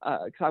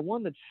because I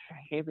won the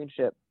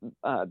championship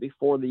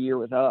before the year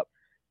was up,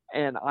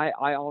 and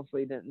I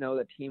honestly didn't know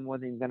the team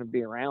wasn't even going to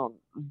be around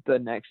the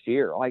next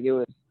year. Like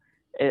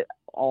it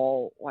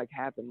all like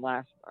happened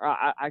last.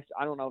 I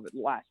don't know if it's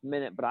last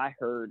minute, but I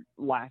heard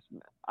last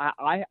minute.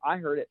 I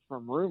heard it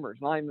from rumors,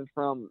 not even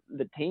from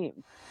the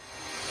team.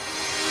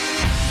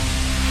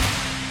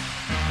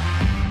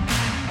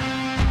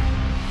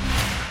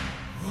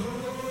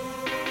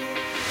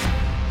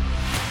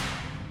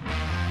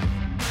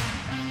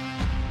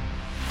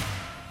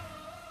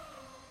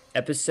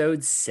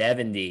 Episode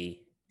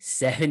 70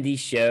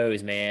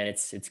 shows, man.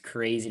 It's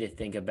crazy to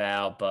think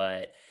about,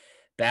 but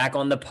back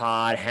on the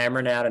pod,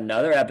 hammering out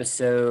another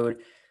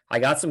episode. I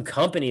got some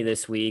company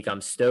this week.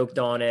 I'm stoked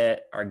on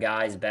it. Our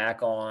guy's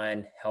back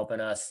on helping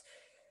us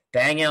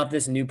bang out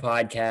this new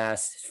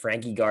podcast.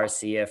 Frankie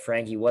Garcia.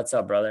 Frankie, what's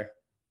up, brother?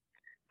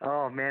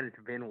 Oh man,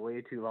 it's been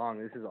way too long.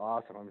 This is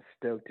awesome. I'm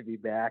stoked to be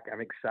back.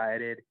 I'm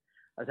excited.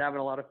 I was having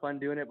a lot of fun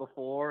doing it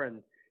before,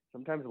 and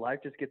sometimes life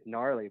just gets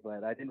gnarly,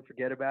 but I didn't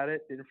forget about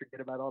it. Didn't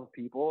forget about all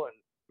the people, and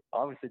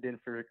obviously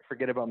didn't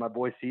forget about my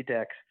boy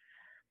C-Tex.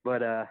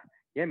 But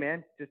yeah,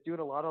 man, just doing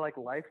a lot of like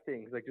life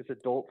things, like just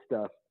adult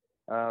stuff.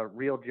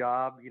 Real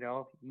job,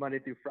 Monday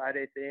through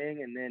Friday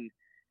thing, and then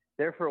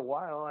there for a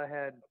while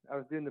I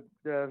was doing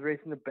the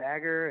racing the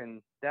bagger,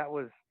 and that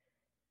was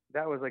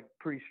like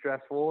pretty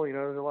stressful.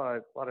 There's a lot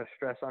of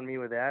stress on me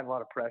with that, a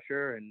lot of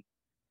pressure, and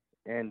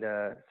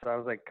so I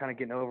was like kind of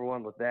getting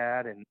overwhelmed with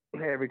that. And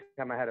every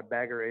time I had a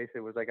bagger race, it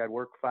was like I'd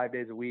work 5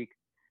 days a week,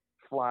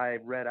 fly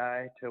red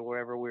eye to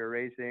wherever we were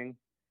racing,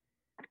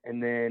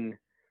 and then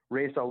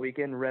race all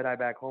weekend, red eye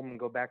back home, and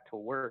go back to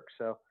work.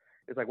 So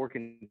it's like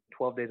working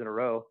 12 days in a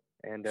row,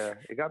 and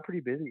it got pretty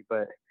busy.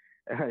 But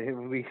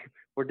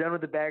we're done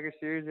with the bagger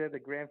series. We had the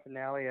grand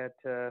finale at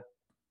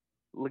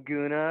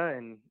Laguna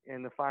and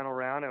in the final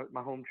round at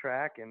my home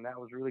track, and that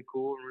was really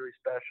cool and really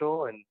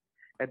special. And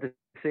at the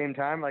same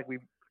time, like we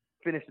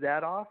finished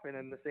that off, and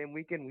in the same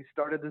weekend we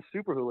started the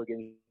Super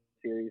Hooligan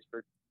series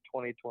for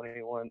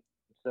 2021.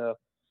 So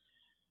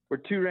we're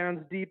 2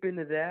 rounds deep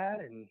into that,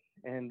 and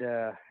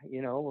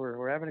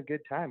we're having a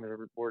good time.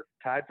 We're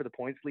tied for the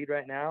points lead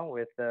right now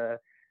with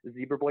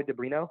Zebra Boy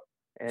Debrino,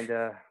 and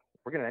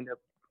we're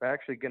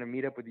actually gonna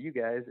meet up with you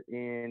guys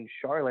in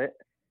Charlotte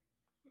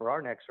for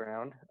our next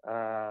round.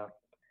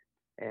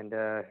 And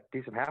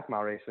do some half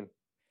mile racing.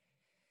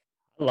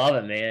 Love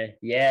it, man.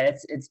 Yeah,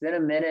 it's been a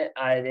minute.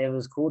 It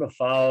was cool to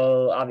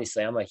follow.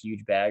 Obviously, I'm a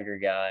huge bagger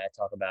guy. I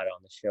talk about it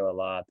on the show a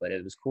lot, but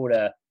it was cool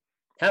to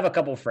have a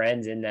couple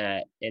friends in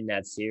that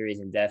series,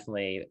 and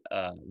definitely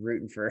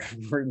rooting for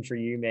rooting for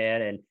you,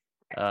 man. And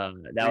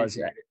that was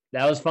Appreciate it.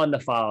 that was fun to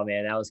follow,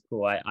 man. That was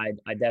cool. I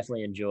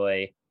definitely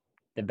enjoy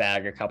the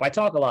bagger cup. I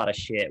talk a lot of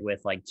shit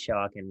with like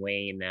Chuck and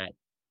Wayne that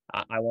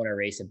I want to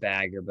race a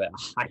bagger, but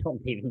I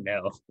don't even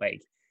know.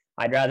 Like,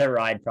 I'd rather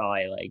ride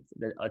probably like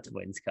a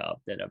Twins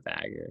Cup than a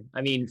bagger.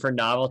 I mean, for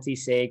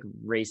novelty's sake,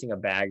 racing a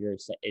bagger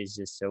is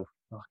just so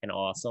fucking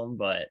awesome,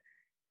 but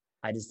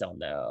I just don't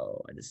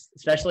know.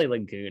 Especially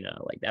Laguna,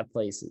 like that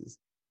place is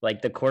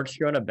like the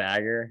corkscrew on a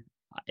bagger.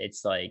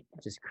 It's like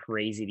just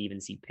crazy to even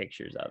see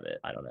pictures of it.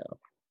 I don't know.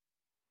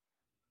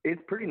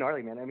 It's pretty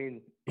gnarly, man. I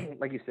mean,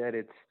 like you said,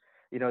 it's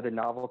the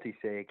novelty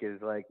sake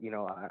is like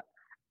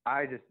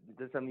I just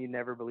that's something you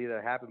never believe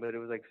that happened, but it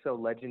was like so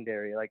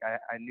legendary. Like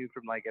I knew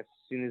from like as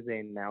soon as they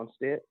announced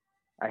it,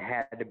 I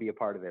had to be a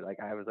part of it. Like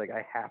I was like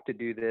I have to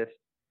do this.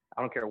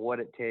 I don't care what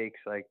it takes.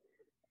 Like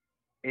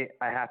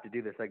I have to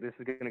do this. Like this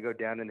is gonna go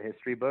down in the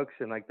history books.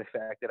 And like the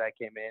fact that I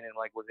came in and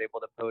like was able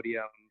to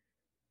podium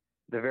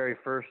the very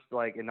first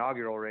like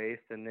inaugural race,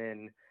 and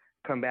then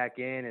come back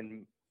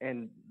in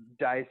and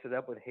dice it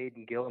up with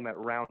Hayden Gillum at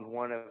round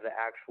one of the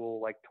actual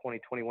like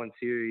 2021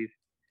 series,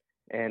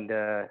 and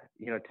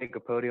take a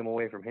podium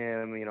away from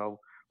him.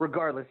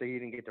 Regardless that he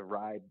didn't get to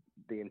ride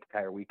the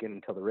entire weekend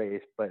until the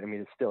race, but I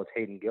mean it's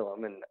Hayden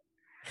Gillum,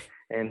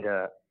 and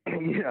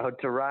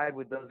to ride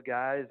with those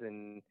guys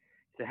and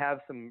to have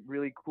some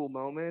really cool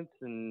moments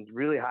and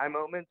really high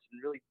moments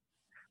and really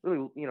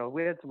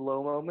we had some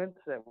low moments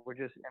that were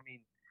just, I mean,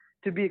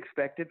 to be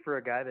expected for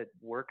a guy that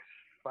works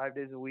 5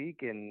 days a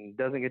week and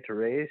doesn't get to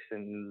race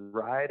and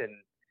ride, and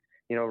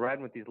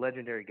riding with these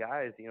legendary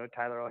guys,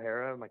 Tyler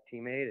O'Hara, my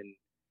teammate, and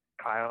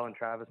Kyle and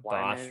Travis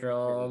Wyman and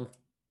Bostrom.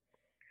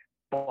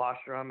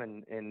 Bostrom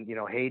and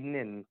Hayden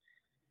and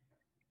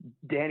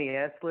Danny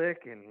Eslick,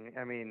 and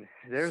I mean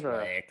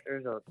Slick.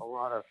 there's a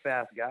lot of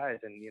fast guys,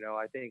 and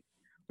I think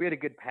we had a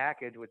good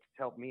package which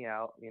helped me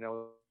out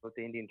with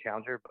the Indian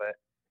Challenger, but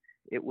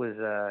it was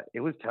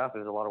tough. It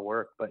was a lot of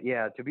work, but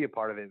yeah, to be a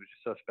part of it was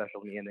just so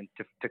special to me. And then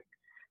to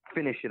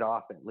finish it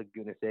off at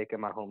Laguna Seca,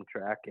 my home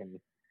track, and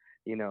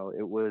it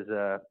was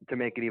to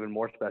make it even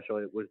more special.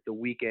 It was the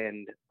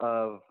weekend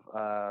of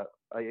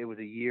it was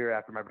a year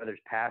after my brother's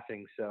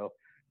passing, so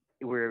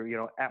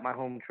we're at my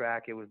home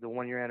track. It was the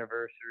 1 year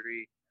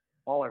anniversary.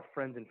 All our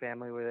friends and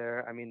family were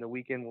there. I mean, the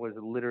weekend was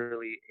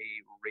literally a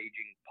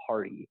raging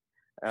party.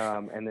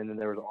 And then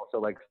there was also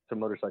like some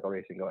motorcycle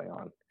racing going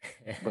on,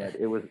 but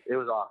it was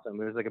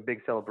awesome. It was like a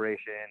big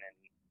celebration, and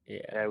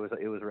Yeah. it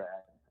was rad.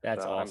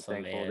 That's So I'm awesome,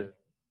 thankful man. to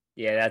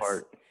Yeah,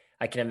 part.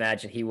 I can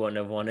imagine he wouldn't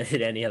have wanted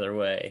it any other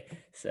way.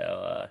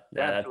 So,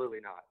 Absolutely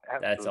not.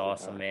 that's Absolutely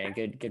awesome, not. man.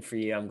 Good for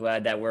you. I'm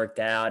glad that worked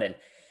out. And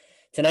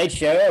tonight's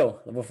show,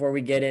 we'll talk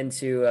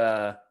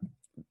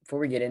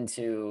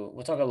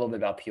a little bit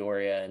about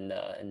Peoria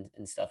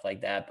and stuff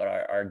like that. But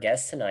our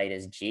guest tonight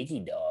is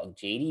JD Dog,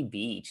 JD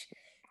Beach,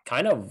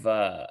 kind of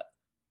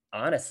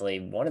honestly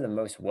one of the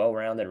most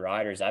well-rounded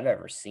riders I've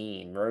ever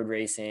seen. Road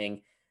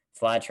racing,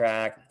 flat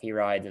track. He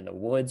rides in the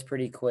woods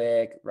pretty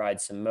quick.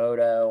 Rides some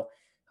moto.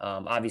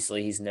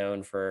 Obviously, he's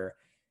known for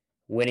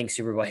winning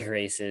superbike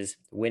races,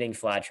 winning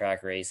flat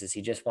track races.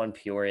 He just won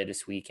Peoria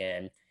this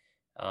weekend.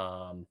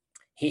 Um,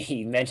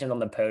 he mentioned on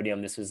the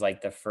podium this was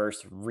like the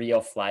first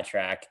real flat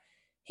track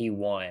he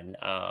won.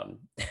 I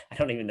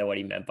don't even know what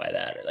he meant by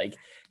that. Like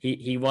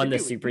he won the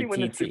Did Super he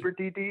win the TT. Super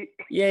TT?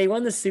 Yeah, he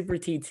won the Super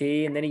TT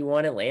and then he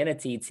won Atlanta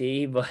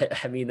TT.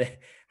 But I mean,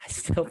 I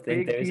still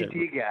think Big those are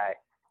TT guy.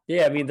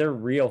 yeah. I mean, they're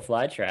real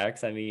flat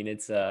tracks. I mean,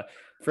 it's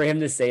for him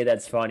to say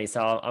that's funny.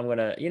 So I'm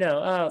gonna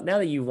now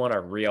that you won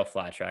a real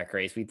flat track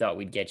race, we thought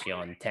we'd get you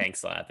on tank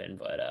slapping,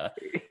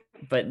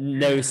 but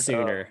no Oh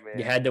sooner.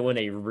 You man, had to win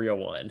a real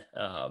one.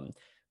 a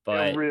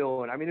But real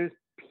one. I mean, it was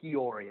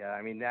Peoria.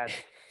 I mean, that's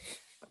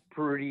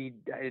pretty.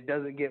 It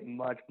doesn't get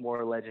much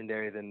more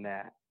legendary than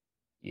that.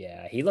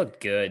 yeah, he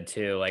looked good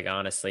too. Like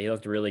honestly, he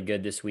looked really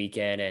good this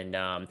weekend.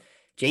 And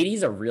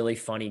JD's a really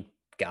funny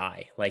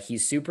guy. Like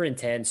he's super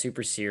intense,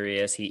 super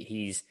serious.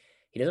 He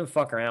doesn't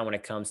fuck around when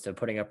it comes to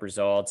putting up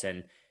results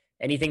and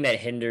anything that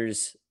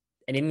hinders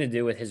anything to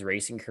do with his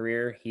racing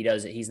career.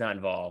 He's not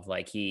involved.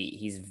 Like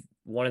he's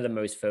one of the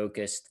most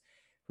focused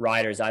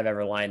riders I've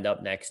ever lined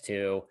up next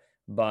to.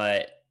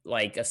 But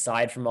like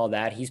aside from all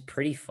that, he's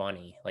pretty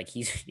funny. Like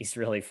he's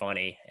really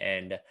funny,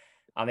 and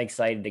I'm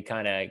excited to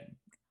kind of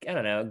I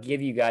don't know,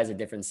 give you guys a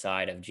different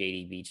side of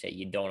JD Beach that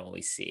you don't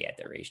always see at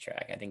the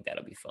racetrack. I think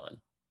that'll be fun.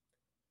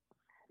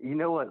 You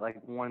know what? Like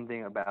one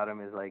thing about him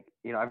is like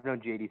I've known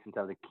JD since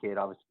I was a kid.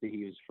 Obviously,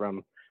 he was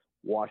from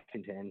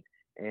Washington,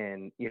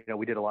 and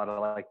we did a lot of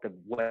like the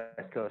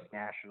West Coast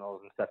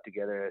Nationals and stuff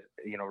together.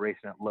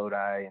 Racing at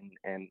Lodi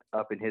and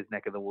up in his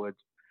neck of the woods.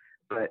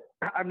 But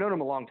I've known him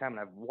a long time, and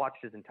I've watched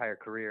his entire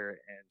career,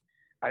 and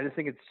I just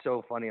think it's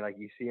so funny. Like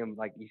you see him,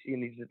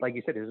 he's like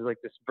you said, he's like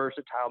this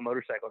versatile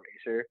motorcycle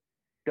racer,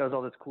 does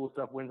all this cool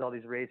stuff, wins all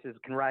these races,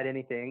 can ride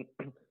anything,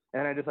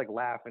 and I just like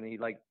laugh. And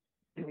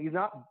he's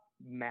not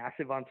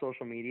massive on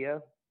social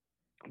media,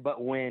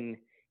 but when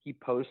he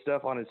posts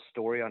stuff on his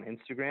story on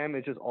Instagram,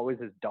 it's just always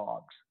his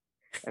dogs.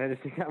 And I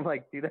just think I'm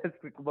like, dude, that's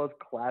the most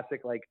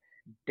classic like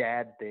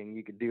dad thing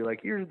you could do. Like,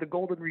 here's the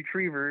golden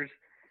retrievers.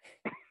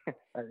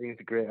 I think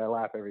it's great. I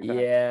laugh every time.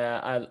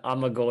 Yeah,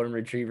 I'm a golden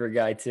retriever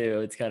guy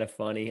too. It's kind of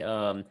funny.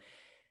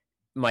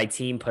 My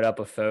team put up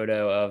a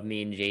photo of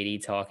me and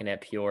JD talking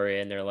at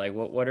Peoria, and they're like,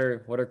 what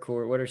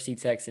are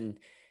C-Tex and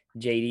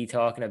JD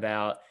talking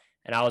about?"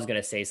 And I was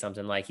gonna say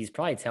something like, "He's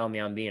probably telling me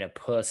I'm being a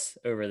puss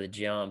over the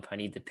jump. I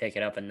need to pick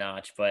it up a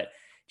notch." But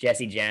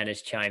Jesse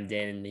Janis chimed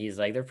in, and he's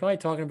like, "They're probably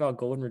talking about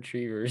golden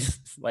retrievers."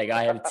 Like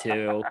I have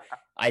two.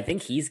 I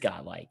think he's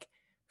got like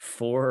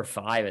 4 or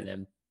 5 of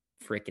them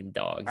freaking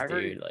dogs, I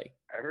heard dude. Like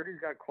he's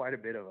got quite a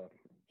bit of them.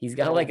 he's He's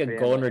got got a like whole a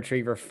golden family.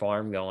 retriever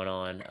farm going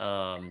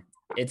on.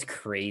 It's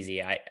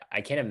crazy.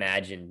 I can't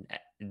imagine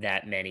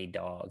that many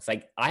dogs.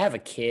 Like I have a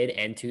kid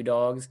and 2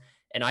 dogs,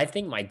 and I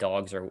think my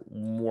dogs are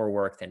more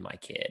work than my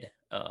kid.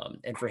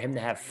 And for him to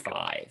have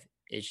 5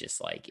 is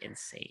just like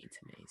insane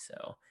to me.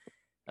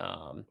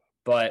 So,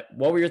 but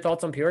what were your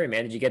thoughts on Peoria,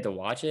 man? Did you get to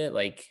watch it?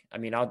 Like, I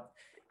mean, I'll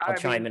I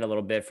chime mean, in a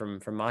little bit from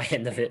my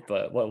end of it,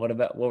 but what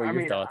were I your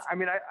mean, thoughts? I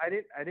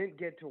didn't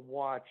get to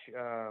watch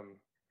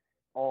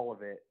all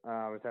of it.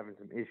 I was having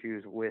some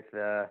issues with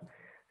the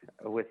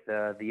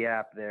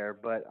app there,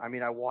 but I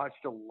mean, I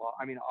watched a lot.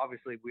 I mean,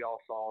 obviously, we all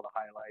saw the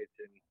highlights,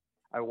 and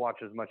I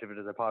watched as much of it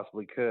as I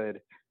possibly could.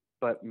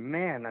 But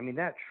man, I mean,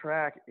 that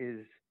track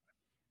is.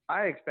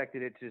 I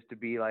expected it just to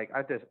be like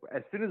as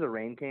soon as the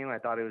rain came, I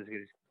thought it was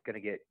just gonna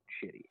get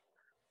shitty,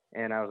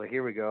 and I was like,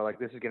 here we go. Like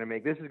this is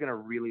gonna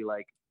really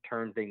like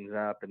turn things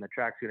up, and the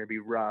track's gonna be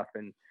rough,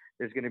 and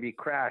there's gonna be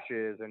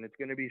crashes, and it's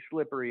gonna be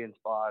slippery in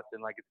spots,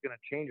 and like it's gonna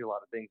change a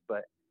lot of things.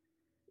 But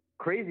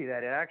crazy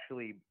that it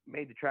actually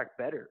made the track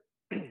better.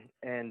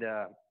 And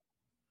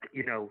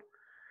you know,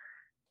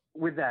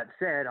 with that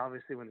said,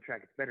 obviously when the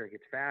track gets better, it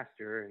gets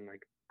faster, and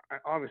like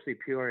obviously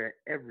Peoria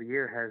every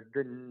year has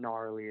the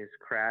gnarliest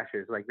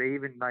crashes. Like they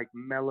even like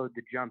mellowed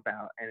the jump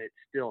out, and it's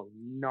still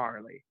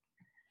gnarly.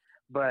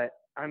 But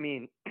I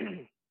mean,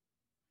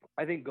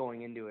 I think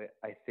going into it,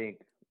 I think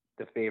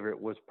the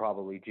favorite was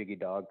probably Jiggy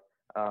Dog.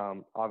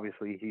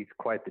 Obviously, he's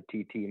quite the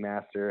TT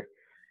master,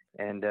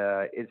 and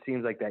it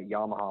seems like that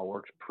Yamaha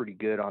works pretty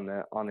good on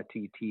the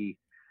TT,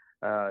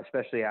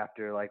 especially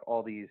after like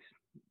all these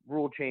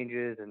rule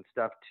changes and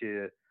stuff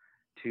to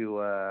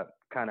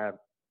kind of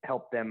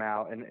help them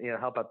out and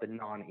help out the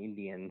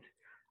non-Indians.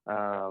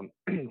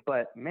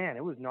 But man,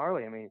 it was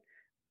gnarly. I mean,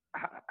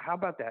 how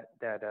about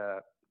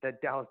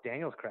that Dallas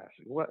Daniels crash?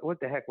 What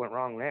the heck went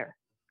wrong there?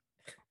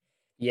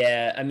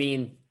 Yeah, I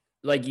mean,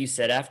 like you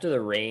said, after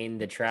the rain,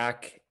 the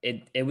track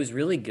it was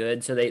really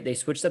good. So they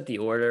switched up the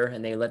order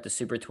and they let the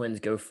Super Twins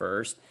go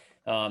first,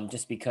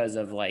 just because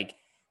of like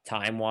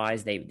time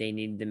wise, they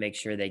needed to make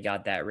sure they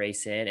got that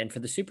race in. And for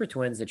the Super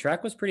Twins, the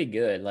track was pretty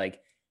good.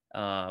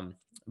 Um,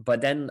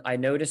 but then I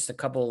noticed a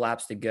couple of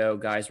laps to go,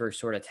 guys were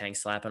sort of tank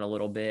slapping a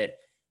little bit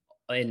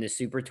in the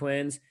Super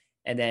Twins.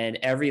 And then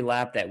every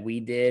lap that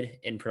we did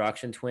in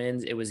Production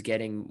Twins, it was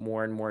getting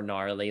more and more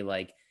gnarly.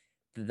 Like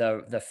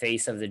the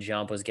face of the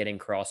jump was getting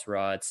cross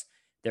ruts.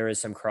 There was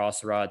some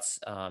cross ruts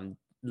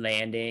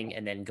landing,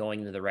 and then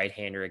going to the right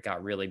hander, it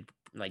got really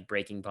like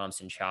breaking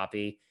bumps and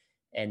choppy.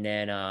 And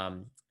then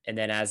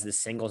as the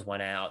singles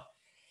went out,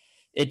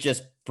 it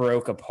just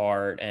broke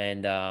apart,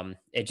 and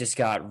it just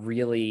got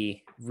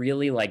really,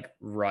 really like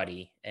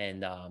ruddy,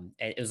 and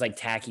it was like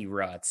tacky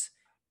ruts.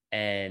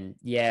 And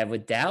yeah,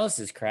 with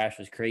Dallas's crash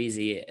was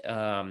crazy.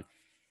 Well,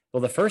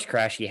 the first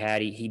crash he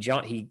had, he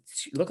jumped, he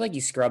looked like he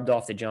scrubbed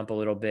off the jump a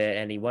little bit,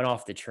 and he went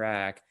off the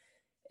track.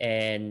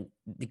 And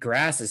the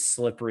grass is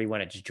slippery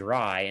when it's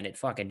dry, and it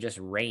fucking just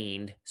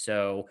rained.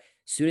 So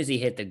as soon as he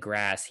hit the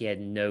grass, he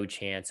had no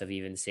chance of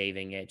even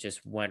saving it.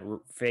 Just went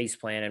face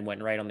planted,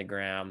 went right on the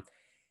ground.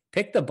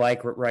 Picked the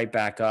bike right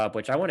back up,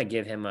 which I want to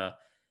give him a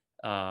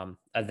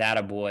that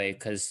a boy,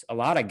 because a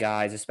lot of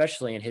guys,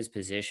 especially in his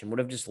position, would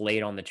have just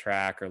laid on the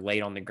track or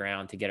laid on the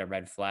ground to get a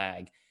red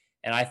flag.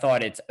 And I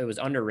thought it was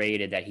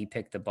underrated that he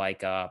picked the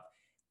bike up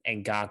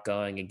and got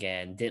going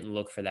again, didn't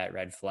look for that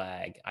red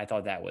flag. I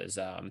thought that was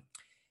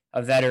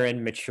a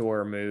veteran,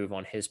 mature move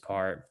on his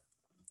part.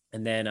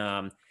 And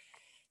then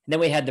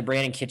we had the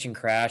Brandon Kitchen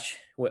crash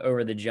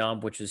over the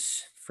jump, which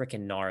was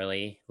freaking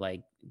gnarly.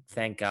 Like,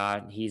 thank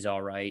God he's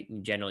all right.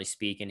 And generally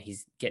speaking,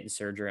 he's getting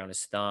surgery on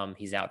his thumb.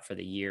 He's out for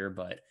the year,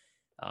 but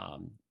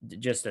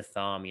just a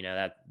thumb,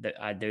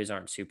 those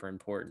aren't super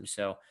important.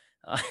 So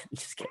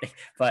just kidding.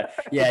 But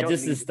yeah,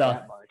 just the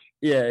stuff.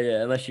 Yeah,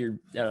 yeah. Unless you're,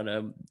 I don't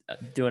know,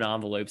 doing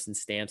envelopes and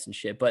stamps and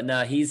shit. But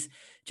no, he's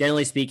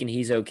generally speaking,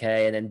 he's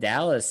okay. And then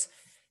Dallas,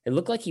 it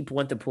looked like he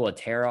went to pull a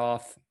tear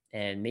off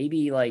and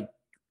maybe like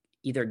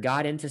either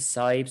got into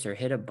Sipes or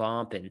hit a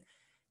bump and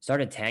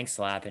started tank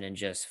slapping and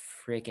just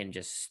freaking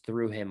just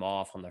threw him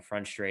off on the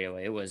front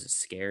straightaway. It was a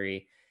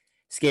scary,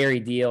 scary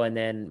deal. And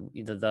then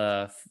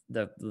the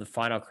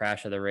final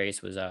crash of the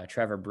race was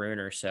Trevor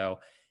Bruner. So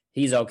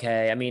he's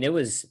okay. I mean, it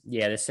was,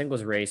 yeah, the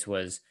singles race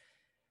was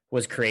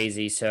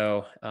crazy.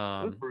 So it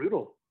was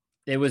brutal.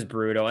 It was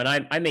brutal.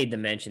 And I made the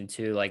mention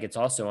too, like it's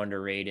also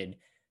underrated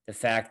the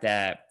fact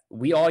that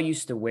we all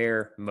used to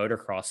wear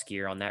motocross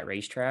gear on that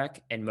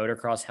racetrack and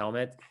motocross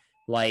helmet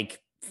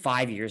like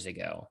 5 years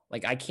ago.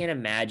 Like I can't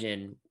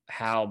imagine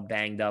how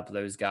banged up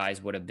those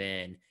guys would have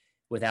been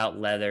without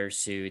leather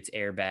suits,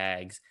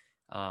 airbags.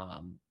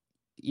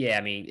 Yeah,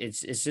 I mean,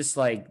 it's just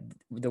like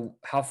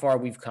how far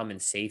we've come in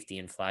safety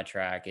in flat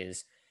track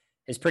is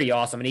pretty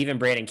awesome. And even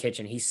Brandon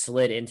Kitchen, he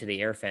slid into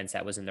the air fence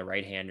that was in the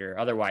right hander.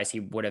 Otherwise, he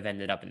would have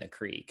ended up in the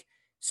creek.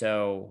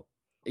 So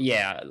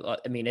yeah,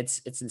 I mean,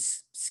 it's a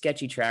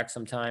sketchy track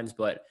sometimes,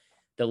 but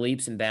the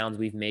leaps and bounds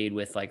we've made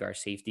with like our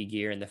safety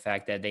gear and the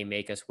fact that they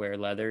make us wear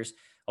leathers,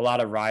 a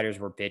lot of riders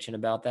were bitching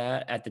about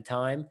that at the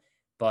time.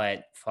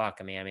 But fuck,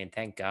 I mean,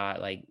 thank God,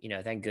 like,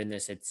 thank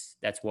goodness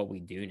that's what we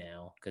do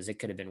now, because it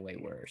could have been way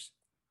worse.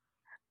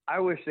 I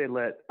wish they'd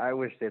let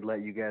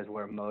you guys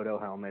wear moto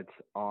helmets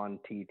on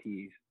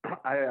TTs.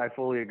 I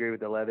fully agree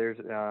with the leathers.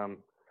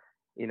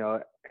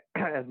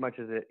 As much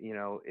as it,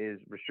 is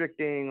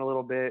restricting a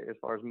little bit as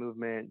far as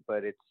movement,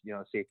 but it's,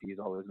 safety is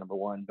always number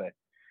one. But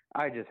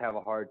I just have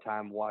a hard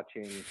time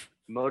watching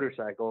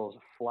motorcycles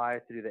fly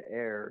through the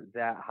air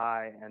that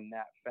high and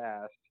that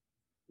fast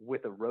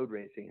with a road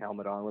racing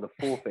helmet on, with a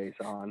full face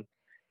on.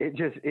 It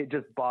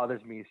just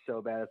bothers me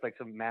so bad. It's like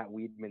some Matt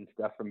Weedman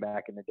stuff from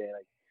back in the day,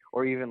 like,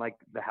 or even like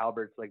the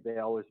Halberts, like they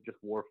always just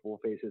wore full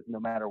faces no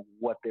matter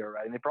what they were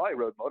riding. They probably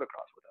rode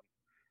motocross with them,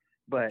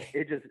 but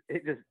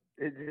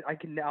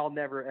I'll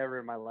never ever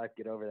in my life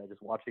get over that,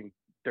 just watching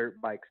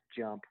dirt bikes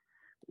jump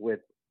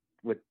with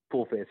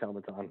full face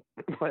helmets on.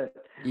 But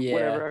yeah,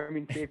 whatever. I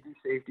mean,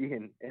 safety,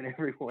 and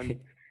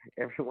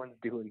everyone's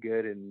doing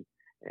good, and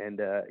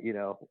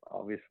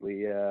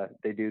obviously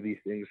they do these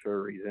things for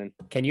a reason.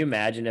 Can you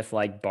imagine if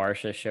like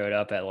Barcia showed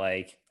up at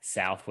like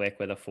Southwick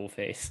with a full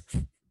face?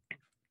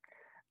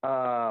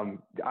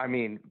 I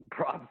mean,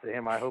 props to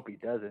him. I hope he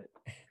does it.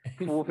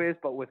 Full face,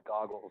 but with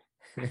goggles.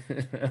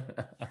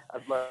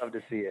 I'd love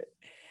to see it.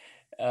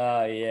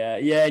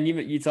 Yeah. And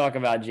you talk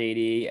about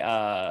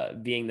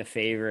JD being the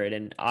favorite,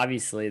 and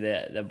obviously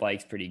the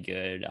bike's pretty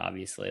good.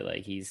 Obviously,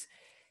 like he's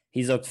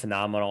looked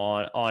phenomenal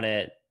on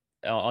it,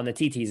 on the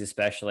TTs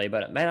especially.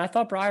 But man, I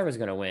thought Breyer was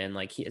going to win.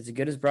 Like as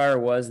good as Breyer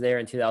was there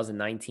in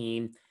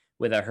 2019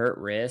 with a hurt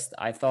wrist,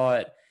 I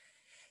thought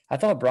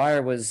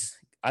Breyer was.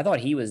 I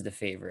thought he was the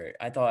favorite.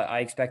 I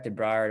expected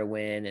Breyer to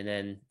win, and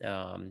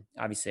then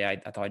obviously I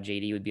thought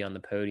JD would be on the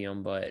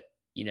podium, but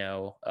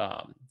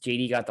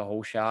JD got the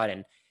whole shot,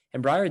 and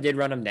Breyer did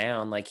run him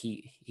down. Like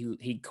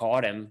he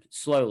caught him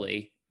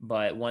slowly,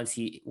 but once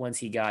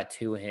he got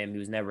to him, he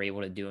was never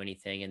able to do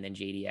anything, and then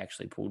JD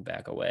actually pulled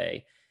back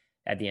away.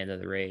 at the end of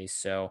the race.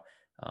 So,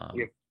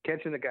 Yeah,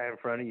 catching the guy in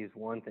front of you is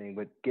one thing,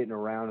 but getting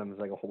around him is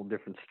like a whole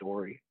different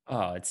story.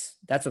 oh,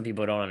 that's what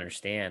people don't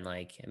understand.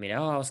 Like, I mean,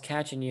 oh, I was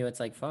catching you. It's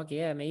like, fuck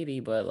yeah, maybe,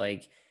 but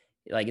like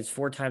it's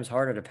 4 times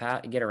harder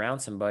to get around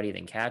somebody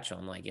than catch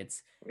them. Like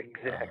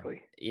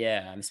Exactly.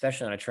 yeah,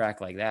 especially on a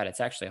track like that, it's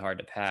actually hard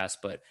to pass.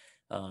 But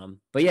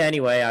yeah.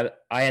 Anyway,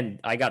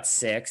 I got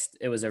sixth.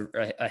 It was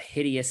a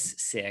hideous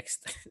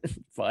sixth,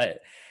 but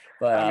I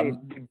but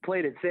mean, you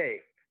played it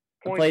safe.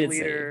 I Points played it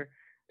safe. leader,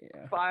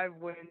 Yeah, 5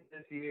 wins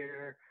this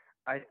year.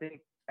 I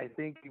think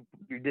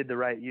you did the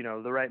right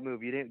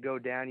move. You didn't go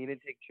down. You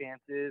didn't take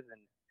chances,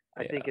 and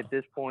I think yeah. at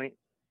this point,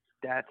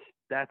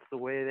 that's the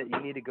way that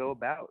you need to go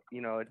about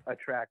a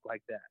track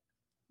like that.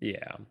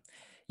 Yeah.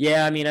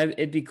 Yeah, I mean,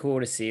 it'd be cool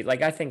to see.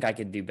 Like, I think I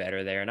could do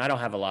better there, and I don't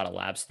have a lot of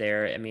laps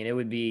there. I mean,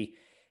 it'd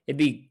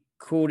be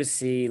cool to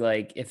see,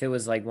 like, if it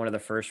was like one of the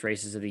first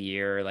races of the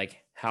year,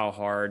 like how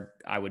hard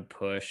I would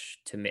push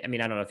to I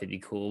mean, I don't know if it'd be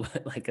cool,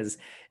 but like, because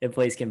the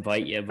place can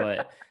bite you,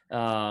 but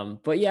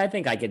yeah, I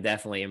think I could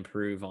definitely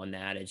improve on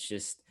that. It's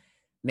just,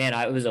 man,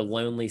 it was a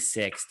lonely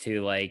six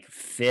too. Like,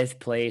 fifth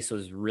place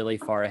was really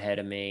far ahead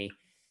of me,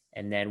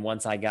 and then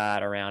once I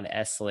got around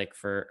Eslick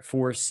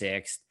for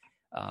sixth.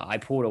 I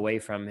pulled away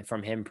from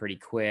him pretty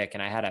quick,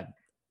 and I had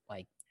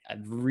like a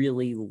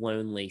really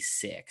lonely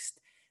sixth.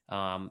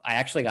 I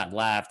actually got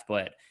lapped,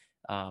 but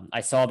I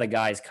saw the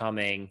guys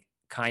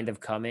kind of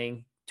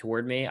coming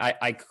toward me.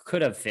 I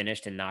could have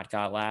finished and not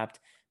got lapped,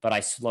 but I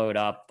slowed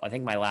up. I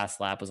think my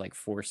last lap was like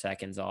 4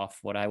 seconds off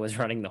what I was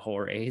running the whole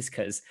race,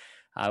 because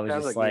I was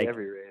Sounds just like me like,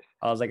 every race.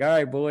 I was like, all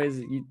right,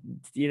 boys,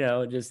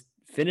 just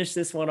finish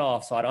this one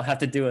off so I don't have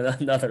to do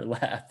another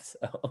lap.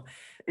 So,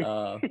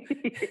 uh,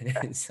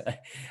 so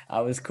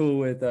I was cool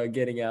with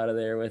getting out of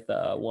there with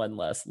one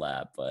less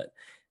lap. But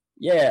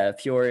yeah,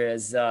 Peoria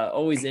is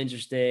always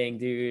interesting,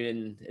 dude,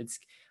 and it's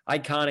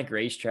iconic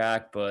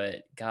racetrack.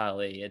 But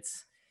golly,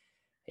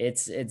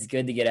 it's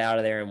good to get out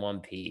of there in one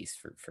piece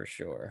for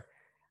sure.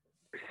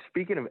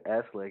 Speaking of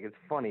Eslick, it's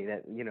funny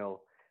that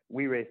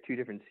we raced two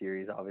different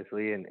series,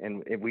 obviously,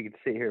 and if we could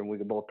sit here and we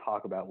could both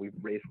talk about we've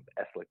raced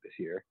with Eslick this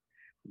year,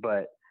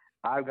 but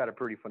I've got a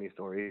pretty funny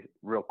story,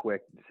 real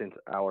quick, since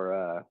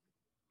our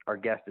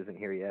guest isn't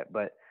here yet.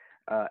 But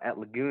at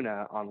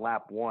Laguna on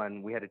lap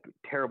one, we had a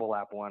terrible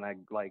lap one. I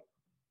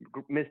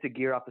missed a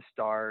gear off the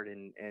start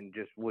and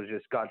just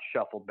got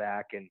shuffled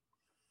back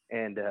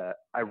and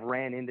I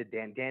ran into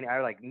Danny.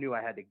 I knew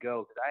I had to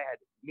go because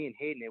me and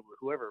Hayden,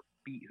 whoever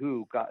beat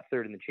who got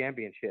third in the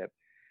championship.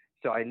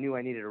 So I knew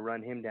I needed to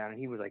run him down, and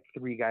he was like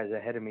 3 guys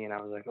ahead of me, and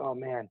I was like, oh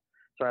man.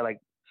 So I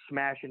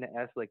smash into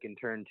Eslick in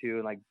turn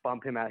 2 and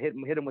bump him out, hit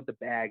him with the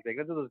bag. Like,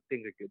 that's what those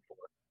things are good for.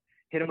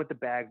 Hit him with the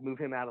bag, move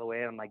him out of the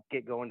way, and I'm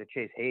get going to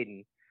chase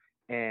Hayden.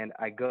 And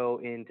I go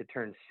into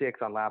turn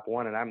 6 on lap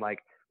 1, and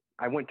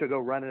I went to go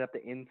run it up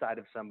the inside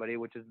of somebody,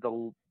 which is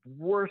the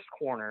worst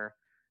corner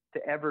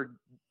to ever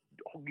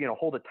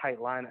hold a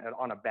tight line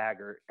on a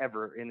bagger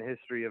ever in the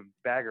history of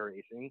bagger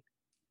racing,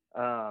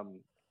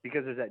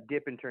 because there's that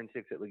dip in turn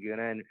 6 at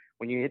Laguna, and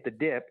when you hit the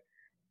dip,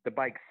 the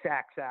bike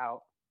sacks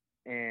out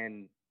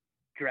and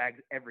drags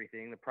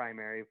everything, the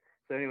primary.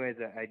 So anyways,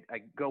 I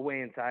go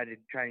way inside to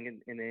try and get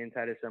in the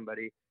inside of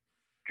somebody,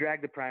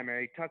 drag the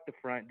primary, tuck the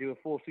front, do a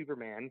full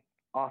Superman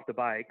off the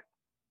bike,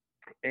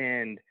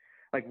 and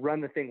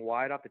run the thing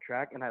wide off the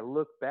track. And I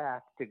look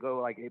back to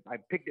go, I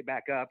picked it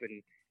back up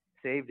and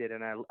saved it,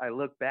 and I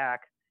look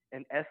back,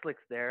 and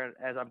Eslick's there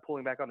as I'm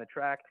pulling back on the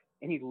track,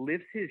 and he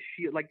lifts his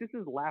shield. This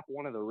is lap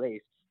 1 of the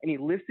race, and he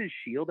lifts his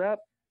shield up,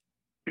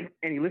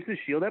 and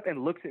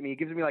looks at me,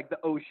 gives me the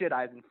oh shit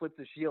eyes, and flips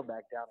his shield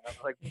back down. And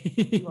I was like,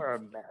 you are a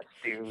mess,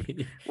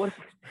 dude. What?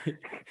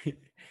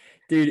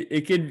 Dude,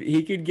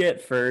 he could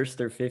get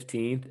first or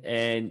 15th,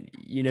 and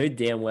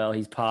damn well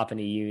he's popping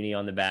a uni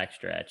on the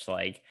backstretch.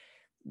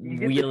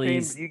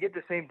 Wheelies. You get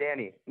the same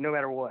Danny, no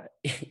matter what.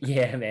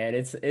 Yeah, man,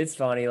 it's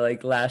funny.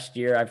 Last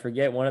year, I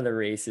forget one of the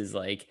races.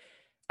 I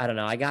don't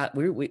know. I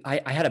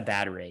had a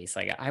bad race.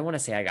 I want to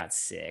say I got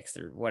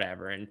 6th or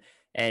whatever,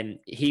 and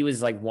he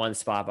was one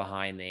spot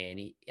behind me.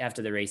 And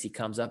after the race, he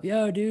comes up,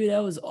 yo, dude,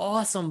 that was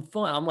awesome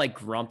fun. I'm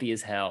grumpy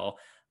as hell,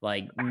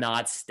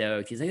 not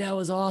stoked. He's like, that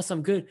was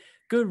awesome, good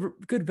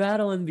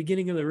battle in the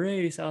beginning of the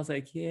race. I was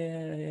like,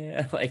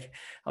 yeah.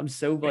 I'm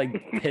so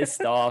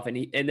pissed off, and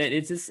then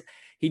it's just.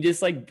 He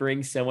just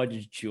brings so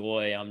much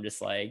joy. I'm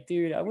just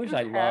dude, I wish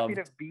I loved.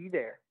 Happy to be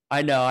there.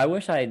 I know. I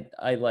wish I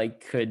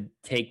could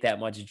take that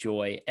much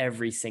joy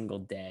every single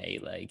day,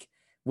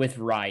 with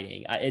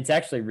riding. It's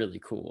actually really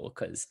cool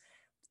because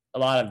a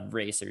lot of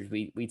racers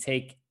we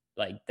take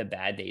the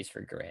bad days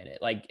for granted.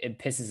 It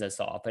pisses us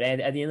off, but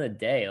at the end of the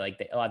day,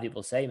 a lot of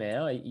people say, man,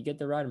 oh, you get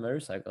to ride a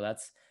motorcycle.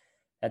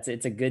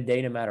 It's a good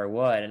day no matter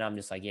what. And I'm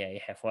just yeah,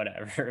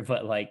 whatever.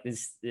 But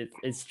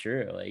it's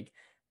true.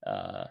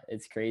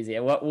 It's crazy.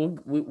 And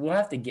we'll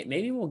have to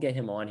maybe we'll get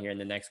him on here in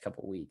the next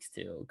couple of weeks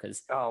too,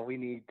 because we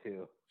need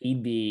to.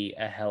 He'd be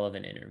a hell of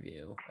an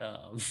interview.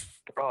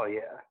 Oh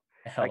yeah,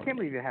 I can't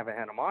believe you haven't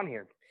had him on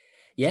here.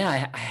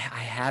 Yeah, I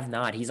have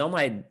not. He's on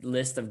my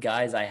list of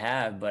guys I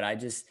have, but I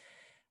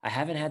I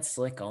haven't had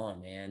Slick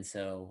on, man.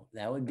 So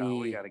that would Oh,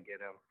 we be, got to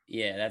get him.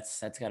 yeah, that's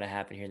got to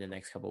happen here in the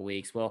next couple of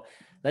weeks. Well,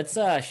 let's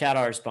shout out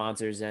our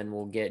sponsors and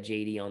we'll get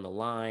JD on the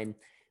line.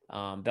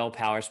 Bell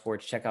Power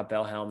Sports, check out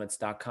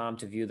bellhelmets.com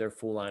to view their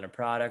full line of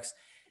products.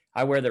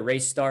 I wear the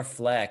Race Star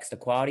Flex. The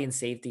quality and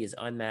safety is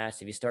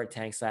unmatched. If you start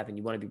tank slapping,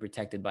 you want to be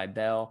protected by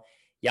Bell.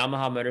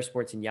 Yamaha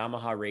Motorsports and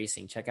Yamaha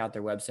Racing. Check out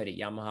their website at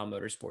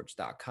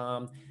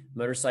yamahamotorsports.com.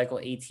 Motorcycle,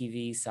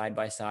 ATV,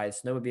 side-by-side,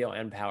 snowmobile,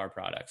 and power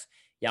products.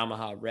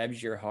 Yamaha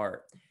revs your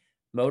heart.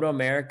 Moto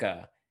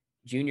America,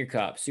 Junior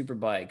Cup,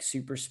 Superbike,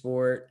 Super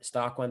Sport,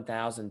 Stock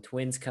 1000,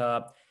 Twins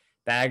Cup,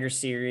 Bagger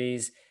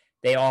Series.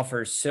 They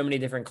offer so many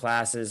different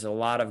classes, a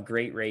lot of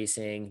great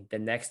racing. The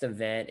next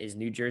event is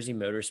New Jersey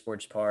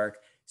Motorsports Park,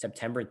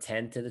 September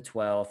 10th to the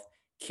 12th.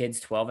 Kids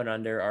 12 and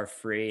under are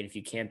free. And if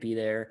you can't be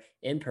there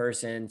in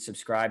person,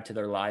 subscribe to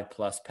their Live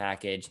Plus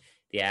package.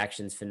 The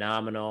action's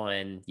phenomenal.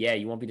 And yeah,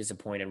 you won't be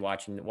disappointed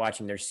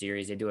watching their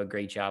series. They do a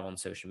great job on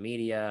social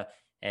media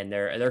and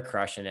they're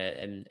crushing it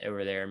and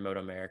over there in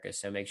Moto America.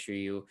 So make sure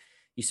you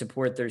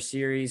support their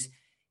series.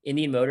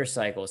 Indian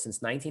Motorcycle.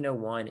 Since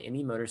 1901,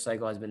 Indian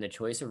Motorcycle has been the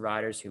choice of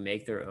riders who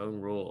make their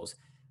own rules.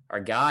 Our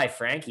guy,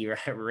 Frankie,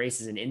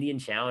 races an Indian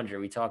Challenger.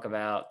 We talk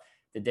about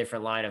the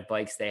different line of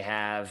bikes they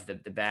have, the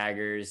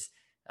baggers,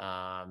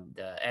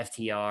 the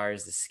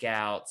FTRs, the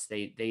Scouts.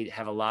 They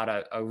have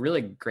a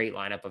really great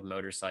lineup of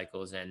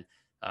motorcycles. And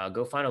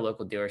go find a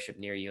local dealership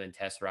near you and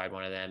test ride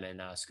one of them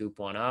and scoop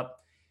one up.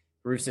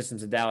 Roof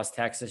Systems of Dallas,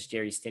 Texas,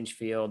 Jerry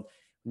Stinchfield,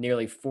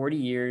 nearly 40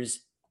 years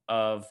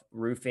of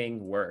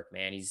roofing work,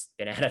 man. He's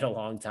been at it a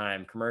long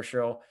time.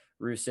 Commercial,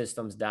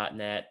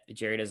 roofsystems.net.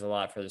 Jerry does a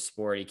lot for the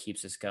sport. He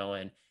keeps us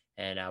going,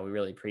 and we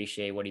really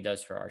appreciate what he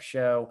does for our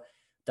show.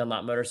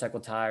 Dunlop Motorcycle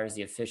Tires,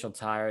 the official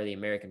tire, the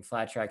American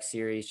Flat Track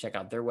Series. Check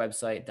out their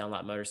website,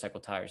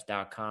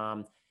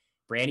 dunlopmotorcycletires.com.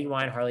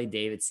 Brandywine Harley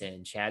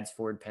Davidson,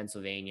 Chadsford,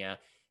 Pennsylvania.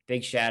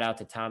 Big shout out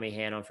to Tommy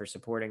Hannon for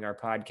supporting our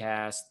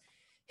podcast.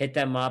 Hit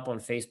them up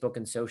on Facebook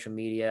and social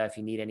media if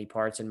you need any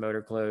parts and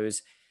motor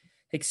clothes,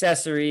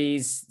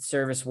 accessories,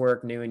 service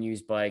work, new and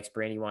used bikes.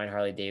 Brandywine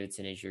Harley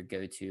Davidson is your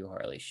go-to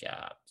Harley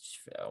shop.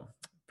 So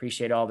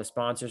appreciate all the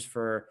sponsors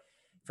for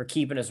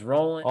keeping us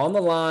rolling. On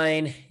the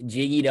line,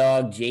 Jiggy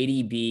Dog,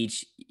 JD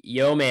Beach.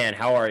 Yo, man,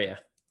 how are you?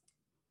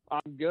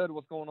 I'm good.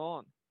 What's going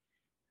on?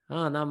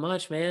 Oh, not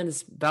much, man.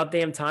 It's about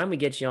damn time we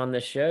get you on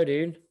this show,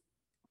 dude.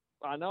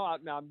 I know. I've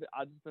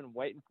just been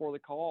waiting for the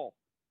call.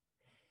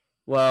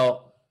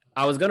 Well,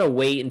 I was going to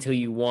wait until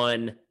you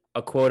won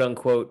a quote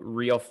unquote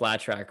real flat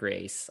track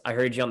race. I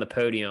heard you on the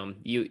podium.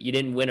 You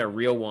didn't win a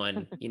real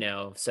one,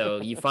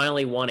 so you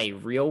finally won a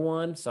real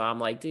one. So I'm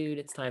like, dude,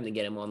 it's time to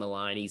get him on the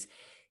line.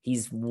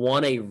 He's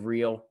won a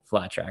real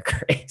flat track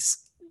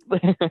race.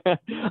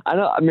 I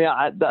know. I mean,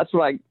 that's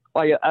what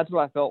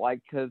I felt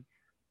like, because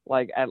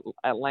like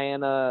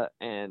Atlanta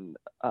and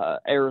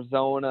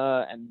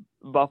Arizona and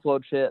Buffalo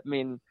Chip, I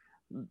mean,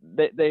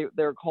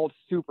 they're called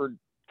super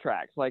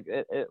tracks. Like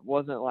it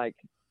wasn't like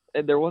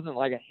there wasn't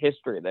like a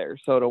history there.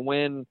 So to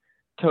win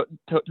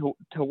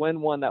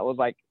one that was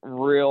like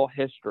real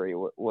history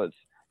was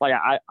like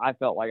I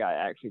felt like I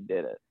actually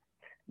did it.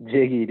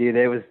 Jiggy, dude,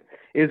 it was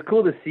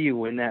cool to see you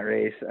win that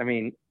race. I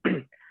mean,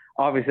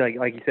 obviously,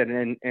 like you said,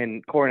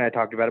 and Corey and I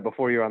talked about it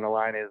before you were on the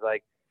line. Is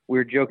like we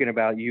were joking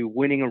about you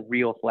winning a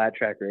real flat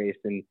track race,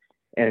 and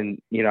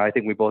I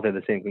think we both had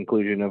the same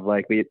conclusion of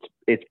like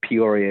it's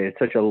Peoria. It's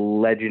such a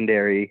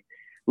legendary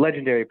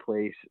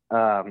place.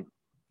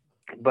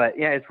 But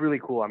yeah, it's really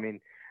cool. I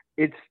mean,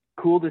 it's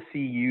cool to see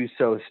you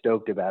so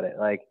stoked about it.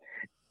 Like,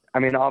 I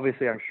mean,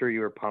 obviously, I'm sure you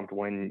were pumped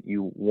when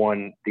you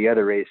won the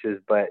other races,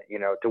 but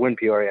to win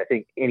Peoria, I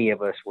think any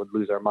of us would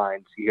lose our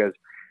minds, because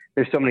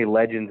there's so many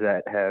legends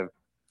that have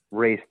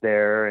raced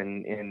there,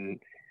 and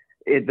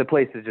the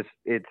place is just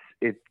it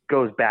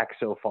goes back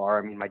so far.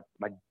 I mean,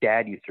 my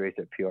dad used to race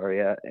at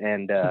Peoria,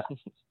 and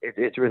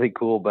it's really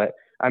cool. But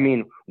I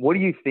mean, what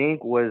do you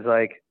think was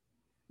like,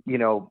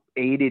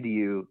 aided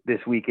you this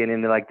weekend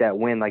into like that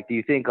win? Like, do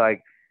you think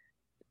like,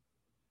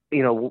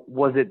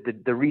 was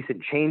it the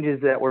recent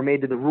changes that were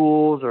made to the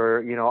rules,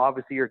 or,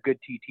 obviously you're a good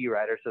TT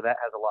rider, so that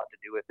has a lot to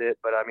do with it.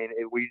 But I mean,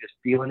 were you just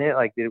feeling it?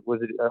 Like,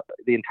 was it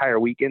the entire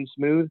weekend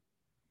smooth?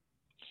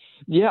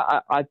 Yeah,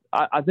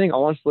 I think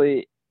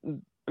honestly,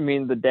 I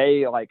mean, the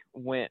day like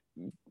went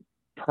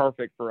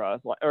perfect for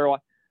us.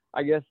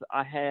 I guess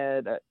I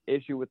had an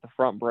issue with the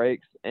front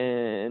brakes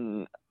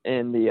in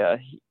the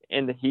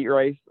heat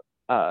race.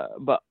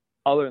 But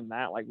other than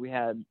that, like we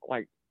had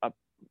like a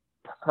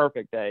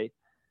perfect day.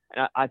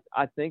 And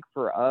I think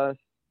for us,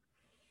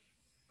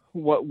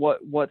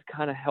 what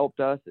kind of helped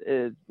us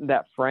is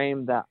that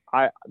frame that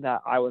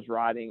I was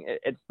riding.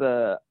 It's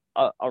the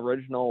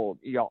original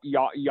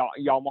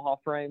Yamaha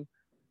frame.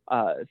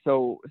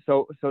 So it's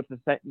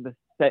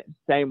the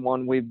same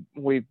one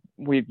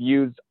we've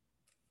used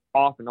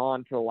off and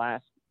on for the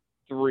last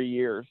 3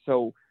 years.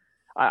 So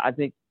I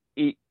think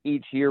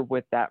each year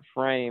with that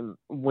frame,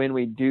 when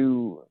we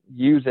do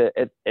use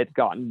it, it's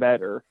gotten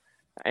better.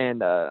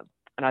 And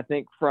I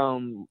think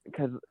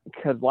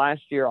because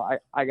last year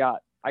I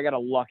got got a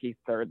lucky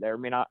third there. I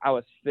mean, I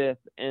was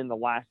fifth in the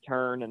last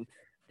turn, and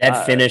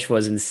That finish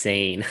was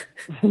insane.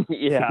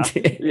 yeah.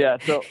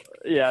 So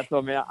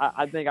I mean,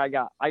 I think I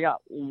got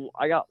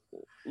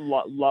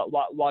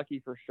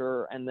lucky for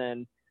sure. And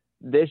then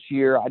this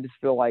year, I just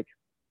feel like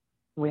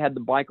we had the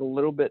bike a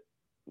little bit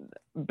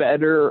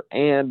better,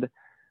 and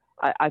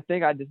I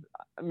think I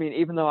mean,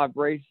 even though I've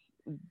raced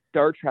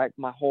dirt track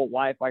my whole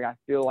life, like I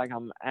feel like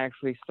I'm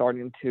actually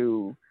starting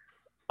to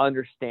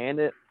understand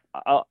it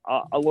a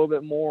little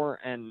bit more,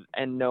 and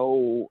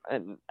know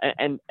and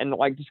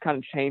like just kind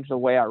of change the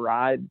way I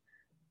ride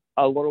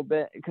a little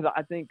bit, because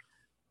I think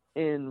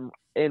in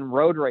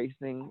road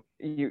racing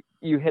you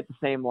hit the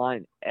same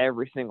line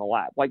every single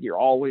lap, like you're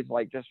always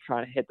like just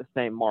trying to hit the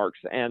same marks.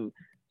 And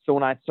so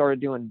when I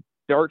started doing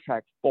dirt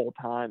track full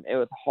time, it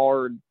was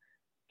hard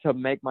to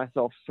make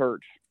myself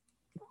search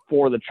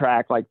for the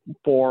track, like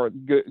for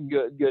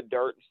good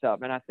dirt and stuff.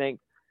 And I think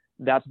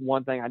that's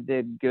one thing I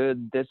did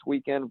good this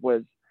weekend,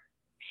 was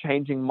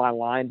changing my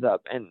lines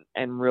up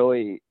and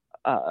really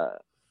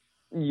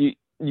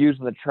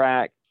using the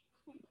track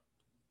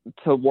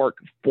to work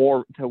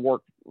for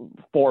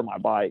my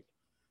bike.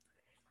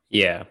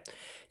 Yeah.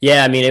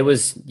 I mean,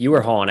 you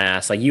were hauling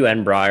ass, like you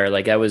and Breyer.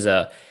 Like that was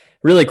a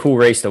really cool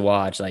race to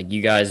watch. Like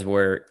you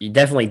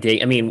definitely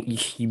did. I mean,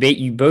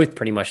 you both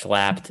pretty much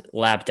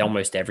lapped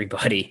almost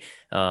everybody.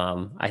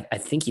 I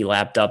think you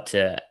lapped up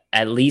to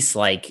at least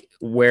like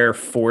where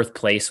fourth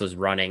place was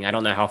running. I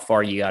don't know how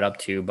far you got up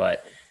to,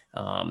 but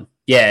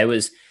yeah, it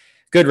was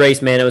good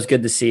race, man. It was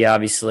good to see,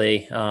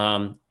 obviously.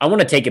 I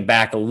want to take it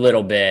back a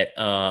little bit.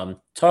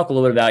 Talk a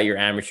little bit about your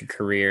amateur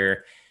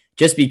career,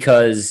 just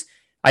because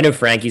I know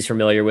Frankie's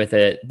familiar with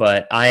it,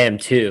 but I am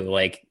too.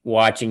 Like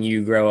watching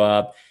you grow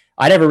up,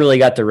 I never really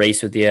got to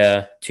race with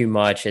you too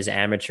much as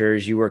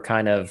amateurs. You were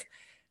kind of a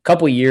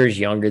couple years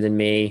younger than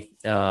me,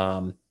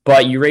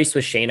 but you raced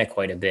with Shayna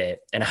quite a bit.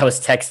 And I was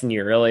texting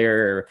you earlier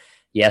or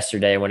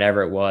yesterday,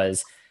 whenever it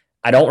was.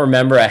 I don't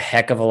remember a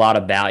heck of a lot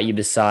about you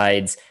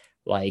besides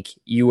like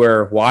you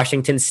were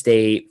Washington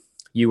State.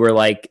 You were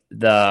like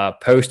the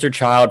poster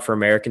child for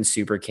American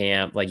Super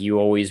Camp. Like you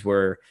always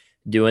were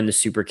doing the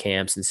super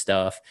camps and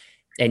stuff.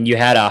 And you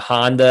had a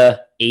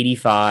Honda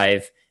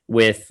 85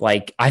 with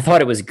like, I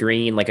thought it was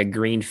green, like a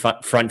green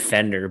front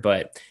fender,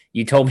 but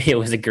you told me it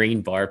was a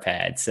green bar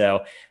pad.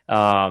 So,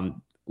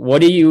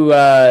 what do you,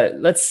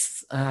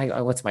 what's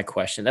my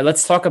question?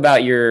 Let's talk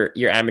about your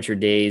amateur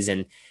days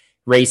and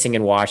racing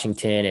in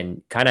Washington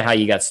and kind of how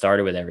you got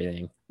started with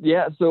everything.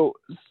 Yeah. So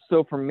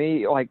for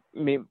me, like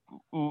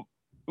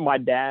my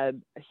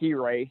dad, he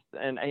raced,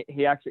 and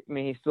he actually, I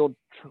mean, he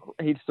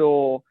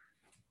still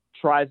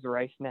tries to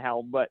race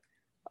now, but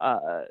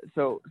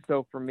so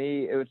for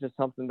me, it was just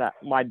something that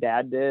my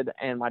dad did,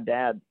 and my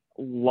dad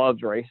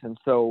loves racing.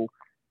 So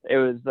it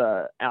was,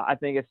 I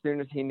think as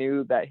soon as he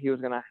knew that he was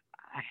gonna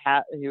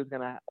have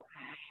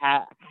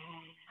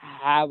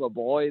a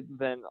boy,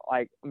 then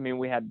like, I mean,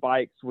 we had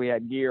bikes, we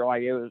had gear,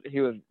 like he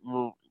was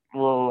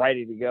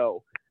ready to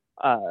go.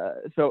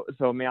 So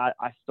I mean,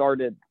 I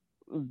started,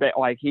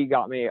 like he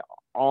got me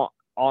on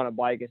a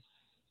bike as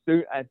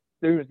soon as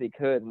he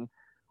could, and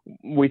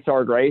we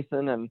started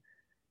racing. And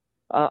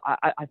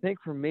I think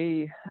for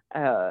me,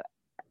 as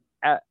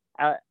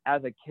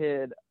a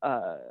kid,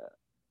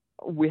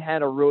 we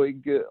had a really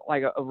good,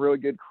 like a really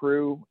good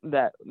crew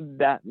that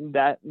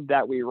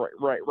we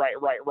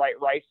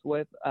raced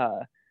with.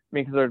 I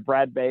mean, because there's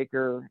Brad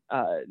Baker,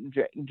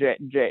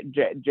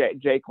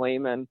 Jake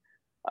Lehman.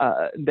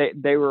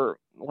 They were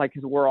like,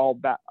 because we're all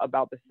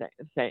about the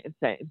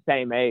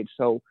same age,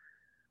 so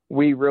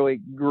we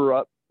really grew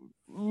up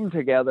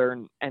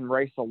together and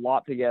raced a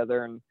lot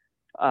together. And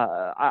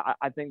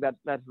I think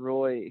that's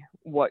really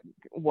what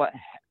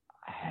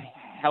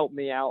helped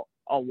me out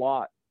a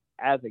lot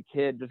as a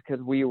kid, just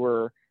because we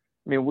were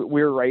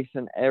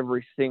racing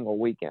every single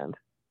weekend.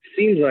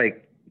 Seems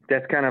like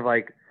that's kind of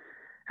like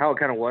how it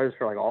kind of was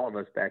for like all of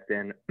us back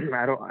then.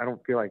 I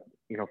don't feel like,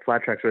 you know,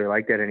 flat track's really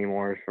like that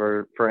anymore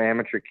for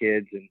amateur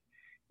kids. And,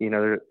 you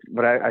know,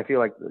 but I feel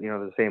like, you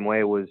know, the same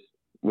way was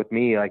with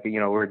me. Like, you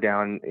know, we're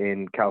down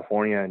in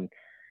California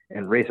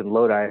and racing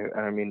Lodi.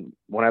 I mean,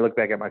 when I look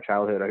back at my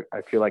childhood,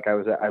 I feel like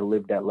I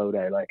lived at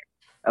Lodi. Like,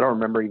 I don't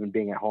remember even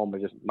being at home,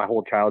 but just my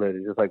whole childhood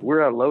is just like,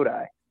 we're at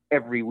Lodi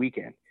every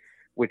weekend,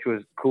 which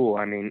was cool.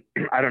 I mean,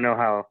 I don't know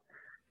how,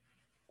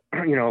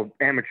 you know,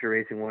 amateur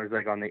racing was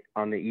like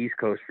on the East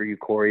Coast for you,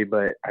 Corey,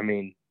 but I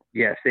mean,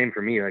 yeah, same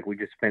for me. Like, we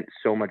just spent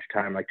so much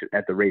time like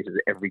at the races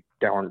every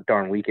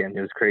darn weekend.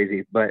 It was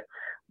crazy. But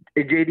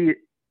JD,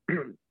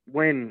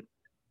 when,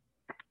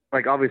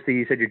 like, obviously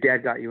you said your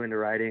dad got you into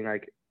riding,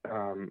 like,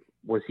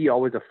 was he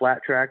always a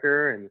flat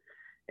tracker?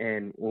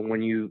 And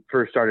when you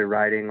first started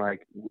riding,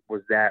 like,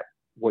 was that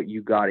what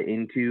you got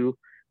into,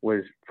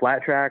 was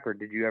flat track, or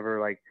did you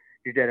ever, like,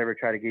 your dad ever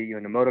try to get you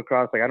into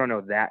motocross? Like, I don't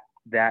know that,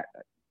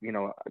 you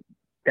know,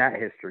 that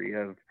history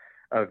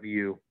of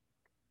you.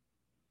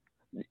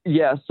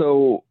 Yeah.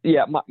 So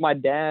yeah, my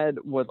dad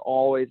was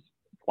always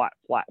flat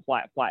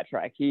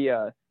track. He,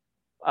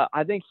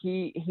 I think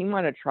he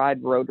might have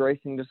tried road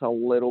racing just a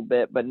little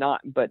bit, but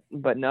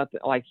nothing.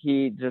 Like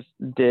he just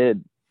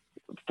did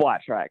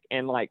flat track,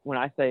 and like when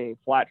I say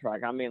flat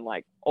track, I mean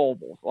like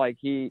ovals. Like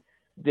he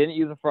didn't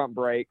use a front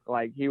brake.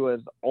 Like he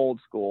was old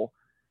school,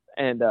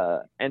 and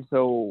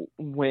so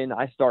when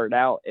I started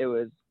out, it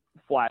was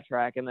flat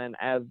track, and then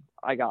as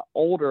I got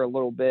older a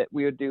little bit,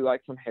 we would do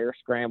like some hair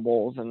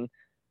scrambles and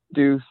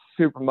do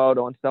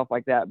supermoto and stuff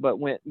like that. But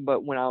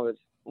when I was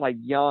like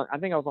young, I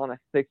think I was on a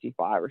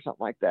 65 or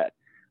something like that.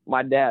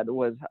 My dad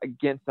was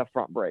against the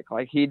front brake.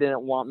 Like he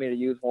didn't want me to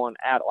use one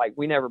at, like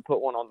we never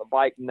put one on the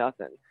bike,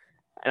 nothing.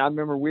 And I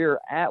remember we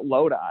were at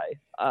Lodi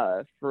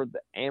for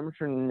the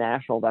amateur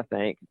nationals, I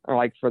think, or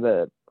like for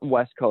the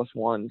West Coast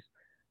ones.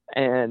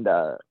 And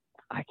I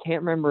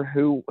can't remember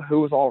who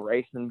was all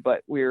racing,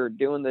 but we were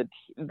doing the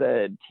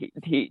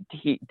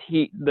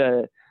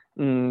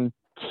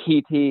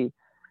TT,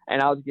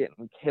 and I was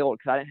getting killed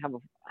because I didn't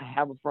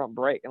have a front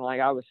brake, and like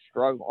I was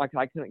struggling, like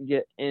I couldn't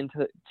get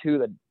into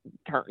the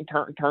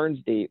turns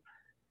deep,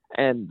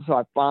 and so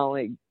I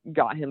finally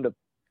got him to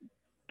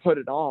put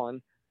it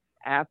on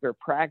after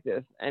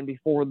practice, and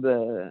before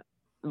the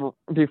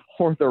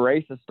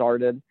races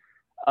started,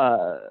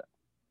 I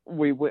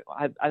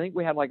think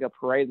we had like a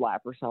parade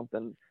lap or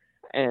something,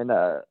 and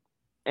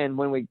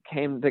when we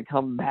come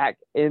back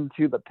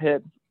into the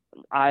pits,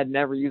 I had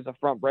never used a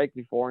front brake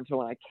before until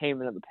when I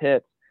came into the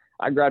pits.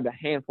 I grabbed a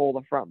handful of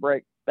the front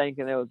brake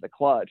thinking it was the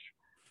clutch.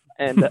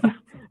 And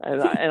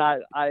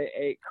I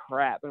ate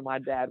crap, and my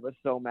dad was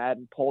so mad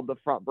and pulled the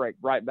front brake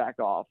right back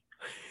off.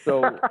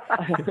 So that's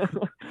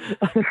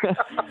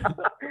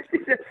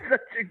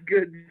such a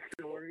good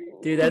story.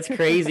 Dude, that's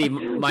crazy.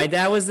 My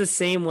dad was the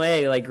same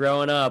way, like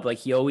growing up. Like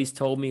he always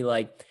told me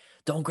like,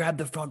 don't grab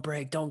the front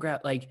brake, don't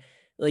grab like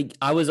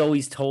I was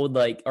always told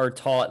like or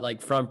taught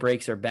like front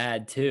brakes are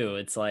bad too.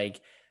 It's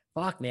like,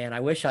 fuck man, I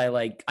wish I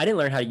didn't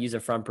learn how to use a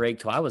front brake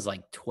till I was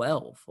like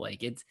 12.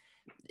 Like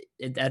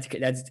that's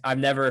I've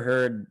never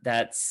heard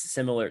that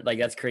similar, like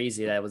that's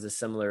crazy. That was a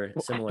similar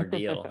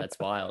deal. That's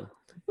wild.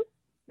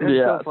 That's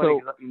so funny.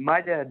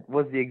 My dad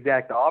was the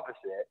exact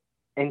opposite,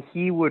 and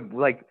he would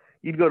like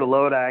you'd go to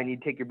Lodi and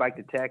you'd take your bike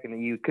to tech, and then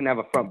you couldn't have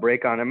a front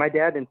brake on. And my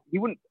dad, and he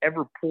wouldn't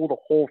ever pull the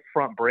whole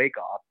front brake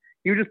off.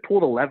 He would just pull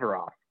the lever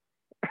off.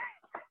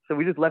 So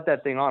we just left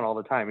that thing on all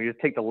the time. We just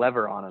take the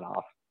lever on and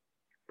off.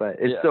 But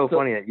it's so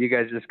funny that you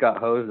guys just got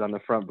hosed on the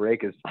front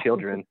brake as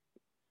children.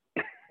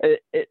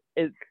 It's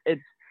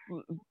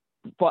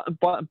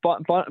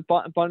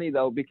funny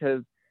though,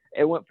 because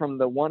it went from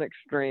the one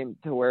extreme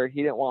to where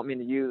he didn't want me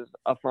to use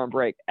a front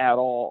brake at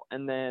all,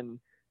 and then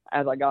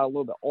as I got a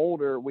little bit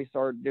older, we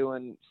started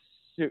doing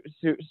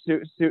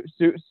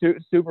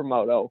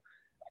supermoto,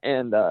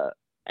 and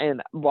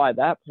by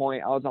that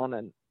point I was on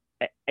an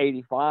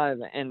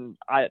 85, and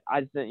I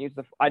just didn't use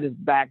I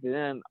just backed it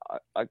in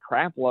a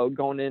crap load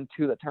going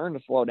into the turn to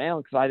slow down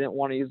because I didn't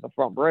want to use the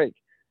front brake.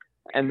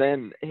 And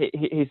then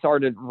he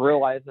started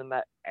realizing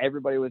that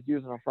everybody was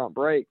using a front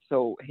brake,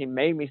 so he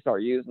made me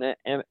start using it.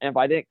 And if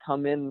I didn't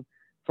come in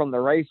from the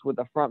race with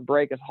the front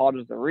brake as hot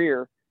as the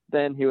rear,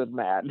 then he was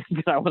mad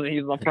because I wasn't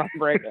using the front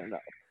brake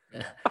enough.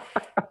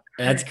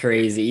 That's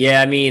crazy.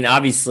 Yeah, I mean,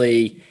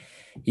 obviously,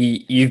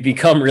 you've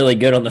become really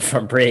good on the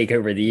front brake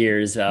over the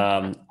years.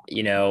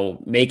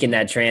 Making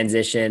that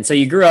transition. So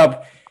you grew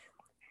up.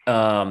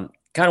 Kind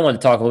of want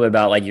to talk a little bit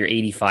about like your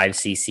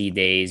 85cc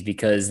days,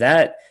 because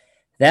that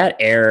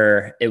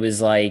era, it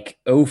was like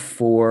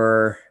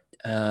 04,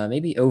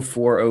 maybe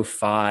 04,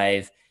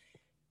 05.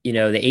 The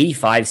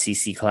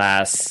 85cc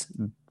class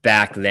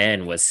back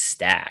then was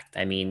stacked.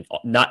 I mean,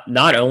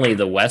 not only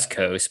the West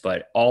Coast,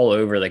 but all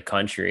over the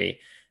country.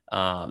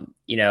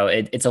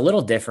 It's a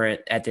little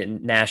different at the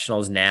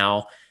nationals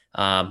now.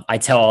 I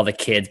tell all the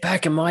kids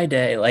back in my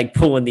day, like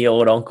pulling the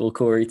old Uncle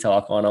Corey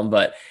talk on them,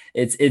 but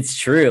it's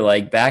true.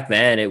 Like back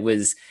then it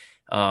was,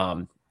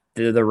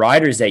 the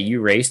riders that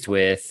you raced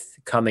with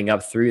coming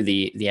up through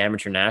the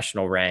amateur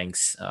national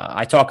ranks.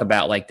 I talk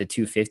about like the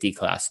 250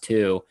 class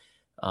too.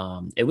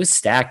 It was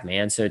stacked,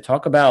 man. So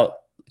talk about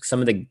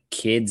some of the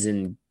kids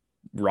and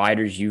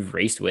riders you've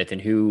raced with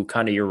and who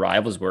kind of your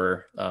rivals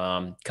were,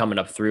 coming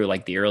up through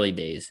like the early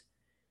days.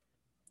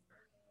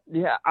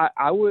 Yeah,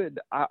 I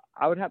would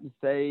have to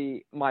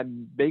say my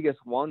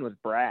biggest one was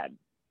Brad,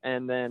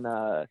 and then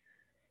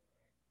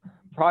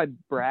probably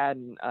Brad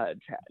and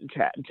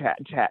Chad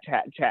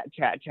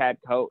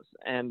Coates,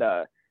 and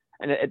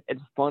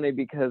it's funny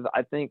because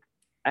I think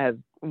as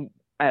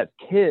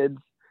kids,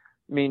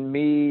 I mean,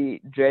 me,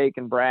 Jake,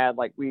 and Brad,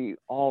 like we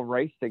all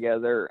raced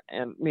together,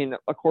 and I mean,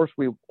 of course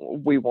we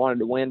wanted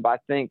to win, but I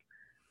think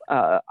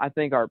our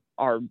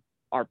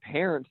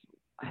parents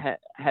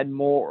had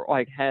more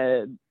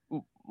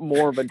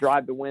of a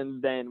drive to win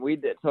than we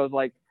did. So it's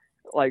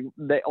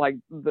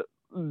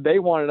they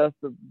wanted us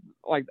to,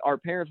 like, our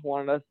parents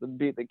wanted us to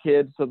beat the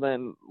kids. So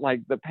then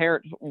like the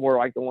parents were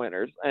like the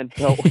winners. And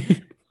so,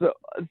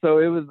 so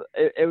it was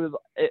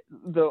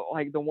the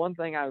one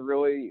thing I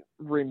really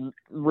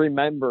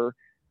remember,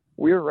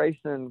 we were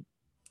racing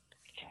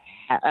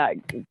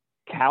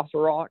Castle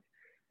Rock,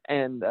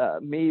 and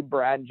me,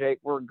 Brad, and Jake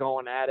were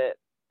going at it,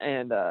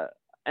 and I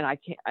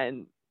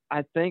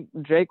think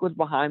Jake was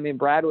behind me,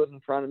 Brad was in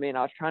front of me, and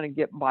I was trying to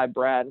get by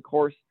Brad. And of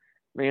course,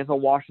 I mean, it's a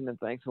Washington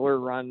thing, so we're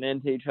running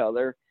into each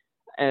other,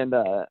 and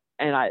I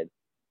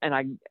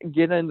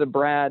get into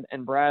Brad,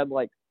 and Brad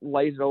like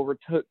lays it over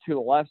to the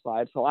left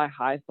side, so I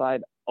high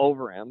side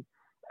over him,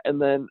 and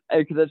then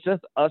because it's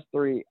just us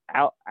three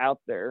out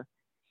there,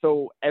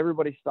 so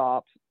everybody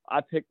stops. I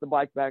pick the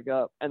bike back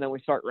up, and then we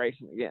start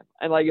racing again.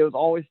 And like it was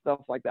always stuff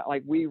like that.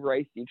 Like we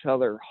raced each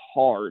other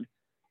hard,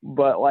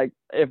 but like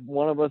if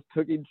one of us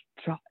took each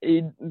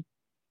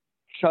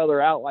other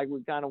out, like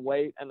we kind of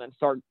wait and then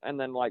start going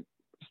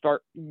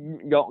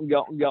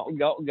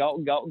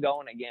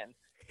again.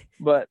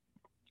 But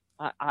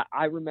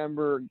I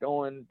remember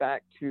going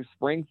back to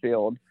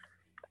Springfield,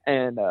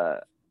 and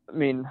I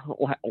mean,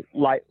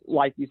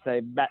 like you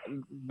say,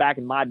 back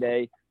in my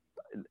day,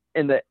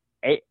 in the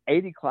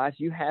 80 class,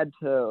 you had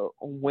to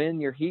win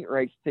your heat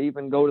race to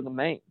even go to the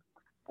main.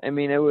 I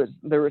mean,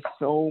 there were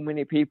so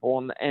many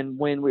people, and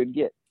when we'd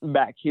get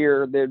back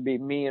here, there'd be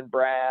me and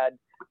Brad,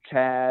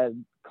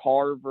 Chad,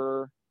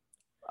 Carver,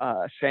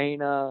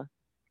 Shayna.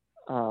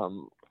 I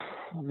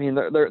mean,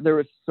 there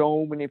was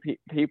so many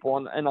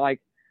people, and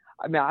like,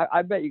 I mean,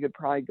 I bet you could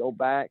probably go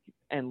back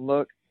and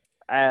look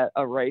at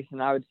a race,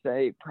 and I would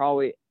say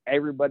probably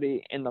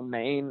everybody in the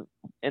main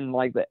in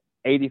like the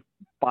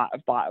 85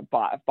 class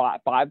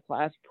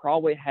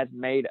probably has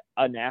made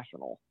a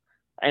national,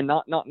 and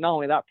not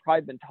only that,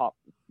 probably been top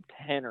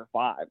 10 or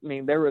 5. I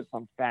mean, there was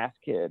some fast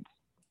kids.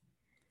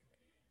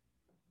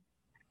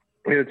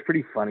 It's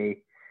pretty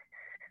funny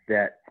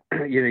that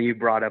you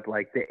brought up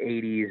like the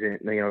 80s and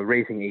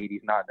racing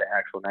 80s, not the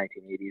actual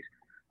 1980s,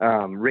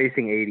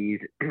 racing 80s,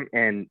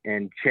 and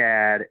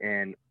Chad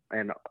and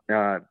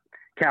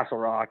Castle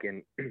Rock.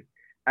 And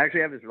I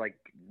actually have this like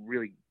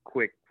really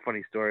quick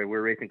funny story. We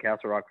were racing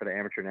Castle Rock for the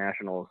amateur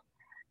nationals,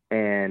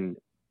 and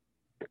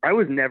I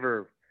was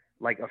never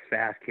like a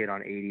fast kid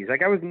on 80s.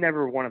 Like I was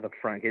never one of the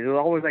front kids. It was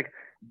always like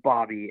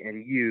Bobby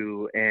and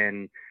you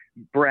and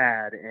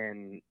Brad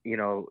and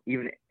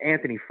even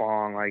Anthony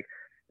Fong, like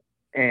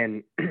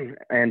and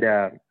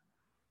I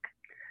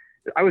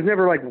was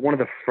never like one of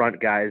the front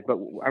guys. But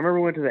I remember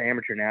we went to the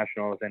amateur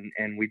nationals,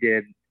 and we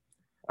did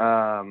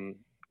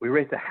we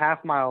raced a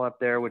half mile up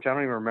there, which I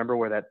don't even remember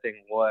where that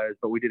thing was,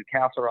 but we did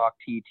Castle Rock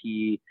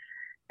TT,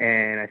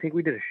 and I think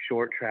we did a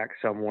short track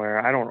somewhere.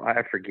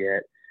 I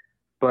forget.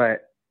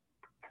 But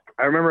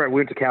I remember I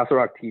went to Castle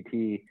Rock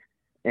TT,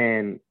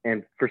 and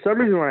for some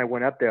reason when I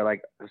went up there,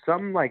 like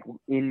something like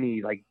in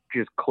me like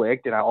just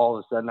clicked, and all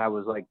of a sudden I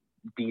was like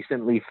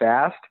decently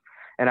fast,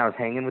 and I was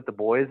hanging with the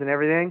boys and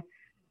everything.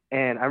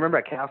 And I remember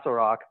at Castle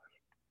Rock,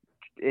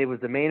 it was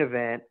the main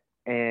event,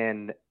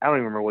 and I don't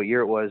even remember what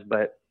year it was,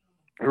 but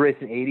we were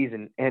racing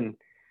 80s, and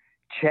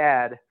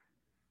Chad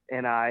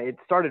and I, it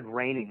started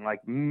raining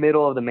like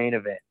middle of the main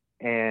event,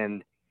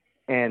 and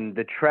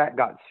the track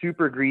got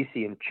super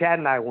greasy, and Chad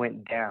and I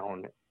went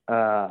down,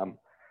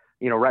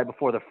 right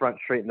before the front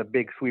straight, and the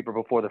big sweeper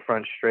before the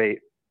front straight,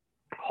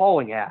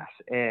 hauling ass.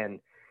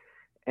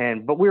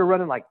 But we were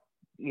running like,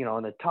 in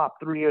the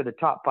top 3 or the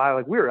top 5,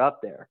 like we were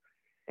up there.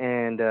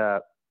 And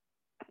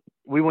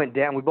we went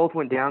down, we both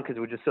went down because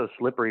it was just so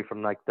slippery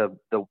from like the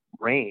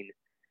rain.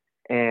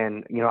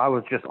 And, I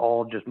was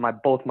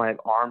both my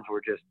arms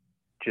were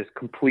just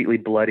completely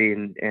bloody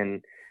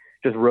and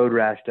just road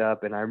rashed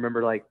up. And I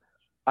remember like,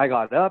 I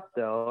got up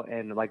though,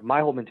 and like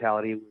my whole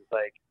mentality was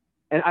like,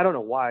 and I don't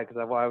know why, because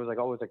I was like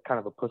always like kind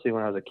of a pussy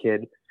when I was a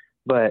kid,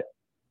 but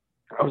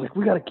I was like,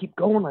 we got to keep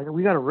going, like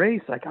we got to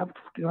race, like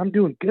I'm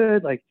doing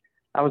good, like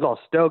I was all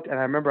stoked. And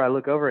I remember I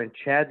look over and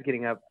Chad's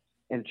getting up,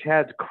 and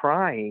Chad's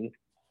crying,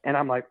 and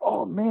I'm like,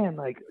 oh man,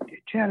 like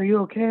Chad, are you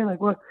okay?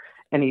 Like what?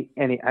 And he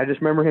I just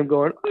remember him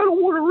going, I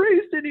don't want to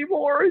race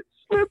anymore. It's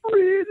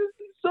slippery. It's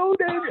so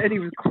dangerous. And he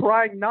was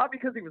crying, not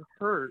because he was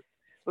hurt,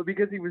 but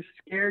because he was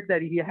scared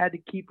that he had to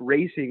keep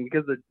racing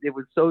because it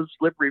was so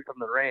slippery from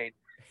the rain.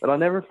 But I'll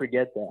never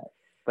forget that.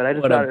 But I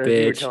just thought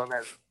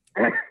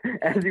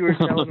as you were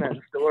telling that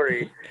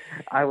story,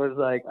 I was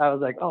like,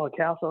 oh,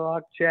 Castle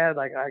Rock, Chad,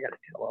 like I gotta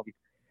tell him.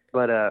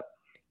 But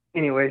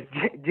anyways,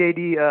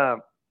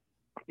 JD,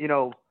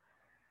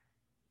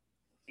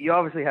 you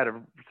obviously had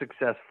a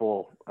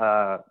successful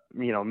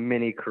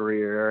mini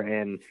career,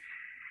 and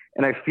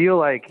I feel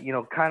like,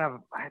 kind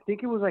of, I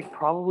think it was like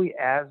probably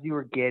as you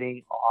were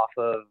getting off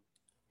of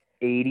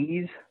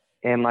 80s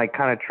and like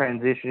kind of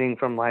transitioning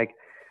from like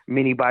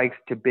mini bikes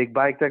to big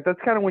bikes, like that's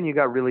kind of when you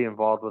got really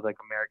involved with like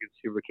American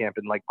Super Camp.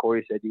 And like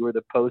Corey said, you were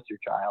the poster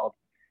child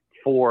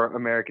for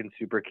American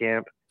Super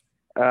Camp.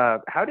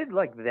 How did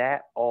like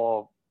that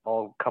all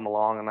come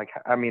along? And like,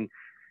 I mean,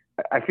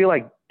 I feel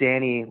like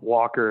Danny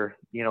Walker,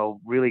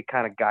 really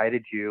kind of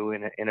guided you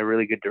in a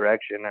really good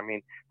direction. I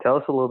mean, tell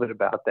us a little bit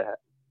about that.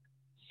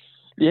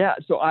 Yeah,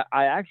 so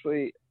I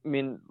actually,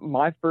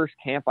 my first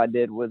camp I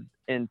did was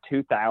in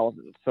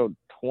 2000, so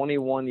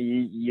 21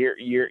 years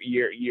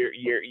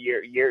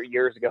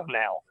ago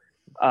now.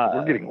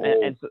 We're getting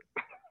old. And so,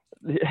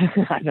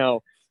 I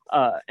know.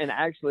 And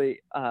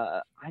actually,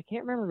 I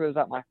can't remember if it was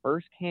at my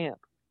first camp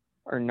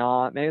or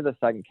not. Maybe the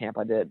second camp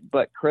I did.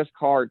 But Chris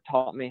Card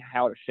taught me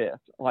how to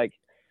shift. Like,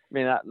 I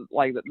mean,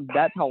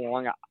 that's how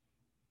long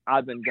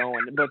I've been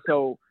going. But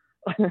so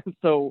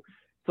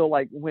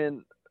like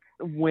when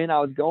I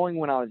was going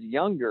when I was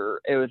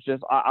younger, it was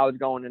just I was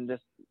going and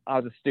just I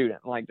was a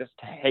student, like just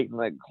hating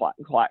the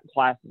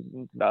classes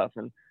and stuff.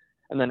 And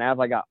then as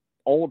I got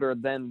older,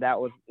 then that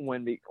was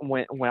when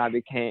I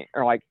became,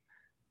 or like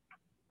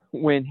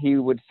when he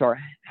would start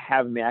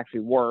having me actually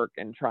work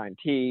and try and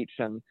teach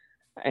and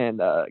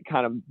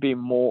kind of be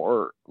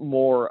more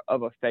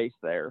of a face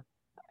there.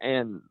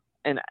 And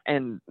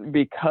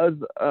because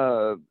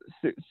of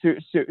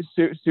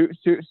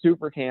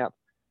Super Camp,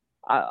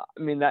 I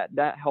mean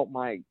that helped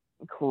my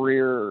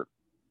career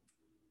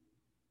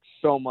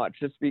so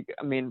much.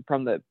 I mean,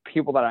 from the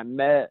people that I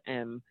met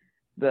and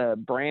the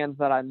brands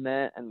that I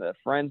met and the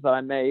friends that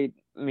I made.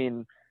 I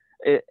mean,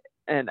 it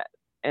and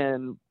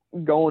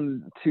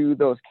going to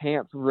those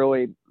camps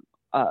really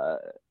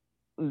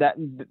that's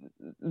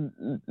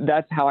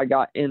how I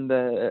got in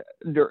the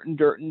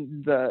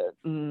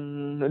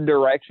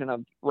direction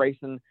of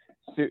racing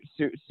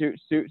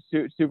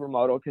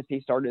supermoto, because he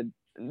started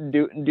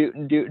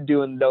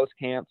doing those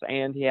camps,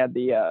 and he had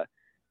the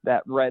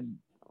that red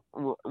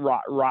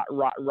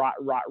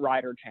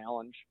rider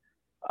challenge.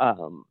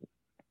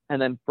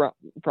 And then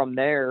from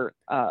there,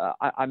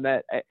 I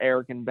met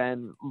Eric and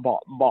Ben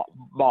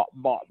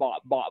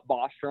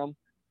Bostrom,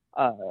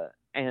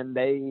 and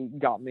they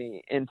got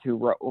me into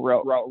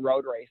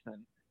road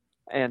racing,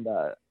 and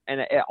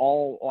it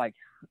all, like,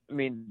 I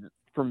mean,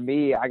 for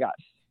me, I got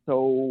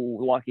so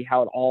lucky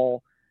how it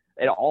all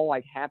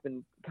like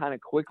happened kind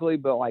of quickly,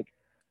 but like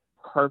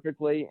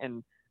perfectly,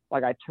 and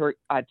like I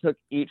took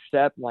each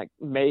step and like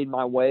made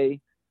my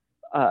way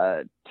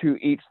to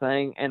each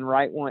thing, and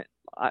right when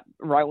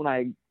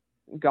I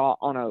got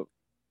on a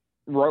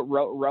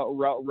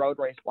road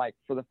race bike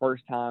for the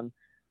first time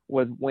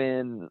was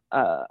when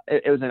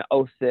it was in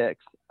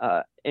 06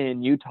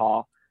 in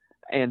Utah,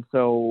 and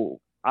so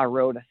I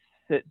rode a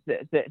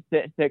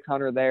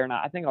 600 there, and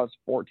I think I was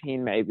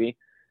 14 maybe,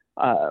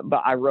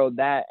 but I rode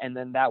that, and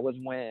then that was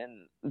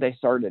when they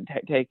started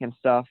taking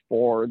stuff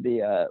for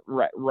the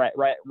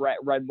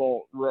Red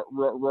Bull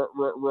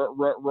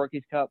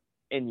Rookies Cup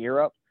in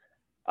Europe.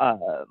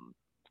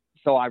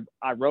 So I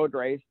road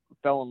raced,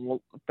 fell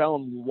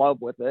in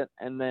love with it,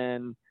 and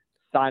then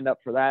signed up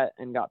for that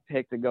and got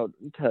picked to go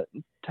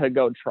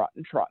try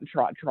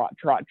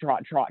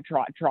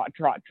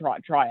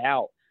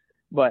out.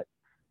 But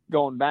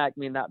going back, I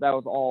mean, that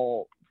was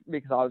all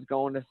because I was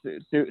going to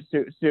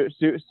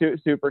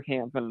Super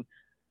Camp and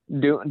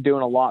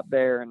doing a lot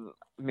there. And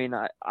I mean,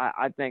 I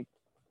think,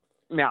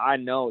 I mean, I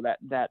know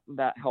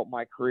that helped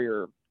my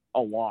career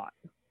a lot.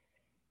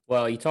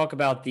 Well, you talk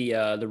about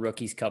the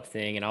Rookies Cup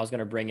thing, and I was going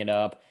to bring it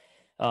up.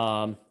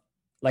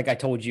 Like I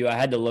told you, I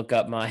had to look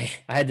up I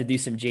had to do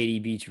some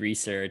JD Beach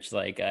research.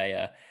 Like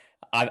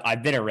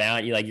I've been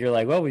around you. Like you're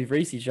like, well, we've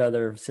raced each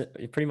other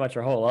pretty much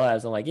our whole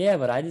lives. I'm like, yeah,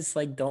 but I just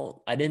like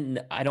I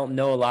don't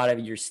know a lot of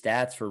your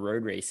stats for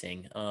road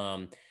racing.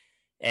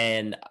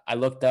 And I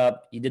looked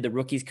up. You did the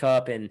Rookies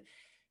Cup in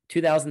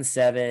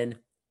 2007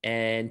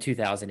 and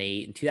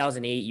 2008. In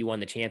 2008, you won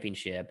the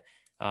championship.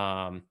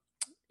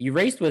 You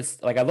raced with,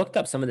 like, I looked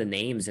up some of the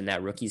names in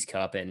that Rookies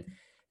Cup, and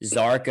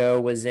Zarco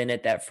was in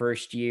it that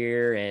first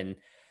year, and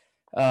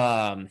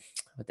what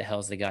the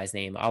hell's the guy's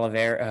name?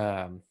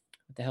 Oliveira.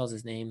 What the hell's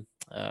his name?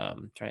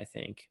 Trying to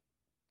think.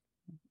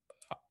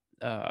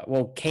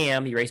 Well,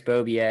 Cam, he raced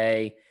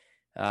Bobier,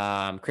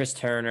 Chris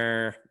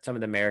Turner, some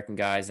of the American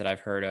guys that I've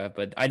heard of,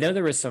 but I know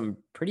there was some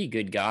pretty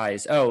good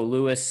guys. Oh,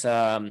 Luis,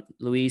 what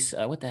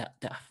the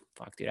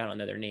fuck, dude? I don't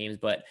know their names,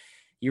 but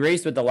you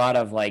raced with a lot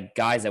of like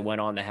guys that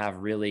went on to have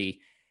really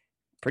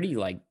pretty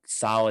like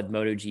solid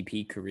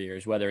MotoGP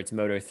careers, whether it's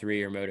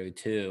Moto3 or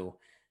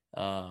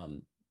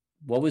Moto2.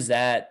 What was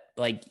that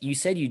like? You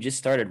said you just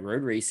started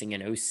road racing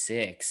in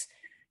 06,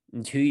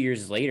 and 2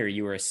 years later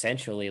you were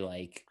essentially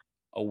like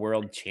a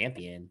world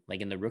champion,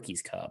 like in the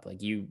Rookies Cup.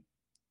 Like you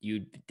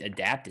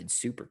adapted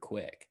super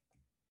quick.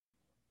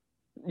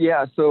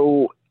 Yeah,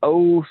 so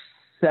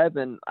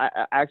 07,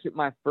 I actually,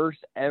 my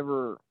first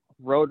ever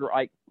road,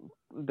 like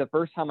the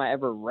first time I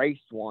ever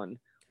raced one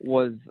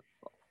was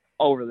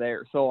over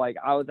there. So like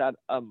I was at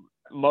a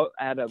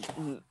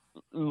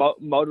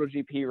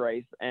MotoGP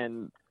race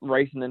and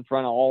racing in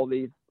front of all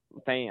these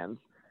fans,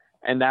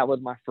 and that was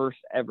my first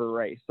ever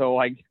race. So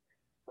like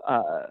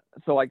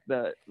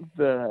the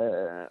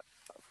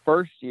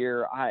first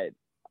year I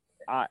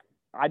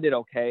did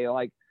okay.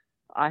 Like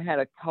I had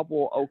a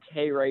couple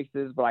okay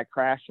races, but I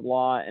crashed a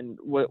lot, and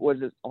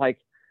was it like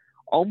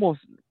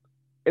almost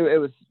it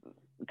was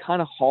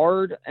kind of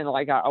hard, and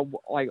like I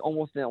like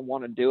almost didn't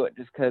want to do it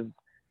just because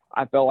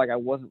I felt like I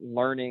wasn't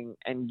learning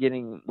and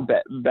getting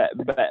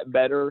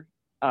better.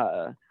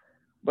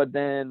 But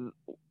then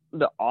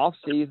the off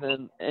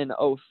season in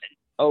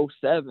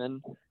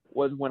 07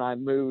 was when I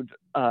moved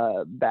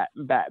back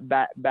to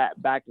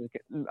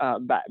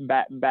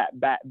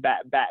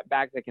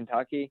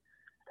Kentucky,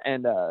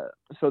 And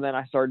so then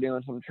I started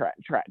doing some track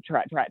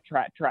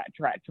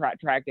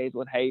days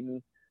with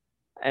Hayden,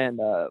 and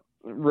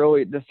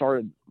really just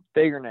started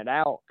figuring it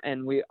out.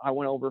 And I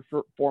went over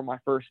for my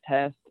first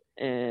test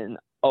in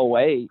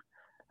 '08,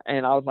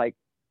 and I was like,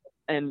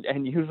 and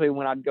usually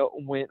when I'd go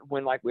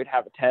when like we'd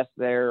have a test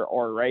there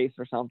or a race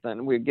or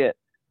something, we'd get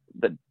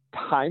the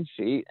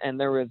timesheet,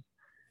 and I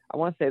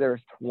want to say there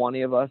was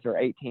 20 of us or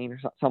 18 or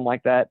something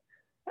like that.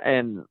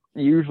 And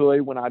usually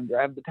when I'd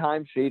grab the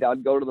timesheet,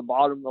 I'd go to the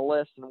bottom of the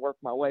list and work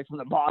my way from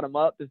the bottom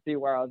up to see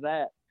where I was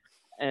at.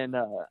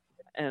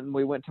 And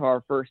we went to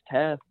our first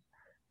test,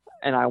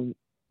 and I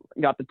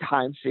got the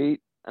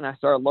timesheet, and I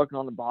started looking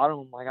on the bottom.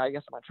 I'm like, I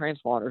guess my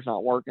transponder's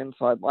not working.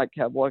 So I like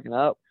kept looking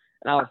up,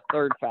 and I was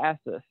third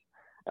fastest.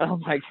 And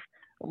I'm like,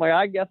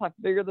 I guess I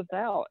figured this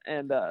out.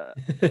 And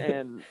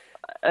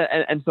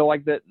so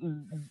like the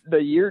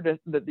year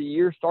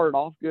started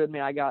off good. I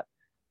mean, I got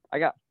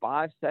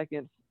 5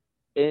 seconds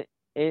in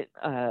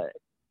a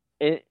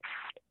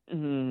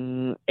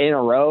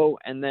row,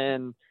 and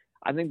then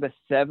I think the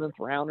 7th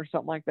round or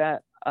something like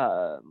that,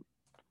 I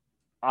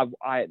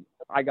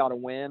got a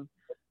win,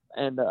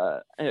 and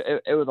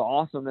it was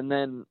awesome. And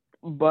then,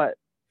 but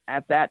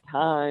at that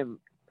time,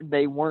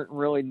 they weren't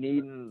really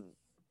needing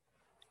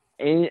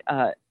in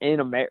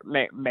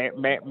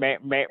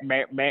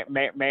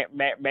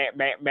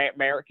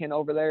American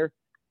over there.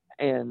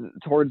 And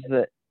towards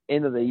the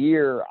end of the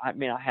year, I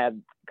mean, I had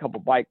a couple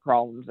bike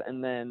problems,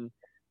 and then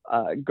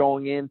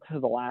going into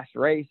the last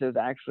race, it was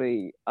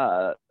actually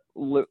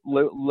Louis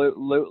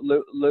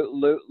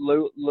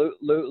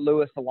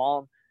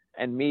Salom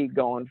and me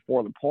going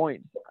for the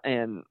points,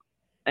 and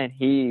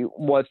he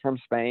was from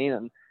Spain,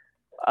 and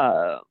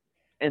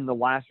in the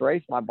last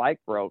race my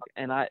bike broke,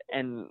 and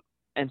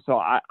so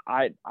I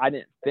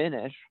didn't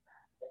finish,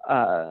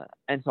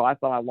 and so I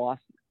thought I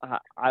lost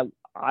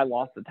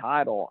the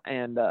title,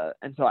 and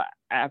so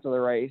after the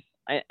race,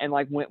 and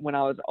like when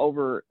I was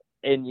over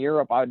in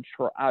Europe, I'd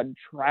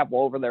travel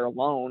over there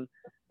alone,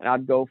 and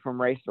I'd go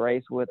from race to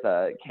race with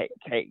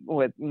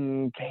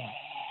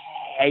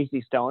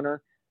Casey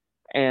Stoner,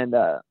 and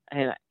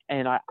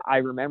I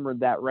remembered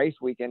that race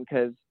weekend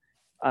because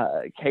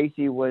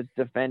Casey was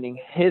defending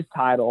his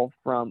title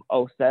from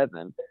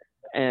 '07,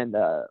 and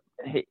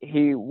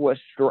he was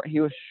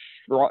struggling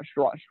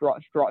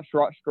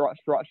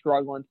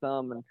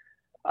some, and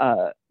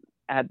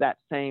at that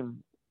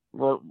same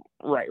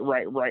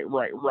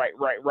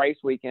race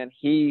weekend,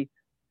 he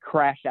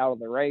crashed out of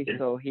the race,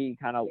 so he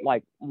kind of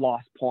like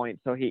lost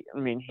points. So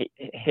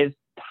his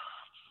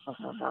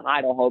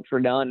title hopes were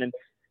done, and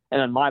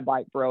then my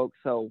bike broke.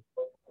 So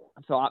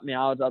I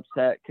was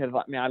upset because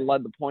I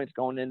led the points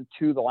going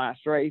into the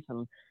last race,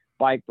 and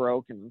bike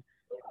broke, and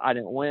I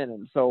didn't win,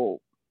 and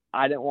so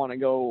I didn't want to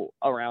go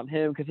around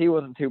him because he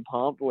wasn't too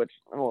pumped, which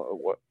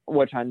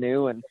I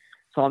knew, and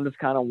so I'm just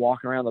kind of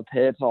walking around the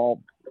pits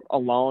all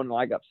alone,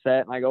 like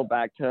upset, and I go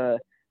back to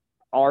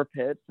our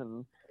pits,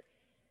 and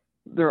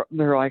they're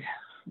like,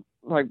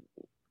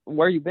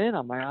 where you been?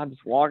 I'm like, I'm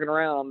just walking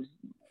around,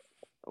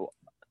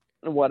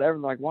 whatever.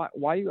 And they're like,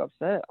 why are you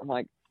upset? I'm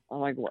like,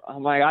 my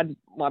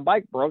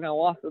bike broke and I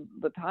lost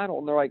the title.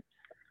 And they're like,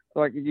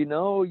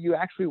 you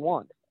actually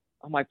won.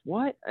 I'm like,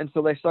 what? And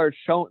so they started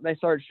showing me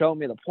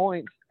the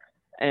points,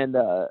 and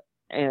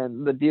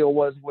the deal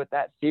was with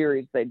that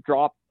series, they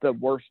dropped the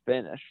worst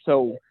finish.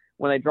 So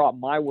when they dropped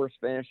my worst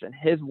finish and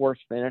his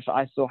worst finish,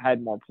 I still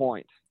had more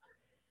points.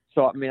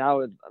 So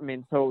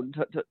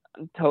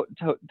so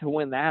to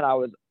win that, I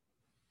was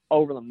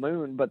over the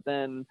moon. But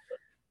then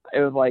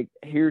it was like,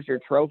 here's your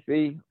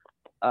trophy.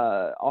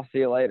 I'll see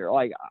you later.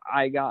 Like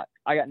I got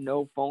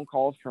no phone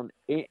calls from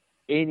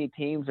any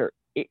teams or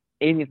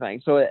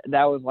anything. So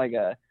that was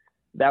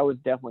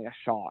definitely a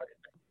shock.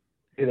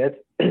 Dude,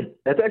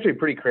 that's actually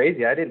pretty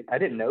crazy. I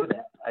didn't know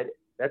that.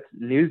 That's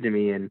news to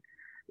me, and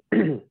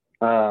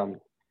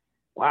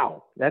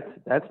wow,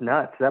 that's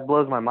nuts. That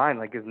blows my mind.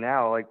 Like, 'cause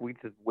now, like, we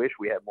just wish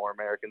we had more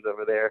Americans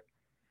over there.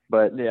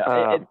 But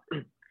yeah,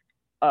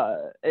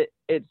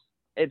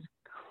 it's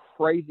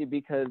crazy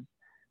because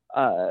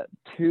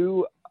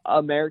 2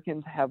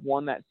 Americans have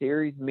won that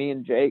series. Me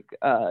and Jake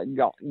Gagne,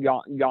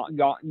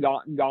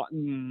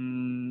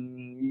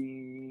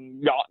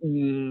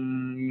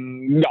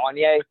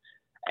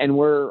 and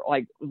we're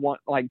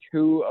like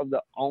 2 of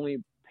the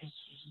only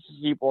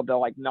people to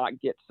like not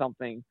get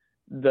something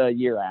the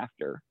year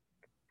after.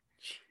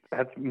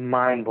 That's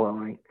mind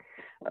blowing.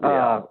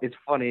 Yeah. It's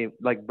funny,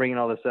 like, bringing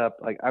all this up.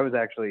 Like, I was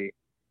actually,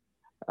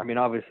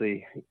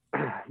 obviously,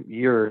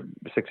 your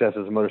success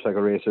as a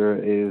motorcycle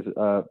racer is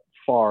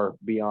far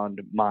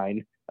beyond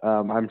mine.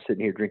 I'm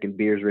sitting here drinking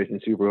beers, racing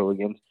super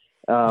hooligans.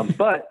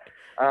 But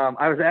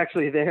I was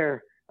actually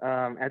there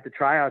at the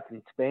tryouts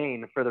in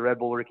Spain for the Red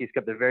Bull Rookies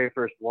Cup, the very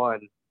first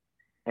one.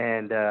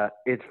 And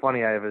it's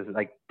funny, I was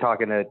like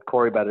talking to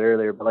Corey about it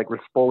earlier, but like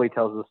Rispoli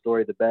tells the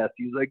story the best.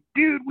 He was like,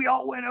 dude, we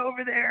all went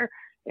over there,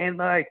 and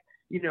like,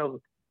 we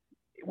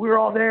were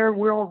all there,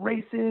 we're all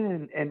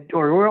racing,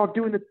 or we're all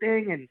doing the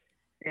thing,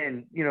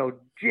 and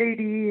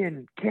JD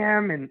and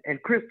Cam and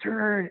Chris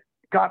Turner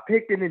got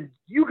picked, and then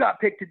you got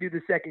picked to do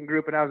the second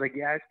group. And I was like,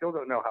 yeah, I still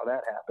don't know how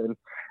that happened.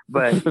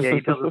 But yeah,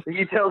 he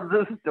tells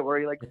this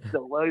story like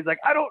so well. He's like,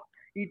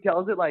 he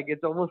tells it like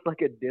it's almost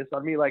like a diss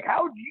on me. Like,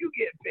 how'd you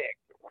get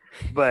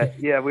picked? But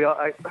yeah,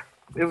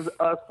 it was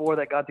us four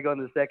that got to go in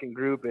the second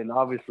group. And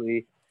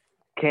obviously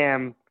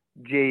Cam,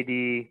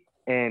 JD,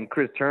 and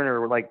Chris Turner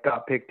were like,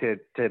 got picked to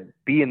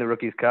be in the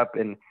Rookies Cup.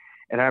 And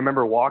I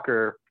remember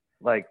Walker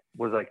like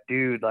was like,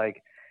 dude,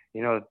 like,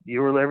 you know,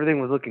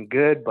 everything was looking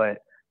good, but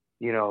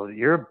you know,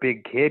 you're a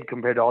big kid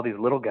compared to all these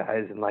little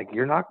guys, and like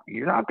you're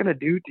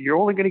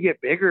only gonna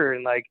get bigger,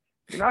 and like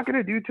you're not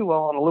gonna do too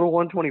well on a little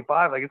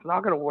 125. Like it's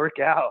not gonna work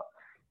out.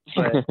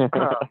 But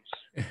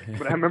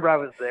but I remember I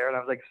was there, and I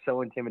was like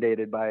so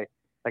intimidated by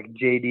like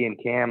JD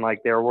and Cam.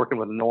 Like they were working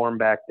with Norm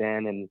back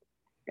then,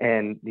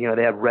 and you know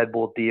they had Red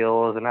Bull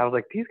deals, and I was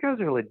like, these guys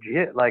are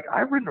legit. Like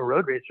I've ridden a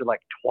road racer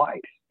like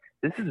twice.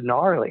 This is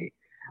gnarly.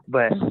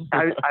 But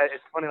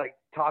it's funny, like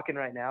talking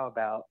right now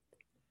about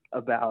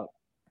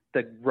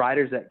the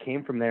riders that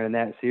came from there in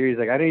that series.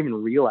 Like I didn't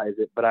even realize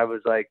it, but I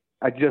was like,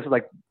 I just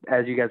like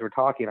as you guys were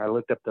talking, I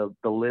looked up the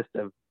list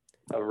of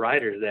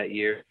riders that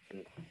year.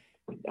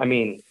 I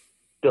mean,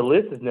 the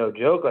list is no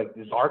joke. Like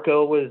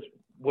Zarco was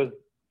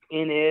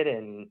in it,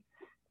 and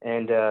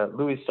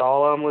Louis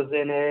Solom was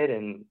in it,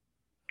 and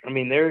I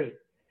mean, there's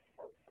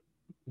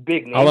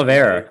big names.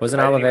 Oliveira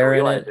wasn't Oliveira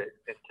in it?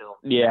 Until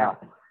yeah. now.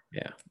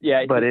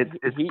 Yeah. But it's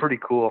pretty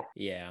cool.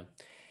 Yeah.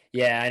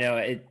 I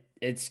know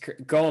it's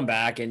going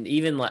back, and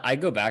even like I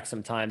go back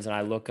sometimes and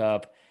I like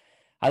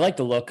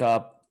to look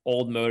up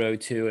old Moto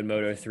 2 and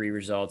Moto 3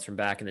 results from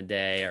back in the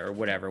day, or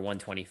whatever,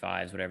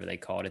 125s, whatever they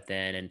called it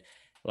then. And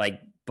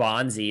like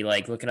Bonzi,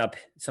 like looking up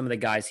some of the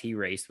guys he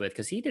raced with,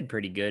 because he did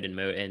pretty good in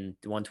the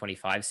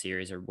 125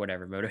 series or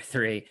whatever, Moto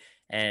 3.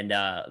 And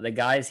the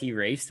guys he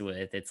raced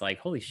with, it's like,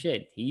 holy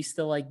shit, he used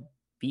to like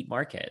beat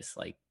Marquez.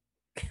 Like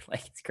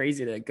it's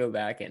crazy to go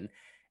back and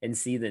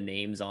see the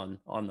names on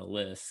the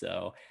list.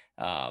 So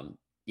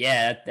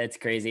yeah, that's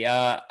crazy.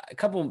 A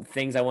couple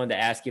things I wanted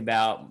to ask you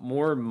about,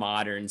 more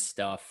modern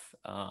stuff.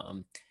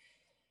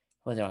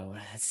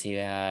 Let's see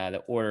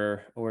the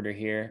order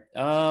here.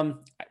 I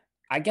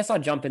guess I'll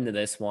jump into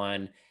this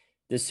one.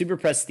 The Super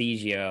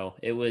Prestigio.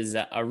 It was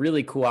a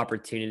really cool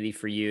opportunity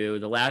for you.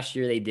 The last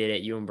year they did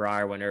it, you and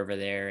Briar went over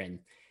there, and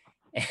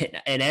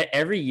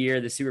every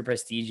year the Super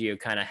Prestigio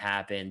kind of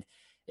happened.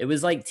 It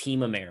was like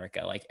Team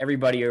America. Like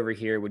everybody over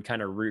here would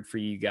kind of root for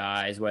you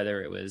guys,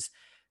 whether it was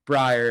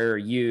Briar or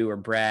you or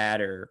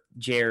Brad or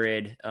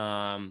Jared.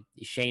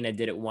 Shayna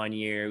did it one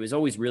year. It was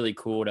always really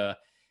cool to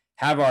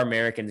have our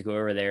Americans go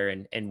over there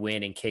and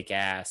win and kick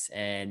ass.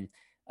 And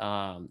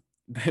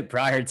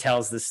Briar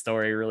tells this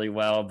story really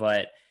well,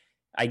 but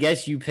I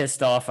guess you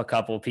pissed off a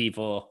couple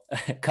people,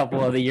 a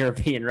couple of the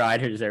European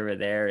riders over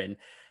there. And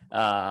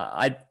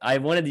I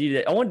wanted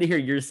to hear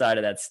your side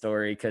of that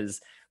story, because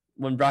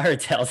when Briar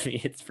tells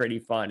me, it's pretty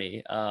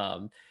funny.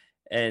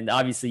 And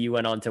obviously you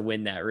went on to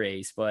win that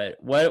race, but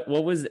what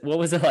was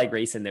it like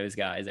racing those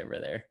guys over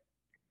there?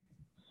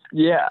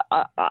 Yeah,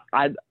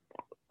 I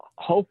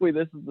hopefully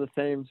this is the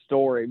same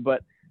story,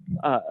 but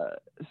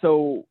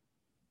so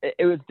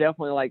it was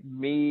definitely like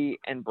me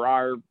and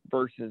Briar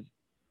versus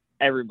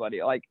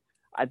everybody. Like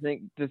I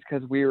think just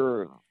because we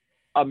were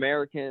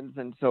Americans,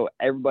 and so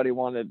everybody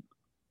wanted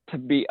to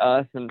beat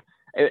us, and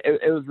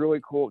it was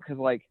really cool because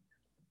like,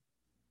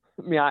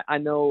 I mean, I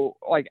know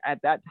like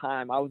at that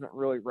time I wasn't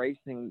really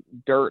racing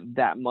dirt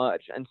that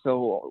much, and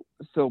so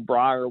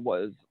Briar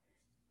was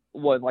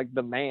like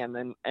the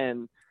man,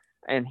 and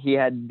he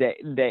had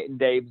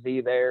Dave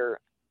Z there,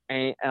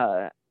 and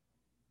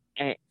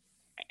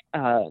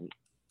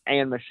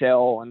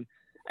Michelle,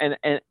 and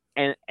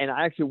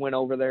I actually went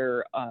over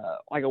there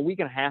like a week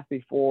and a half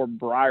before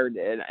Briar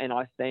did, and I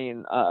was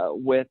staying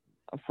with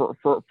for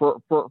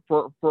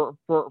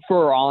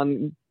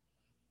on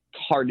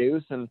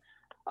Carduce, and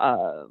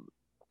I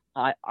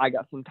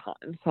got some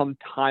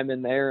time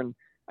in there, and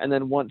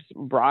then once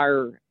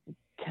Briar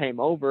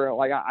came over,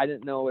 like I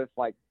didn't know if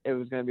like it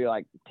was gonna be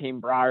like Team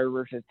Briar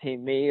versus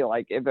Team me,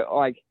 like if it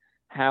like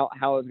how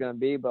it was gonna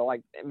be, but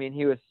like I mean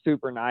he was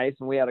super nice,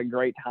 and we had a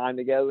great time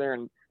together,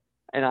 and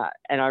I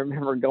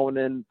remember going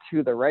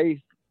into the race,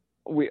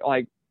 we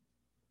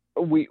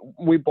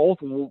both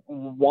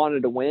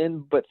wanted to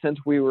win, but since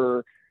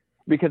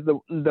because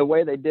the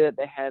way they did it,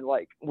 they had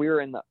like we were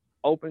in the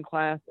open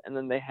class, and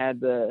then they had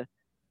the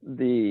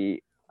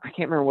I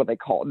can't remember what they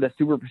call it, the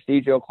Super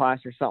Prestigio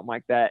class or something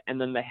like that,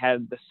 and then they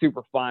had the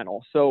super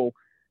final. So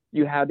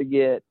you had to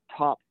get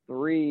top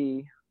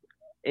 3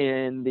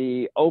 in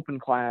the open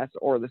class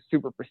or the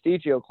Super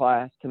Prestigio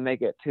class to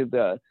make it to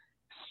the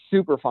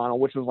super final,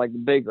 which was like the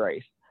big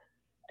race.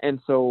 And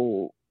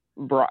so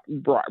Briar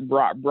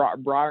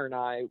and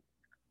I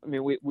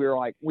mean, we were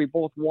like, we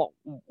both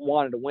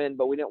wanted to win,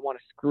 but we didn't want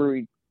to screw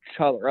each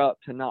other up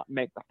to not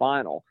make the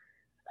final.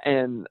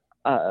 And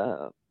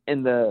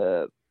in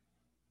the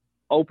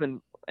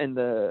open,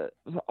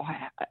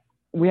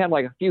 we had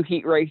like a few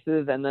heat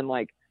races and then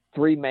like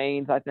 3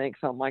 mains, I think,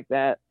 something like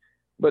that.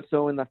 But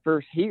so in the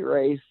first heat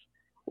race,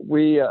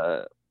 we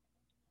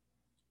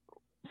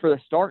for the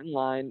starting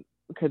line,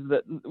 because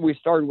we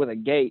started with a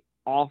gate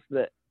off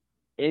the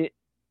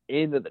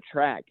end of the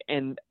track,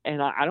 and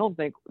I don't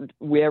think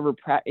we ever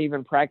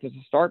even practiced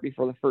a start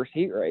before the first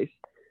heat race.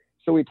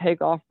 So we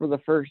take off for the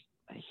first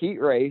heat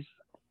race,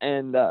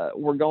 and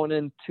we're going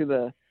into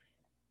the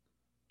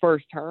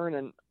first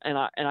turn, and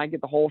I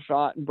get the whole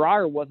shot.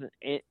 Breyer wasn't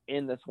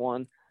in this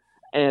one,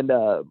 and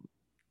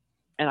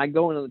I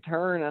go into the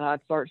turn, and I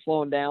start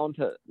slowing down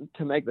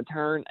to make the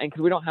turn, and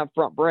because we don't have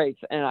front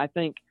brakes, and I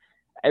think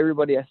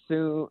everybody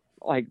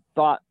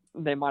thought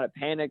they might have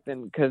panicked,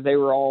 and because they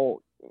were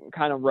all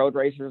kind of road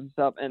racers and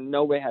stuff, and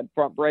nobody had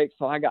front brakes,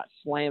 so I got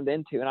slammed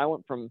into, and I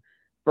went from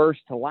first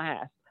to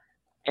last,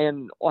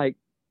 and like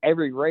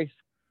every race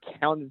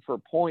counted for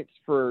points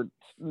for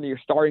your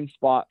starting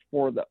spot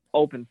for the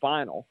open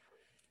final,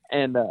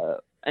 and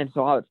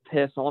so I was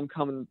pissed. So I'm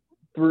coming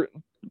through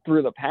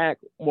the pack.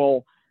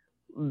 Well,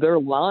 their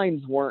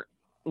lines weren't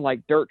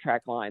like dirt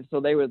track lines, so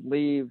they would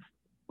leave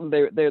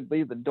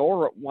the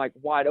door like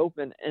wide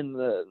open in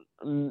the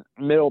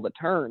middle of the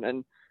turn.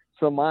 And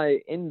so my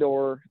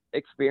indoor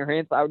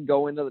experience, I would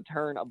go into the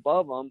turn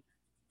above them,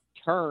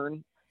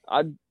 turn,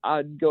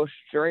 I'd go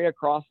straight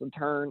across the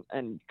turn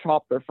and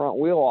chop their front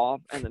wheel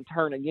off, and then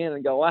turn again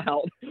and go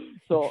out.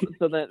 So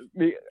then,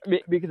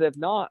 because if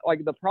not,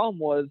 like the problem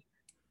was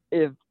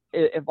if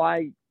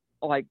I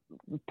like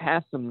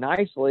passed them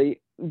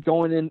nicely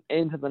going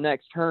into the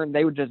next turn,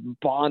 they would just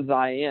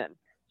bonsai in.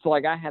 So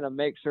like I had to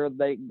make sure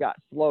they got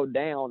slowed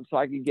down so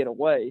I could get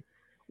away.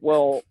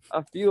 Well,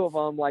 a few of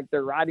them, like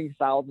their riding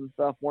styles and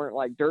stuff, weren't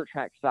like dirt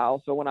track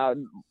styles. So when I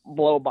would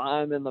blow by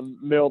them in the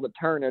middle of the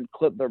turn, it'd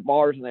clip their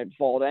bars and they'd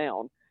fall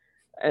down.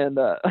 And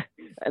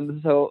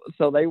so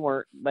they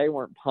weren't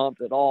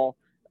pumped at all.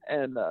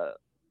 And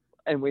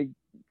we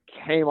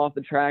came off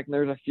the track, and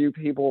there's a few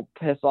people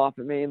pissed off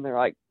at me, and they're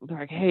like,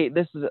 hey,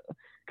 this is,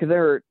 because they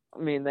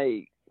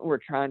were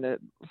trying to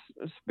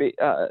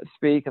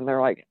speak, and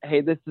they're like,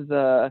 hey, this is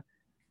a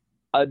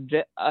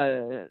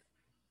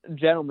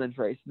gentleman's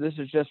race. This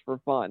is just for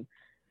fun.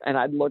 And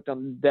I looked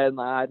them dead in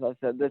the eyes. I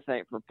said, this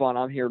ain't for fun.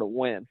 I'm here to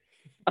win.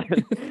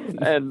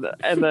 and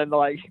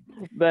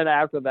then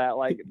after that,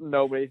 like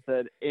nobody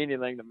said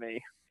anything to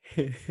me.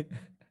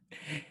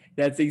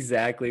 That's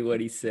exactly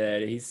what he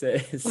said. He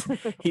said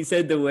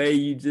the way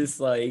you just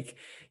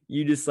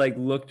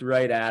looked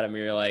right at him.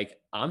 You're like,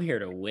 I'm here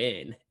to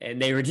win. And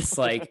they were just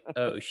like,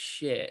 oh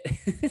shit.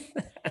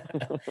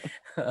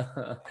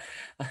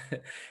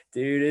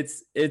 Dude,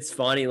 it's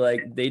funny.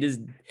 Like they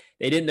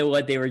didn't know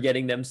what they were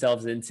getting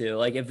themselves into.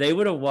 Like if they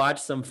would have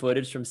watched some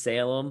footage from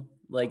Salem,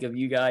 like of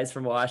you guys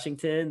from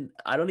Washington,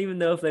 I don't even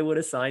know if they would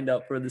have signed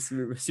up for the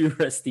Super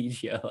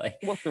Prestigio.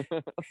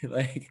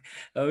 Like,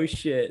 oh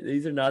shit,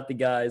 these are not the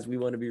guys we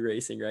want to be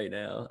racing right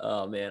now.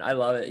 Oh man, I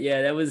love it.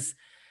 Yeah, it was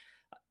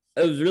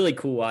really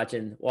cool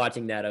watching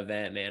that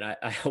event, man.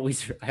 I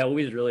always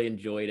really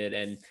enjoyed it.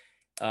 And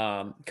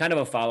kind of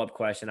a follow-up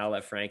question, I'll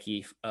let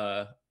Frankie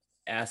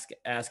ask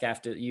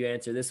after you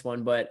answer this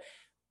one, but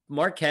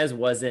Marquez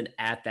wasn't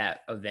at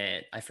that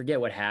event. I forget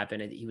what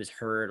happened. He was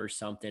hurt or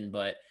something,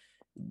 but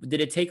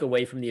did it take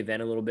away from the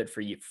event a little bit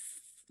for you,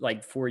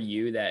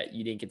 that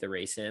you didn't get to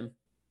race him?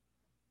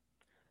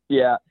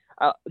 Yeah.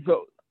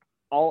 So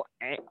I'll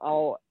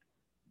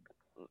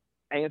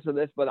answer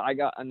this, but I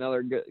got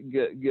another good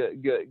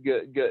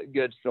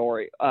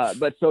story.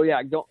 But so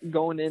yeah,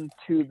 going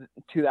into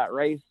that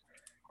race,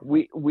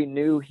 we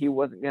knew he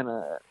wasn't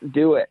gonna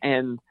do it,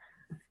 and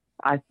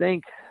I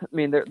think,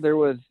 there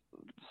was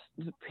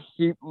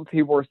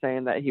people were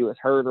saying that he was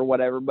hurt or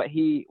whatever, but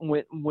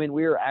when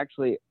we were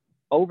actually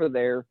over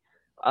there,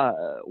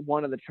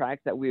 one of the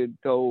tracks that we would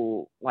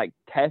go like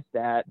test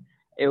at,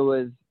 it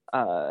was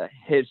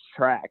his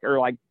track, or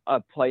like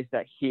a place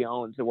that he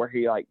owns, where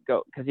he like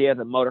go, because he has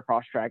a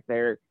motocross track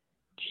there,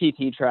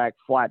 TT track,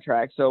 flat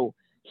track. So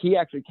he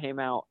actually came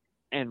out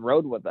and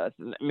rode with us,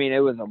 and it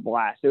was a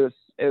blast. It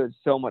was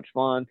so much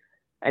fun,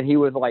 and he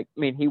was like,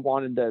 he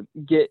wanted to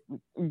get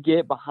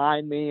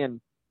behind me and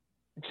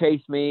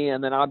chase me,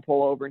 and then I'd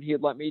pull over and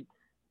he'd let me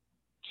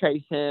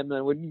chase him,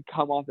 and we'd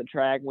come off the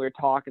track and we were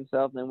talking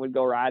stuff, and then we'd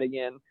go ride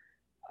again.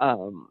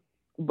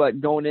 But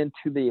going into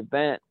the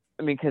event,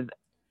 because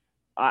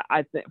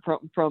I think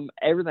from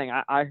everything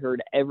I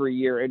heard, every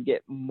year it'd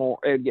get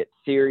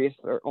serious,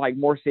 or like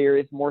more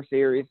serious.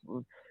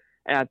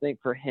 And I think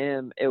for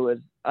him, it was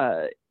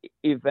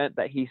event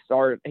that he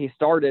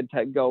started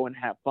to go and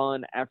have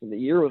fun after the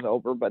year was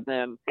over, but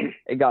then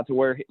it got to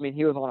where,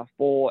 he was on a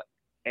full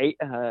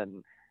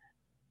HRC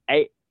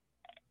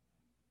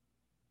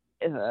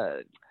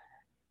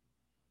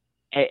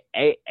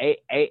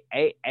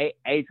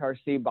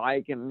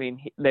bike, and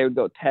they would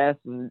go test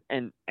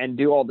and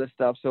do all this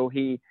stuff. So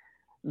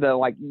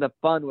the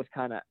fun was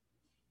kind of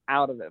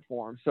out of it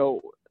for him.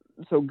 So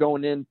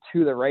going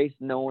into the race,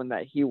 knowing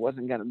that he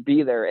wasn't going to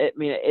be there,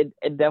 it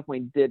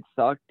definitely did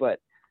suck. But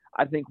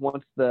I think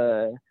once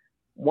the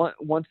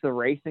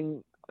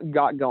racing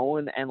got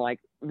going, and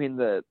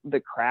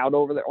the crowd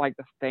over there, like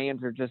the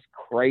fans are just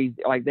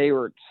crazy. Like they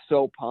were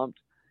so pumped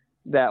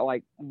that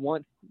like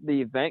once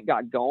the event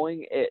got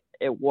going, it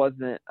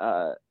wasn't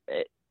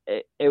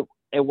it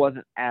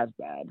wasn't as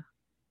bad.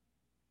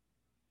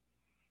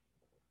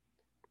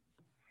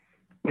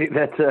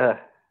 That's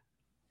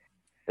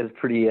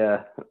pretty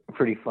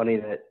funny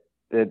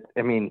that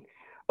I mean,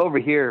 over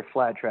here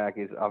flat track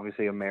is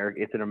obviously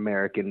it's an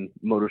American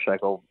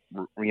motorcycle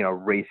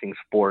racing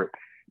sport.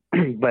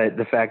 But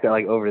the fact that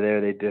like over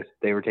there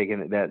they were taking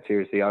it that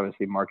seriously.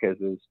 Obviously Marquez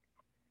is,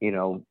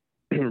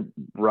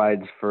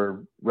 rides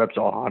for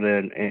Repsol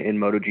Honda in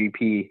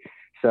MotoGP,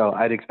 so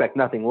I'd expect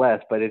nothing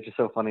less. But it's just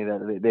so funny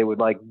that they would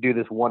like do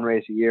this one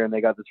race a year and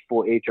they got this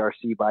full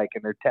HRC bike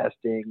and they're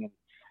testing and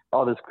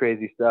all this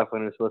crazy stuff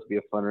when it's supposed to be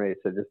a fun race.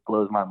 It just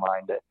blows my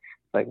mind.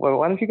 Like, well,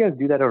 why don't you guys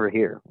do that over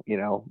here?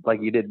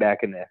 Like you did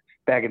back in the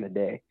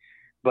day.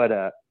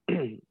 But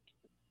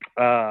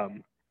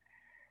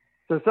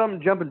so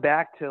jumping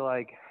back to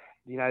like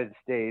the United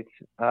States,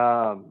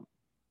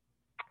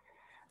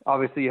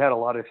 obviously you had a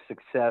lot of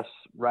success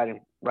riding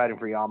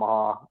for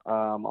Yamaha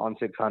on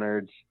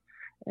 600s,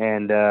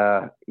 and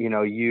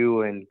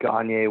you and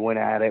Gagne went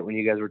at it when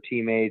you guys were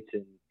teammates,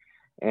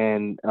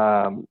 and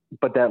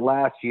but that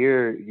last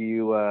year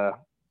you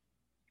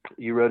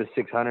rode a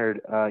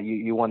 600,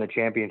 you won the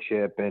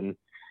championship, and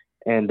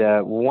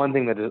one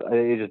thing that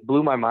it just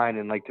blew my mind,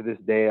 and like to this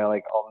day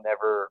I'll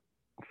never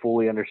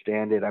fully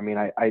understand it. I mean,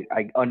 I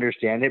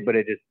understand it, but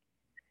it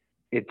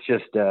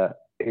just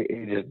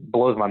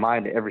blows my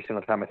mind every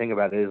single time I think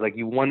about it. Is like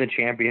you won the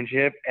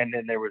championship and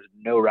then there was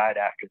no ride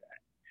after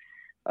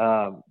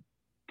that.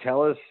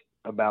 Tell us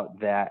about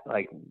that.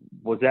 Like,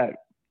 was that,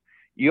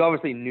 you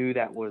obviously knew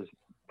that was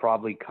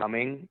probably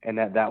coming and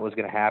that was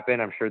going to happen.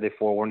 I'm sure they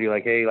forewarned you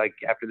like, hey, like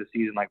after the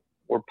season, like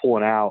we're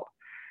pulling out.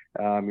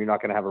 You're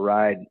not going to have a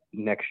ride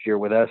next year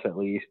with us at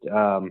least.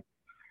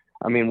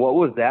 I mean, what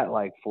was that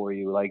like for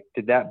you? Like,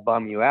 did that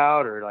bum you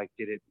out, or like,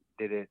 did it,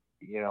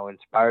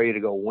 inspire you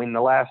to go win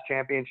the last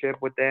championship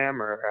with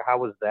them, or how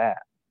was that?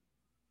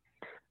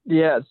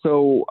 Yeah.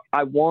 So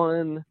I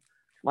won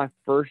my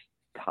first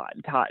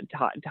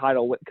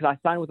title because I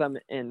signed with them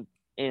in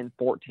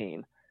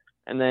 14,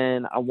 and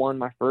then I won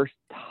my first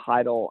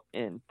title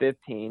in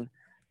 15.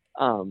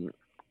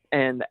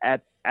 And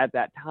at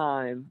that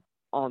time,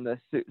 on the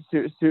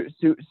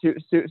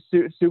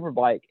super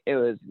bike, it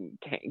was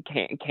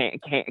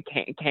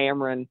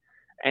Cameron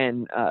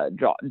and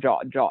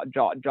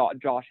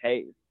Josh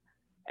Hayes,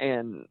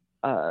 and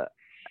at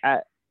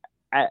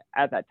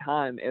that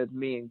time it was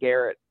me and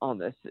Garrett on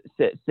the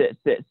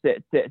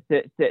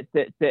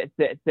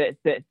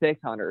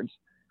 600s,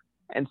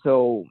 and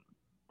so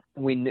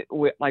we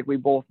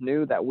both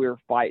knew that we were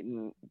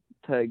fighting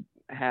to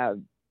have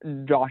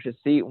Josh's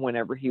seat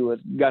whenever he was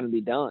gonna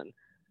be done.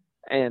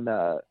 And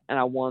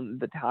I won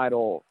the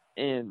title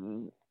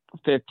in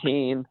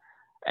 15,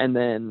 and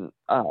then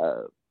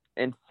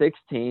in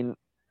 16,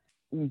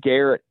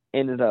 Garrett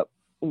ended up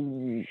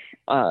winning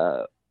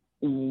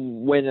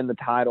the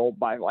title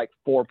by like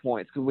 4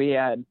 points because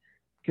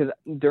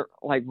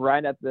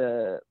right at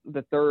the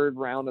third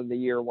round of the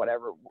year or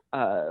whatever,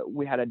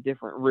 we had a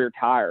different rear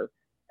tire,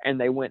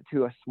 and they went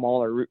to a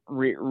smaller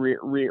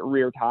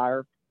rear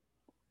tire,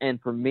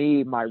 and for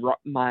me, my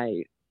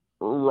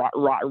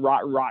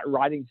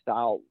riding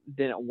style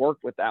didn't work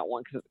with that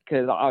one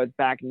because I was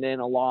backing in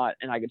a lot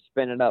and I could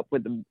spin it up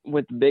with the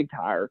big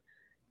tire,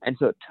 and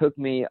so it took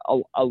me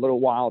a little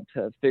while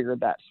to figure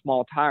that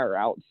small tire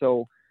out.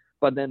 So,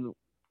 but then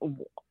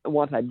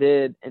once I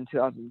did in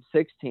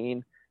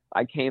 2016,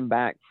 I came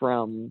back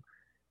from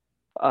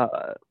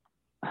I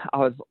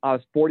was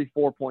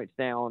 44 points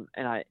down,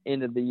 and I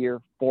ended the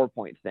year 4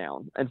 points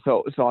down, and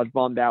so I was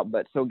bummed out.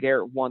 But so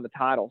Garrett won the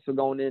title. So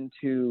going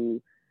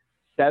into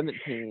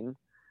 17,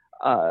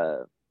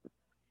 there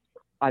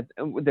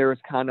was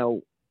kind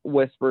of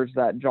whispers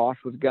that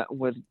Josh was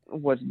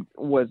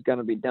going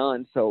to be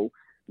done. So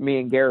me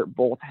and Garrett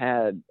both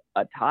had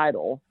a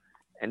title,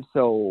 and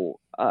so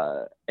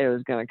it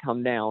was going to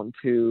come down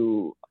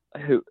to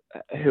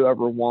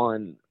whoever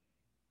won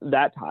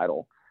that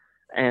title,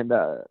 and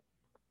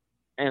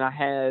I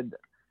had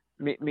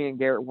me and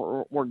Garrett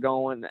were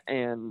going,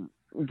 and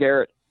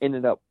Garrett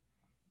ended up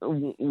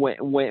winning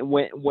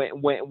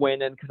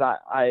because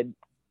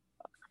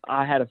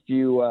I had a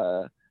few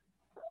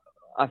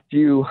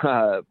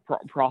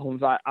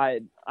problems.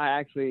 I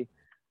actually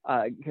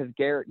because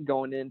Garrett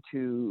going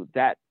into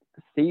that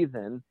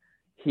season,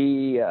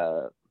 he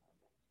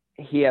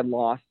had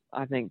lost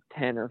I think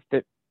 10 or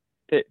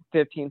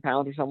 15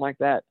 pounds or something like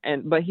that,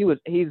 but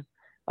he's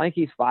I think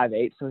he's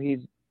 5'8", so he's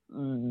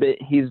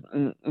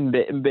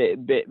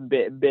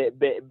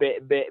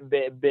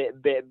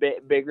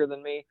bigger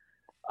than me.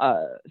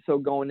 So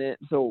going in,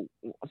 so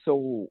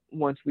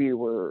once we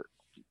were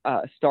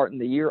starting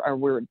the year, or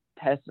we were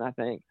testing, I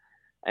think,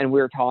 and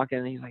we were talking,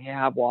 and he's like,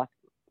 yeah, I've lost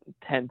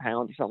 10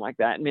 pounds or something like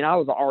that. I mean, I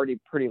was already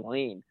pretty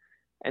lean,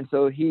 and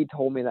so he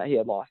told me that he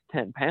had lost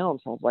 10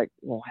 pounds. So I was like,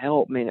 well,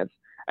 hell, I mean,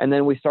 and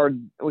then we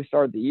started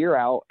the year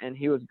out, and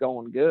he was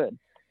going good,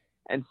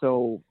 and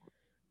so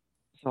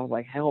I was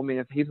like, hell, I mean,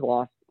 if he's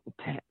lost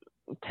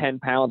 10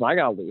 pounds. I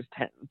got to lose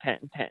 10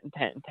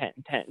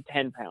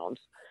 pounds.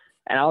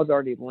 And I was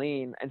already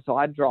lean. And so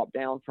I dropped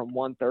down from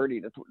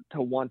 130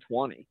 to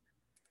 120.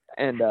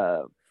 And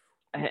I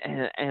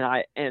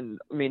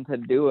mean, to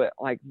do it,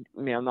 like,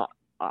 I mean, I'm not,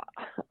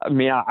 I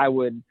mean, I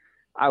would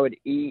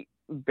eat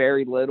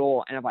very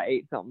little. And if I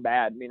ate something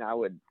bad, I mean, I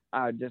would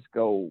just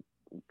go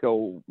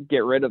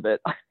get rid of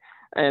it.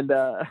 And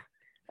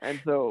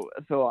so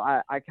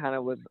I kind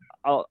of was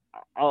a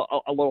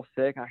little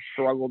sick. I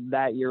struggled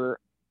that year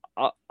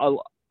a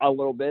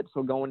little bit.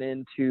 So going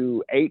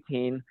into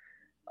 18,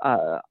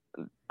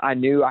 I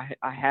knew I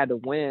had to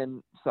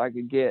win so I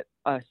could get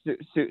a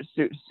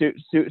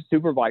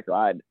super bike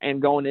ride. And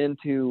going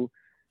into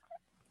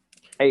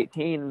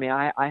 18, I mean,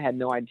 I had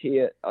no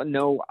idea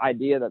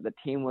that the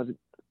team was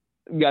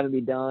going to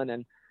be done.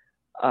 And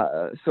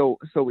so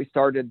we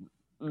started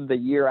the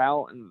year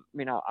out, and I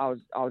mean, I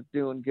was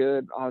doing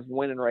good. I was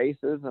winning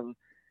races, and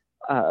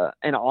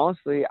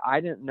honestly,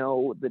 I didn't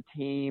know the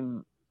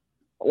team,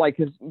 like,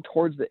 'cause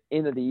towards the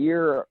end of the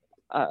year,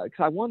 because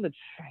I won the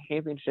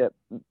championship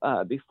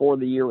before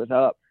the year was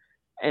up,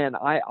 and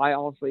I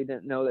honestly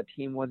didn't know the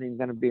team wasn't even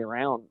going to be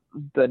around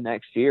the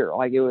next year.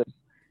 Like,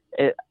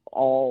 it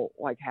all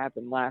like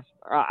happened I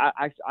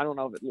don't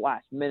know if it's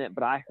last minute,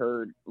 but I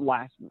heard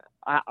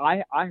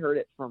I heard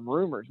it from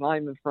rumors, not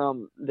even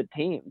from the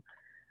team.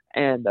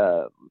 And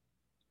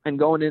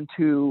going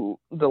into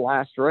the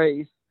last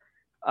race,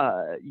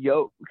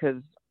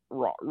 because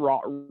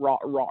Roger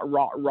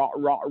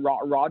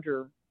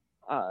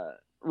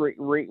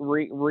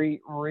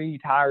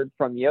retired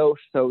from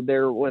Yosh, so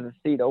there was a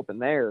seat open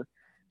there,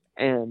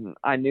 and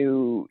I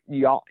knew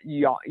Yamaha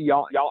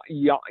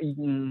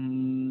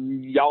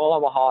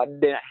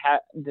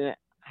didn't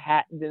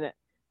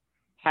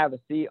have a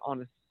seat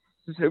on a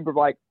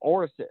superbike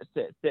or a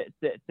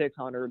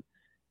 600,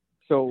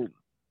 so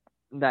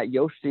that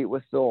Yosh seat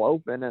was still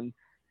open. And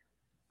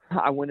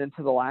I went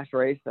into the last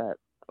race at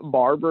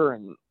Barber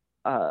and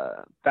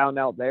found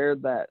out there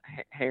that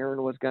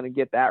Heron was going to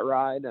get that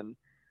ride, and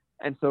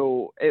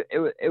so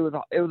it was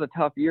a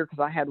tough year because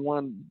I had one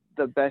of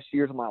the best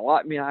years of my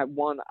life. I mean, I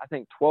won, I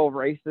think, 12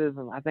 races,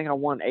 and I think I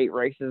won 8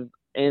 races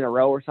in a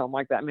row or something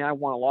like that. I mean, I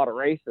won a lot of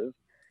races.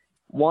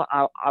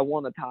 I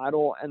won the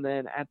title, and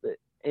then at the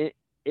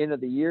end of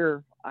the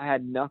year, I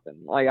had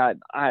nothing. Like,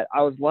 I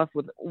was left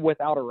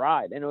without a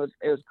ride, and it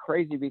was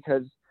crazy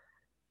because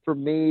for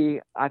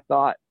me, I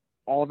thought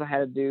all I had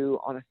to do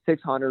on a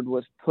 600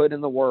 was put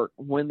in the work,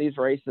 win these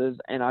races,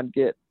 and I'd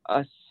get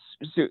a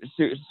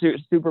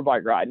super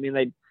bike ride. I mean,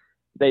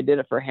 they did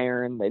it for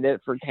Heron, they did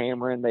it for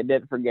Cameron, they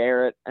did it for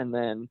Garrett, and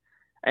then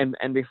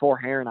and before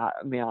Heron,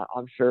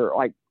 I'm sure,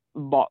 like,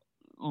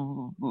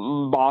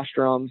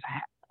 Bostrom's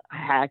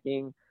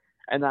hacking,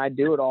 and I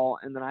do it all,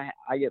 and then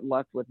I get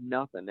left with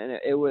nothing. And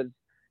it was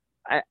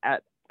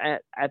at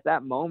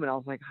that moment, I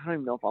was like, I don't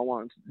even know if I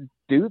want to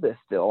do this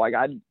still. Like,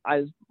 I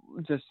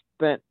just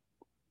spent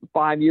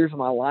 5 years of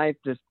my life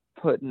just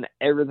putting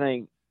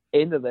everything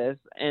into this,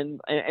 and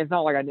it's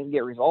not like I didn't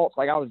get results.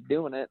 Like, I was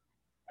doing it,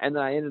 and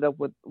then I ended up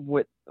with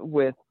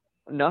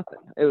nothing.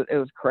 It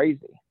was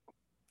crazy.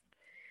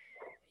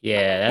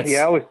 Yeah,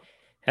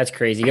 that's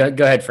crazy. Go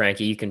ahead,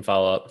 Frankie. You can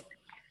follow up.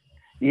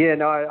 Yeah,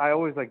 no, I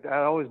always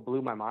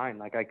blew my mind.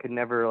 Like, I could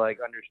never, like,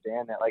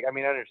 understand that. Like, I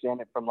mean, I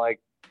understand it from, like,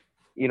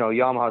 you know,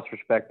 Yamaha's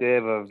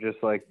perspective of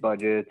just, like,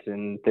 budgets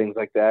and things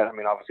like that. I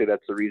mean, obviously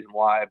that's the reason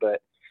why,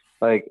 but,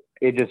 like,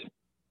 it just,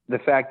 the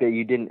fact that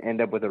you didn't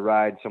end up with a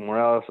ride somewhere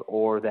else,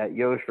 or that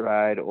Yosh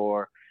ride,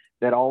 or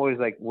that always,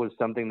 like, was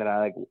something that I,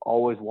 like,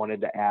 always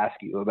wanted to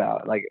ask you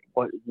about, like,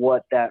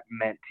 what that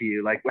meant to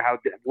you, like,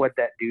 what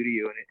that do to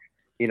you. And it,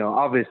 you know,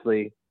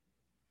 obviously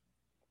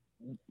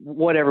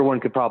what everyone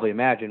could probably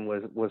imagine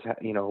was,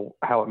 you know,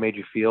 how it made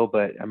you feel.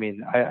 But I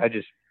mean, I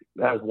just,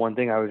 that was one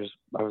thing I was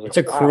like, it's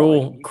a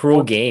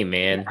cruel game,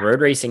 man. Road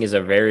racing is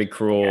a very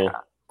cruel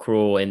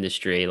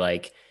industry.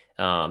 Like,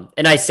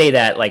 and I say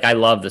that, like, I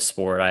love the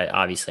sport.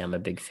 I'm a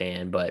big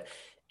fan, but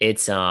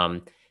it's,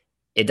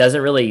 it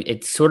doesn't really,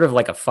 it's sort of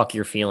like a fuck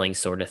your feelings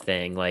sort of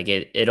thing. Like,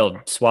 it'll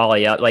swallow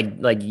you up. Like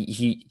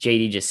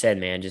JD just said,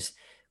 man, just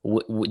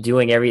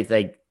doing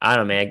everything. I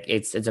don't know, man.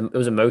 It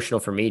was emotional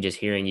for me just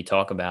hearing you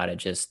talk about it.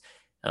 Just,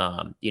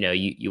 you know,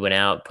 you went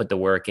out, put the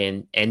work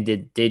in, and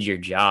did your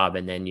job.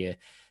 And then yeah,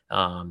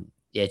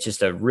 it's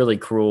just a really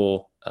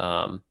cruel,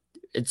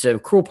 it's a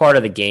cruel part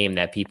of the game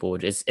that people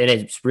just, and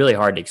it's really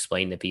hard to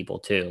explain to people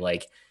too,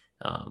 like,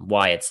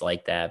 why it's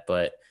like that.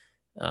 But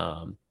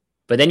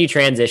then you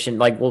transition,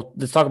 like, well,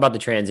 let's talk about the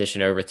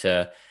transition over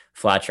to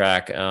flat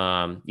track.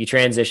 You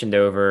transitioned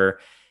over.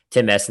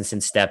 Tim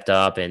Essenson stepped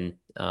up and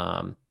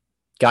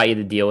got you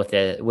the deal with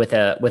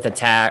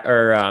attack,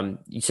 or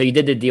so you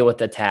did the deal with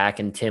attack,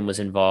 and Tim was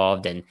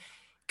involved and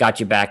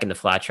got you back in the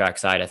flat track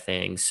side of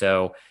things.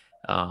 So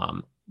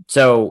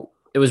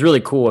it was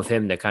really cool of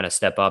him to kind of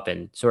step up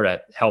and sort of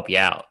help you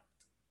out.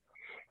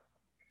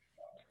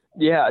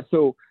 Yeah.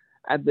 So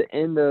at the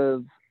end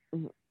of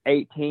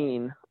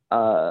 18,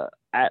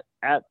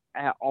 at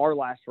our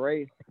last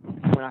race,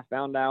 point, I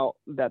found out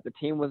that the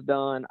team was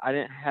done. I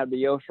didn't have the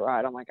Yost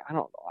ride. I'm like, I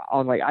was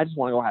like, I just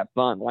want to go have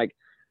fun.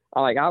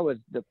 I was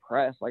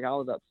depressed. Like, I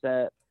was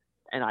upset.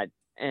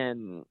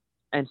 And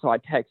so I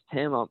text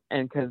him,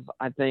 and because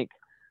I think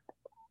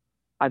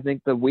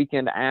the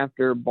weekend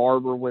after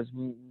Barber was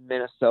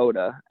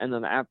Minnesota, and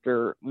then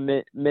after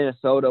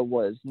Minnesota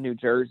was New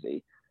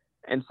Jersey.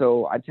 And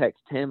so I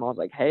text him. I was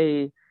like,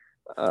 hey,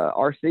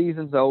 our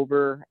season's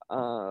over.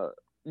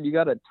 You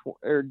got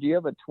or do you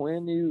have a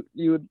twin you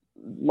would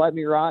let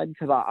me ride?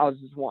 Because I was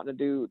just wanting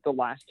to do the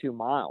last 2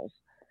 miles.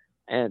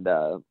 And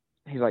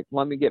he's like,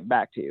 let me get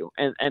back to you.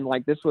 And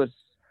like, this was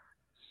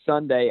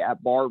Sunday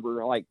at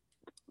Barber, like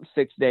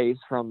 6 days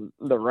from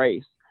the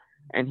race.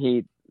 And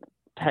he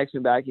texted me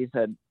back. He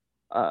said,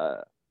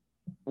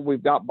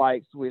 we've got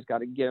bikes. We just got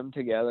to get them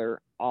together.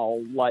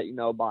 I'll let you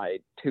know by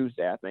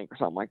Tuesday, I think, or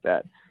something like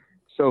that.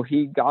 So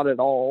he got it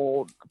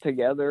all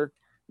together.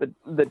 The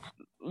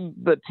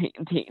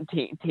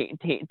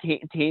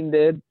team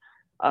did,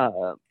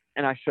 and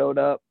I showed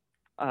up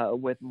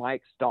with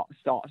Mike Stauffer.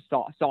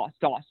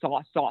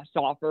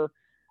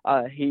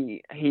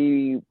 He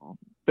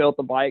built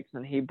the bikes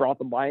and he brought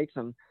the bikes,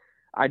 and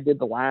I did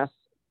the last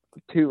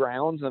 2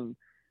 rounds, and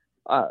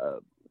I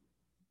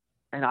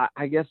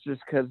guess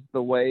just because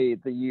the way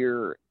the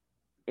year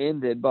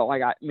ended, but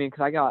like,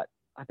 because I got,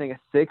 I think, a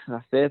 6th and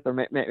a 5th, or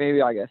maybe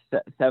like a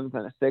 7th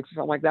and a 6th or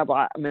something like that.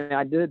 But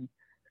I did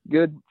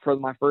good for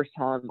my first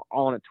time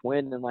on a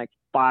twin in like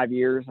 5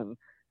 years, and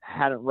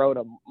hadn't rode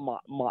a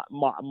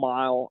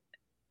mile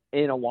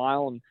in a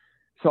while. And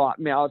so I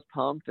was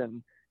pumped,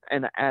 and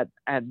at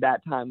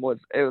that time it was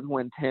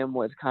when Tim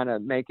was kind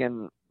of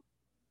making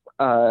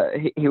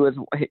he was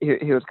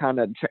kind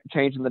of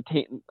changing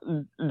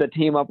the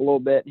team up a little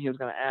bit, and he was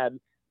going to add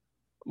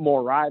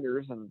more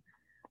riders. And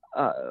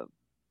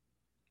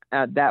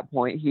at that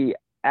point he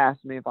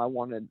asked me if I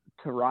wanted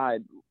to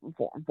ride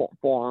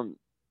for him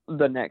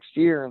the next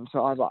year. And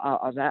so I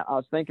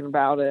was thinking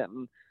about it,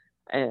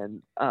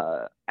 and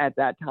at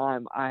that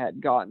time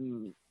I'd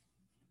gotten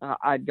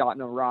a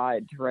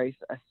ride to race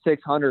a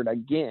 600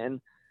 again,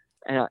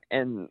 and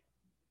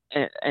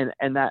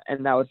that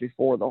was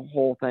before the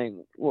whole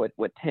thing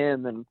with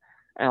Tim. And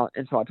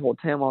so I told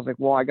Tim, I was like,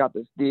 well, I got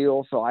this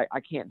deal, so I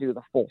can't do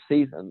the full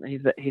season. He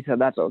said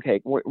that's okay.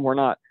 We're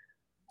not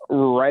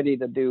ready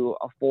to do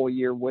a full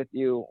year with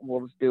you.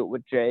 We'll just do it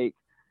with Jake,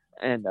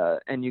 and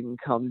you can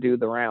come do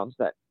the rounds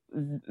that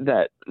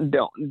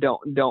don't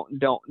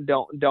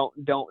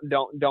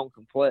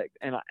conflict.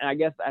 And I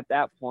guess at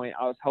that point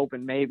I was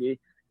hoping maybe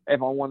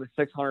if I won the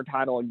 600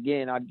 title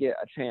again, I'd get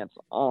a chance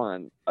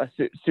on a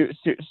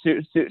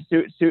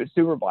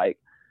super bike.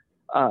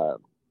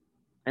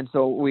 And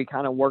so we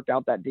kind of worked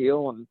out that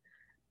deal, and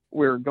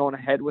we were going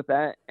ahead with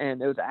that. And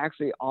it was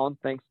actually on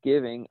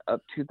Thanksgiving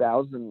of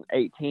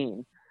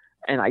 2018.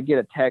 And I get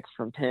a text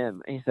from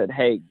Tim, and he said,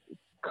 hey,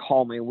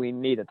 call me. We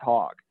need to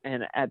talk.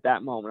 And at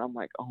that moment, I'm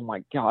like, oh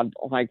my God,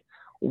 I'm like,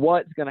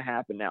 what's going to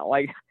happen now?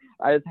 Like,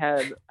 I just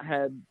had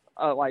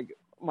like,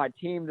 my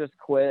team just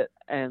quit,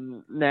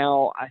 and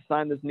now I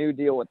signed this new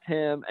deal with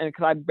Tim. And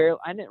because I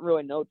didn't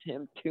really know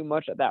Tim too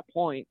much at that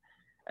point,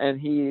 and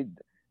he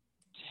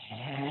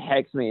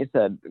texted me and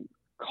said,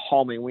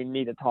 call me, we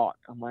need to talk.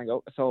 I'm like,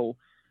 oh, so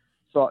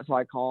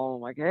I call him,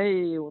 I'm like,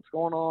 hey, what's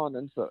going on?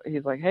 And so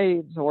he's like,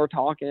 hey, so we're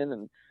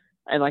talking,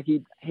 and like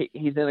he's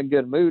in a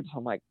good mood. So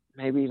I'm like,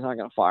 maybe he's not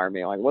gonna fire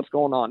me. I'm like, what's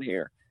going on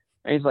here?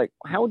 And he's like,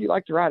 how would you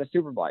like to ride a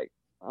super bike?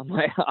 I'm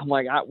like,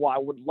 I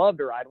would love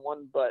to ride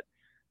one, but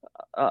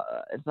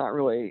it's not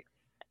really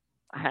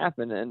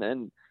happening.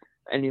 And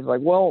he's like,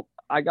 well,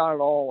 I got it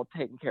all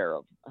taken care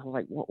of. I'm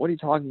like, what are you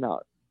talking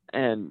about?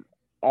 And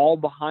all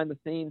behind the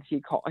scenes, he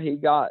got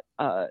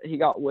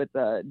with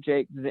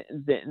Jake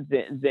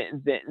Zemke,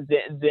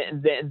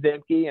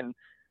 and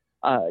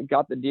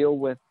got the deal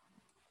with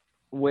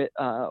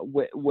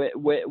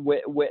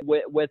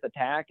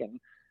Attack. And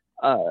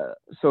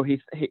so he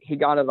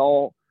got it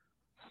all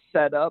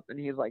set up, and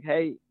he's like,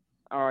 hey,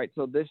 all right,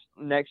 so this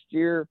next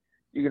year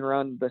you can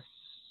run the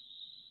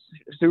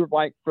super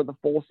bike for the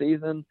full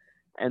season,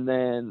 and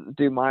then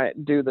do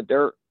the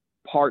dirt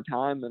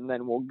part-time, and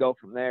then we'll go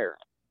from there.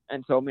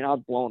 And so, I mean, I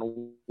was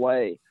blown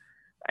away,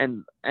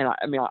 and I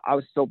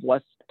was so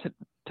blessed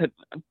to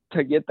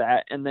get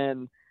that. And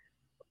then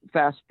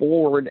fast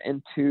forward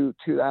into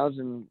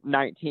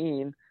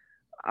 2019,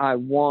 I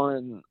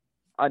won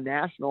a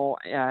national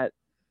at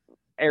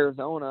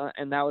Arizona,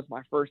 and that was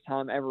my first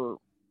time ever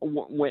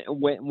winning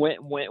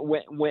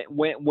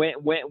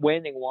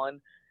one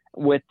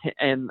with,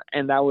 and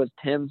that was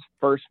Tim's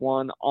first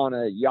one on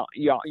a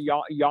Yamaha,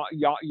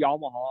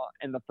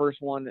 and the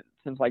first one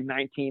since like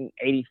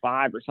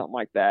 1985 or something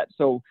like that.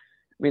 So,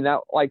 I mean,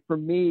 that, like, for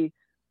me,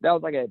 that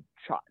was like a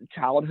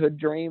childhood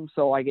dream.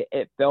 So like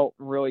it felt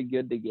really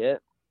good to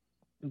get,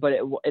 but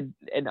it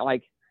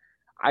like,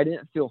 I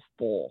didn't feel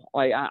full.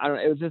 Like, I don't.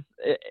 It was just.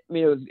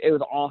 It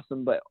was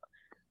awesome, but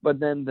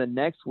then the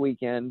next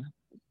weekend,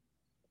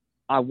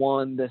 I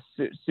won the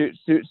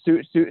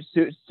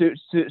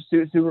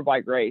super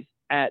bike race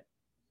at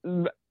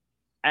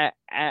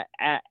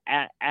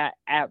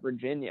at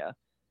Virginia,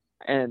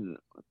 and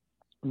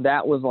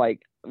that was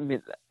like, I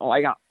mean,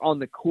 like on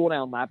the cool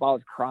down lap, I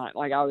was crying.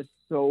 Like I was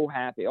so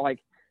happy. Like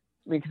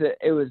because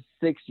it was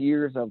 6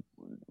 years of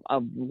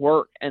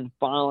work, and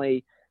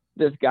finally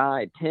this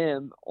guy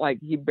Tim, like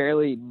he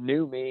barely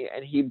knew me,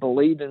 and he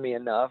believed in me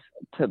enough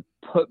to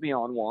put me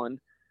on one,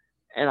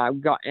 and I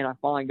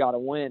finally got a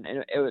win,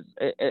 and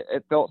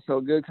it felt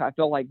so good because I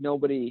felt like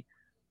nobody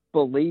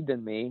believed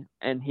in me,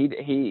 and he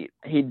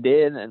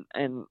did,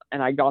 and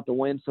I got the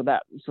win, so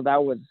that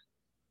was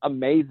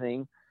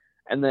amazing.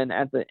 And then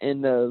at the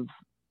end of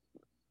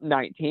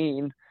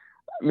 19,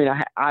 I mean,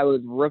 I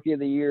was rookie of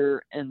the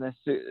year in the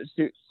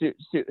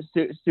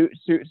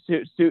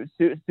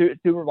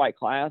superbike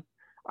class.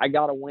 I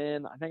got a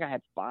win. I think I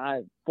had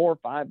 4 or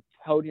 5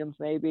 podiums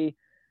maybe.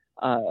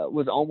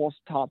 Was almost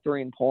top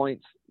 3 in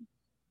points.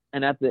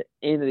 And at the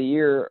end of the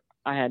year,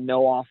 I had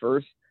no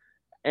offers.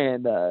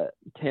 And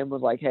Tim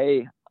was like,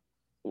 "Hey,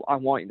 I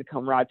want you to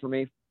come ride for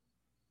me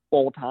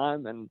full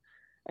time." And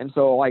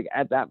so like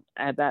at that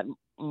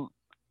moment,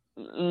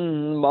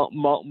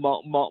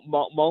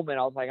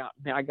 I was like,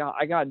 "Man, I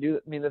got to do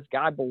it." I mean, this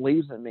guy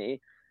believes in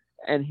me,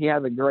 and he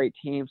has a great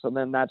team. So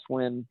then that's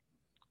when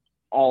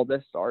all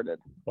this started.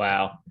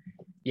 Wow.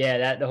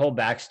 Yeah, the whole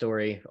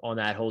backstory on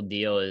that whole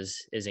deal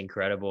is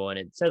incredible, and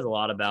it says a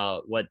lot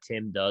about what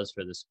Tim does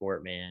for the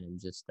sport, man,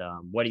 and just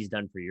what he's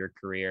done for your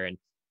career. And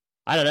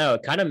I don't know,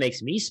 it kind of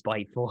makes me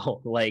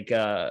spiteful, like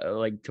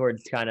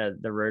towards kind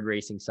of the road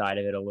racing side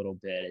of it a little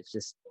bit. It's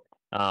just,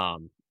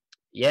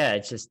 yeah,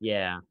 it's just,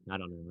 yeah, I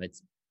don't know,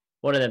 it's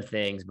one of them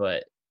things.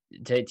 But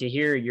to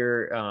hear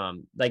your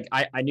like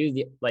I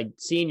knew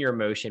seeing your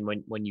emotion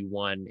when you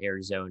won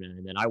Arizona,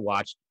 and then I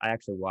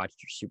actually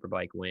watched your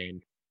Superbike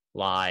win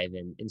live,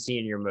 and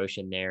seeing your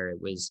emotion there,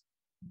 it was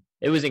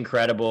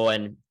incredible.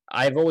 And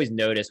I've always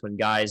noticed when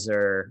guys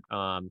are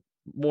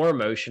more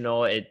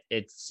emotional,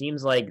 it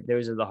seems like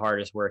those are the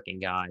hardest working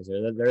guys,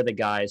 or they're the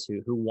guys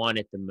who want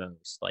it the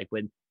most. Like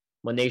when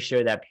they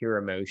show that pure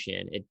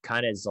emotion, it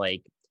kind of is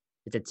like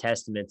it's a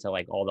testament to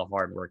like all the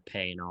hard work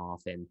paying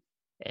off, and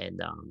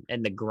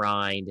the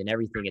grind and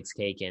everything it's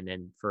taken.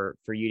 And for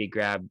you to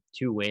grab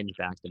 2 wins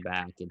back to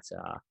back, it's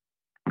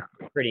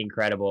pretty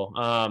incredible.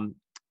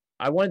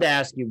 I wanted to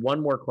ask you one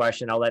more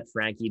question. I'll let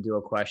Frankie do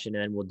a question,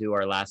 and then we'll do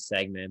our last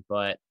segment.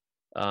 But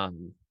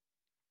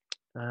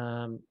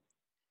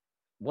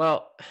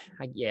well,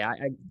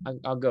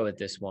 I'll go with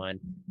this one.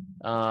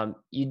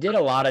 You did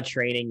a lot of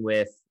training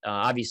with,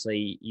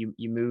 obviously you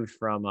moved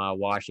from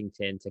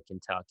Washington to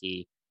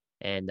Kentucky,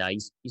 and you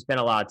spent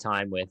a lot of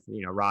time with,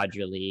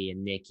 Roger Lee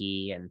and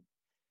Nicky and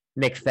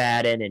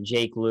McFadden and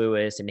Jake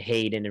Lewis and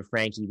Hayden and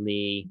Frankie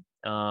Lee.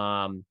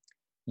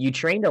 You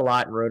trained a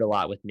lot and rode a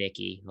lot with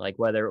Nicky, like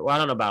I don't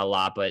know about a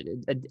lot, but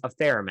a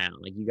fair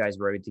amount. Like you guys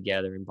rode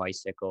together and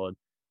bicycled.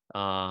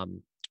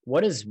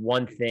 What is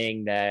one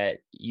thing that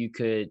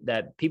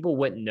people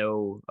wouldn't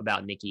know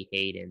about Nicky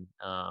Hayden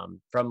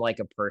from like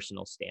a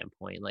personal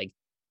standpoint, like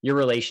your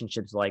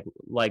relationships like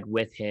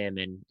with him,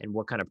 and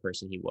what kind of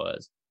person he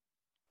was?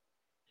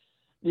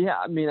 Yeah,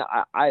 I mean,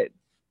 I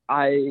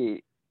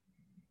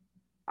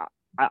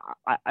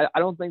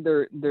don't think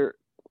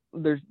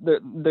there's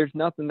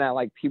nothing that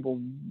like people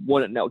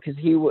wouldn't know, because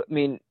who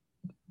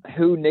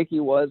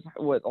Nicky was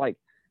like,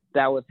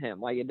 that was him.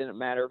 Like it didn't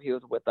matter if he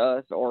was with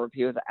us or if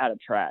he was at a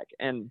track,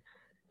 and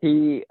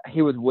he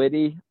was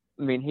witty.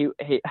 I mean, he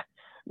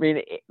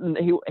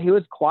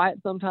was quiet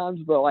sometimes,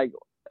 but like,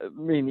 I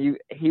mean,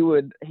 he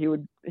would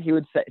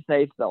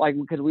say stuff, like,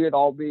 because we would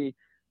all be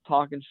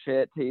talking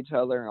shit to each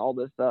other and all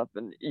this stuff,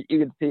 and you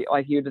could see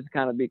like he would just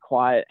kind of be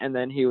quiet, and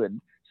then he would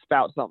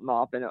spout something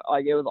off, and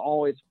it was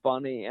always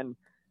funny. And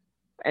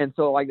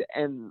so like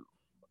and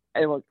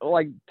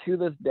like to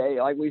this day,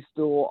 like we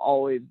still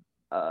always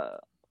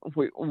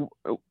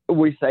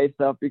we say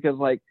stuff, because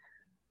like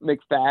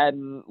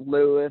McFadden,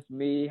 Lewis,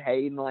 me,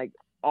 Hayden, like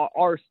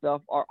our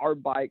stuff, our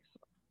bikes,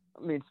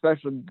 I mean,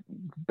 especially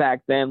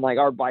back then, like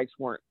our bikes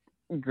weren't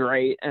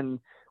great,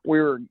 and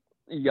we were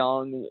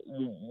young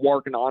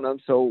working on them,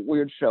 so we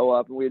would show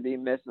up and we'd be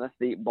missing a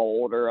seat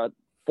bolt or a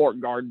fork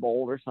guard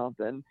bolt or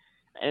something,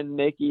 and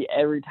Nicky,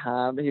 every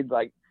time, he'd be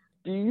like,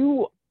 "Do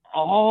you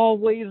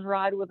always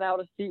ride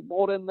without a seat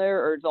bolt in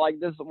there?" Or it's like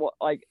this,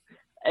 like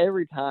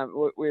every time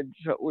we'd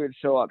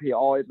show up, he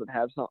always would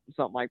have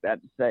something like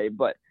that to say.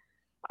 But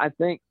I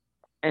think,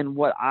 and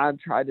what I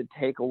tried to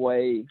take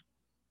away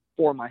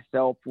for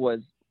myself,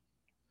 was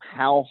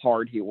how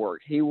hard he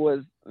worked. He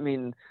was, I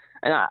mean,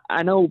 and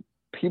I know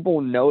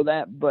people know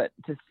that, but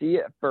to see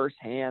it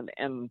firsthand,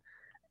 and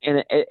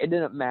it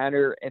didn't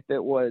matter if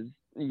it was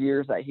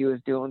years that he was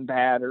doing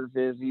bad or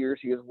his years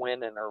he was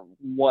winning or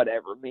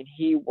whatever. I mean,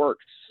 he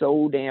worked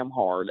so damn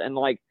hard, and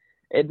like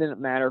it didn't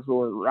matter if we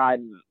were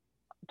riding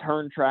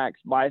turn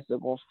tracks,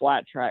 bicycles,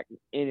 flat track,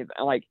 anything.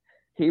 Like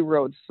he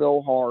rode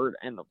so hard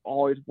and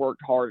always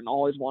worked hard and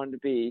always wanted to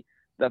be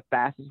the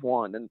fastest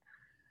one,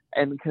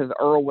 and because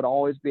Earl would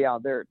always be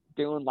out there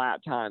doing lap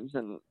times,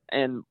 and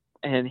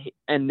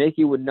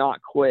Nicky would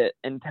not quit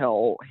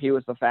until he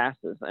was the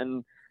fastest,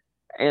 and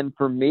And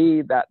for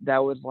me, that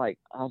was like,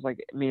 I was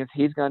like, I mean, if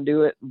he's gonna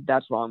do it,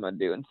 that's what I'm gonna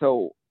do. And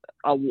so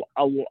a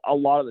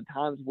lot of the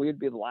times we'd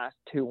be the last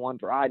two ones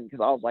riding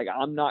because I was like,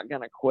 I'm not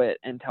gonna quit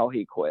until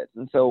he quits.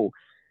 And so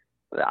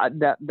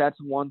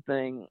that's one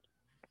thing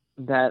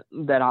that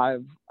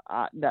I've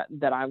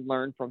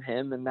learned from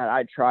him, and that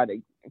I try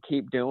to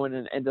keep doing.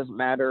 And it doesn't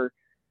matter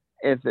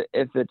if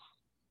it's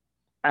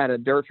at a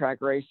dirt track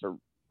race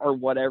or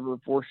whatever.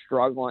 If we're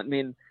struggling, I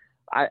mean,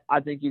 I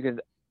think you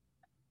could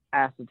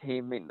ask the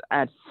team. I mean,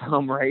 at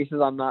some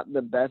races, I'm not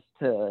the best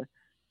to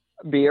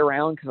be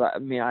around because I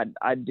mean,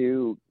 I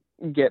do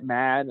get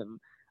mad and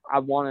I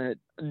want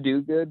to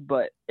do good,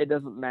 but it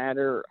doesn't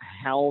matter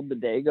how the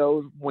day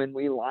goes. When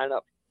we line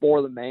up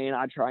for the main,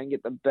 I try and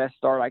get the best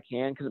start I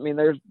can. Because I mean,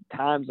 there's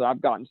times that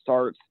I've gotten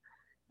starts,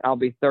 I'll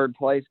be third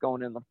place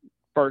going in the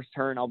first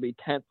turn, I'll be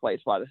 10th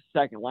place by the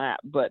second lap,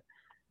 but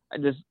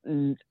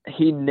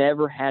he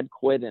never had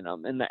quit in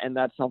him, and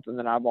that's something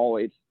that I've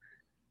always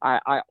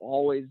I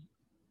always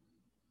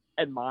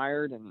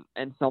admired,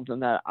 and something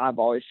that I've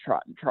always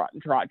tried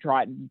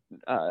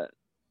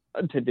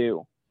to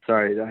do.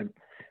 Sorry,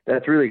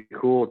 that's really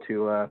cool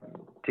to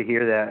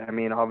hear that. I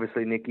mean,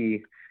 obviously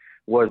Nicky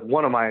was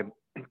one of my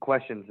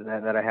questions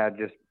that I had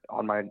just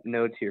on my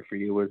notes here for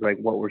you, was like,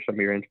 what were some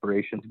of your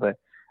inspirations? But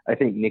I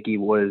think Nicky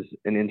was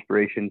an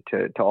inspiration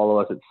to all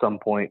of us at some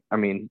point. I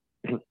mean,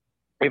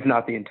 if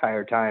not the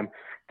entire time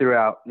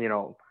throughout,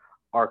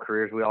 our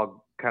careers. We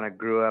all kind of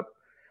grew up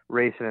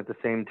racing at the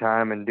same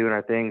time and doing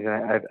our things.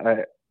 And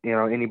I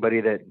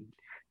anybody that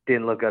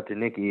didn't look up to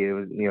Nicky, it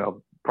was,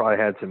 probably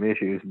had some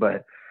issues,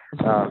 but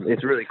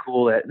it's really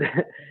cool that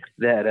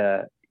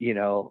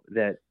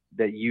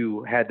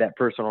you had that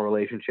personal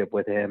relationship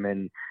with him,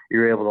 and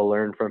you're able to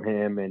learn from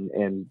him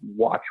and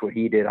watch what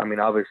he did. I mean,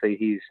 obviously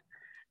he's,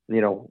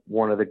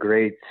 one of the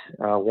greats,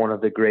 one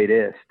of the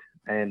greatest,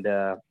 and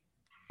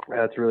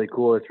that's really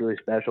cool. It's really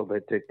special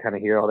to kind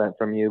of hear all that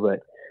from you.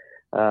 But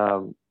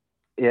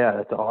yeah,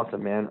 that's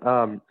awesome, man.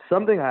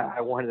 Something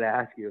I wanted to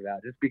ask you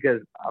about, just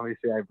because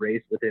obviously I've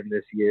raced with him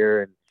this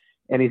year,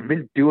 and he's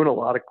been doing a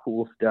lot of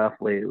cool stuff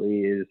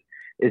lately, is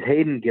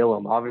Hayden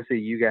Gillum. Obviously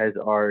you guys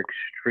are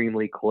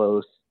extremely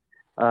close.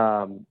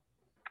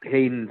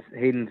 Hayden's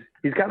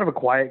he's kind of a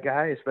quiet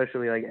guy,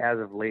 especially like as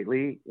of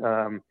lately.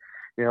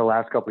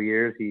 Last couple of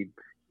years he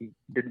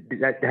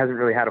hasn't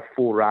really had a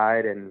full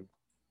ride,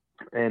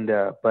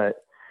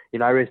 but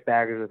I raced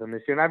baggers with him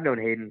this year, and I've known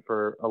Hayden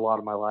for a lot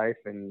of my life,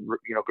 and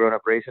growing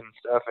up racing and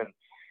stuff,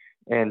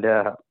 and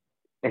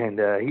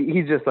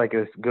he's just like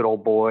a good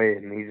old boy,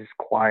 and he's just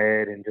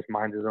quiet and just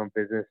minds his own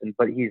business.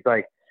 But he's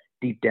like,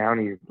 deep down,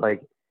 he's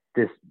like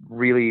this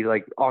really,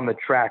 like, on the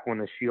track when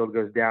the shield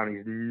goes down,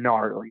 he's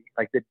gnarly.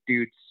 Like, the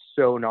dude's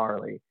so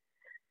gnarly.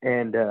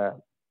 And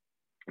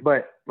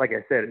but like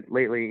I said,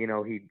 lately, he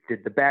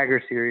did the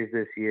Bagger Series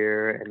this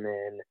year, and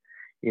then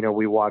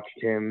we watched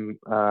him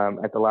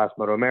at the last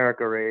Moto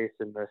America race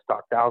in the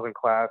Stock 1000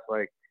 class,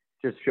 like,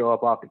 just show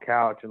up off the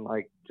couch and,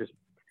 like, just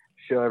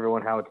show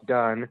everyone how it's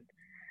done.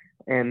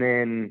 And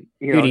then,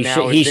 dude,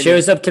 he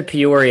shows up to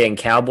Peoria in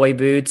cowboy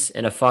boots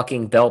and a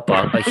fucking belt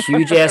buckle, a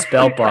huge ass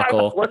belt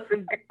buckle.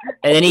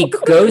 And then he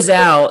goes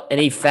out and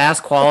he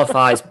fast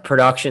qualifies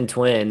Production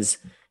Twins.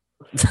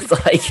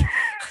 Like,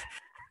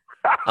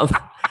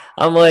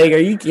 I'm like, are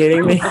you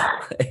kidding me?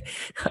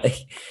 like,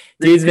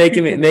 dude's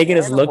making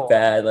us look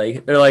bad.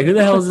 Like, they're like, who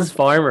the hell is this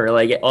farmer?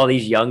 Like, all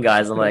these young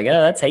guys. I'm like,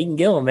 oh, that's Hayden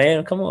Gillum,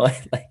 man. Come on.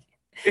 Like,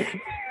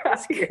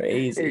 it's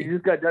crazy. He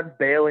just got done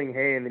baling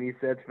hay, and then he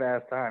sets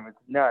fast time. It's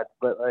nuts.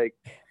 But, like,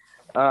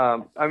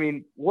 I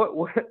mean,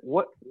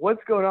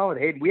 what's going on with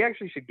Hayden? We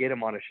actually should get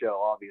him on a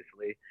show,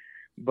 obviously.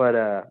 But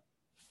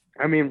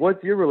I mean,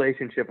 what's your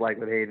relationship like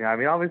with Hayden? I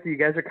mean, obviously you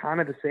guys are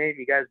kind of the same.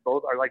 You guys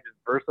both are like just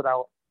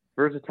versatile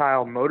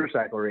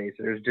motorcycle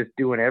racers, just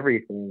doing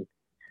everything.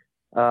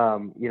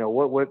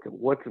 What's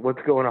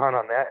going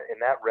on that in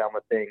that realm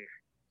of things?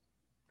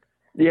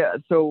 Yeah,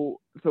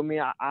 so me,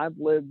 I've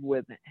lived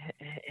with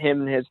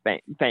him and his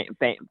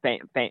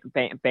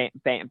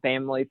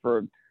family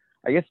for,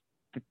 I guess,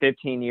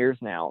 15 years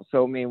now.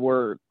 So I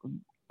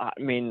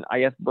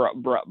guess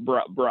brothers.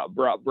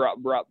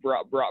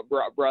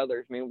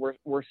 I mean,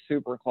 we're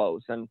super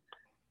close, and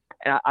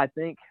I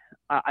think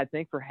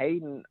for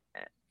Hayden,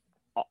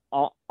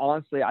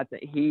 honestly, I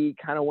think he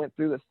kind of went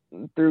through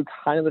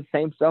kind of the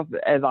same stuff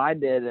as I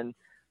did, and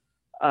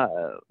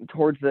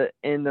towards the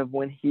end of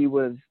when he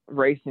was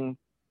racing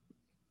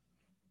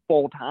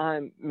full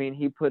time, I mean,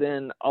 he put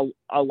in a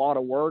lot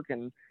of work,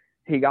 and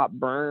he got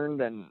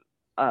burned and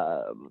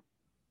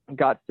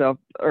got stuff,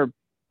 or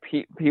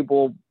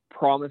people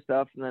promised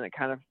stuff, and then it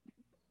kind of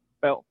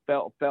fell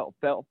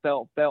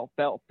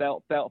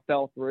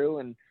through,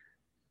 and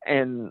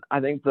I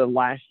think the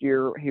last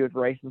year he was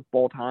racing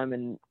full time,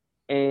 and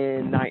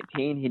in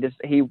 19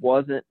 he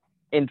wasn't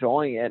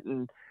enjoying it,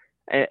 and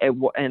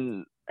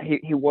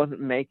he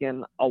wasn't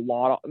making a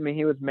lot of, I mean,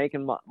 he was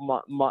making money,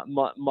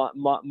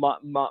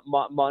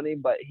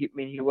 but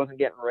he wasn't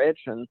getting rich,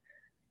 and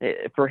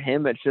for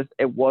him it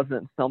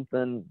wasn't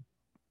something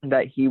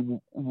that he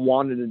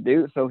wanted to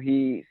do, so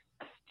he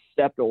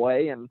stepped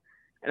away, and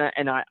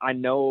I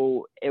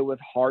know it was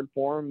hard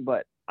for him,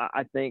 but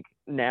I think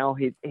now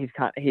he's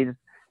got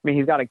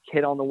a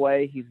kid on the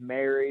way, he's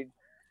married,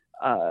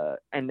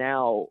 and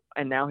now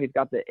he's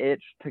got the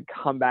itch to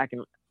come back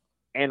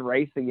and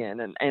race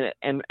again,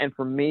 and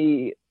for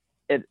me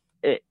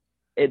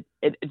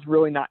it's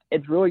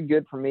really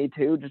good for me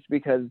too, just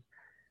because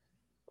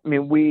I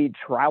mean we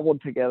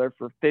traveled together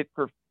for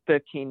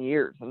 15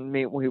 years, and I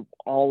mean we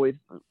always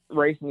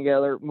racing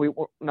together. We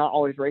were not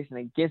always racing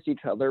against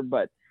each other,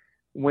 but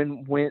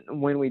when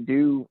we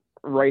do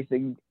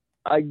racing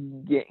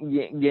against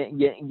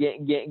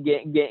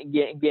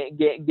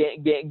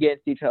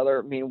each other,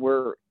 I mean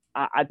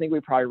I think we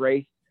probably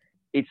race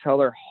each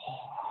other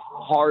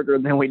harder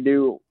than we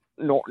do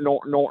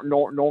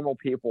normal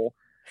people,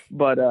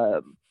 but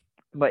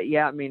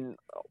yeah, I mean,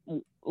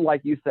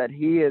 like you said,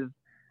 he is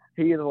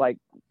like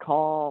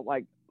calm,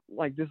 like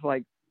just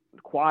like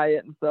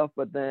quiet and stuff,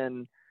 but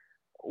then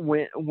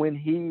when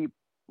he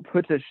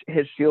puts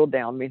his shield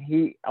down, I mean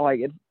he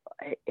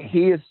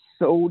is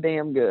so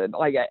damn good.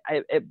 Like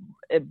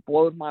it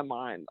blows my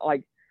mind,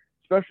 like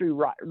especially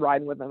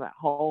riding with him at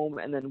home,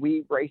 and then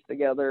we raced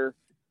together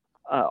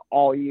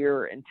all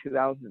year in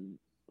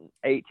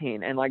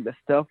 2018, and like the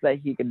stuff that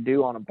he could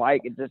do on a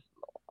bike, it just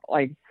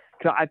like,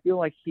 cause I feel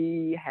like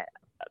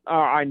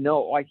I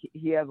know like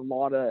he has a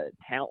lot of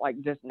talent,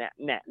 like just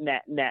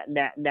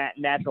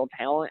natural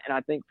talent, and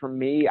I think for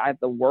me I have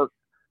to work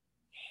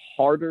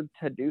harder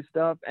to do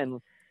stuff,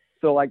 and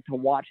so like to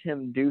watch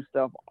him do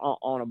stuff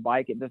on a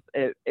bike,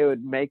 it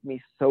would make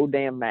me so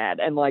damn mad.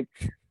 And like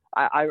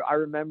I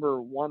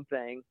remember one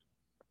thing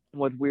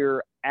was we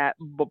were at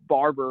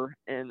Barber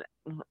in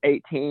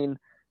 18,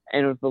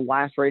 and it was the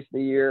last race of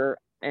the year,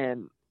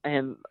 and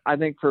I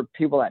think for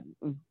people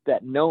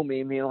that know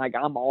me, I mean, like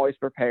I'm always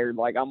prepared,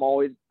 like I'm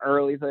always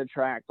early to the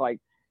track, like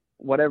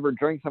whatever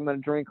drinks I'm gonna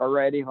drink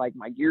already, like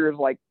my gear is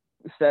like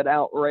set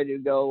out, ready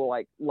to go,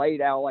 like laid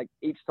out, like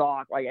each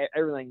sock, like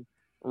everything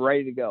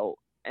ready to go,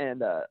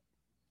 and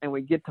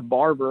we get to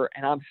Barber,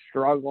 and I'm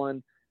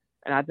struggling,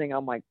 and I think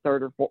I'm like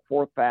third or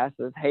fourth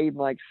fastest. Hayden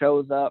like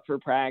shows up for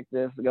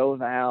practice,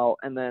 goes out,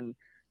 and then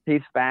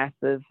he's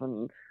fastest,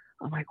 and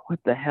I'm like, what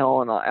the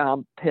hell? And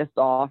I'm pissed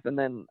off, and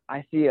then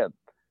I see a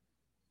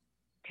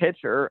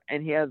picture,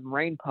 and he has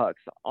rain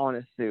pucks on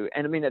his suit,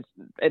 and I mean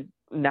it's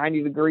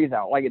 90 degrees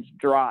out, like it's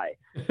dry,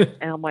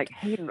 and I'm like,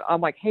 Hayden,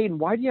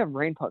 why do you have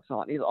rain pucks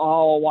on? He's,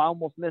 oh, well, I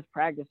almost missed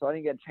practice, so I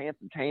didn't get a chance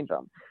to change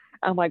them.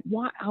 I'm like,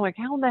 what? I'm like,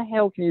 how in the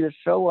hell can you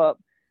just show up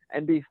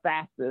and be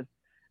fastest,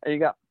 and you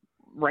got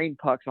rain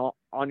pucks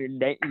on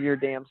your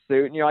damn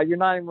suit, and you're like, you're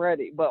not even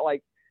ready. But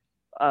like,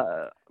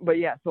 but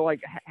yeah, so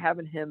like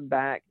having him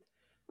back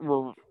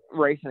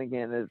racing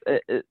again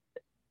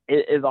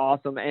is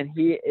awesome, and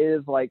he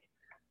is like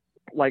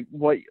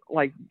what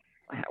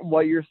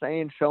you're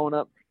saying, showing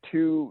up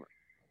to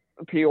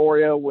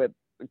Peoria with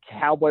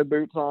cowboy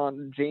boots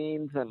on,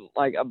 jeans, and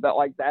like about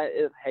like that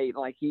is hate.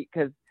 Like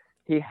because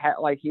he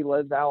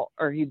lives out,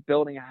 or he's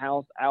building a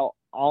house out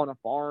on a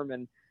farm,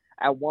 and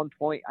at one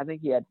point I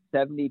think he had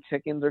 70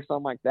 chickens or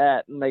something like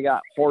that, and they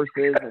got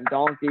horses and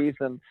donkeys,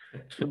 and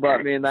but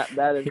I mean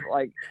that is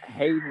like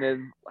Hayden is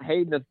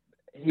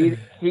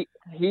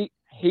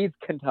he's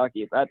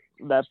Kentucky,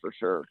 that's for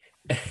sure.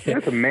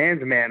 That's a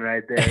man's man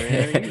right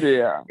there, man.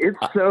 Yeah, it's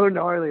so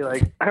gnarly.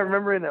 Like I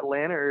remember in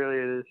Atlanta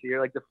earlier this year,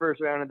 like the first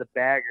round of the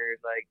baggers,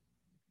 like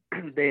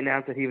they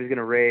announced that he was going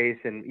to race,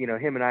 and you know,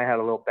 him and I had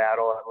a little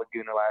battle at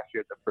Laguna last year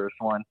at the first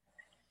one,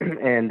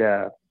 and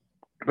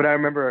but I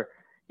remember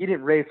he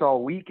didn't race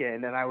all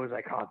weekend, and I was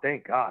like, oh,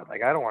 thank God,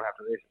 like I don't want to have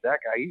to race with that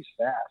guy. He's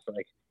fast,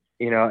 like,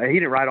 you know, and he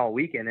didn't ride all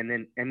weekend, and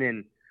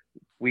then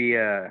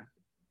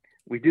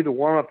we do the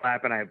warm up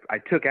lap, and I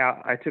took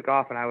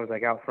off, and I was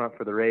like out front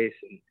for the race,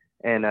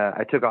 and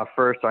I took off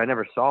first, so I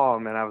never saw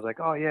him, and I was like,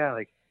 oh yeah,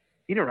 like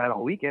he didn't ride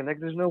all weekend, like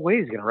there's no way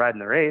he's gonna ride in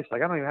the race,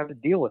 like I don't even have to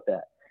deal with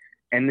that.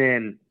 And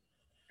then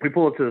we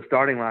pull up to the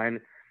starting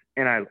line,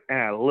 and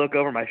I look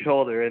over my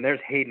shoulder, and there's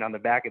Hayden on the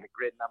back of the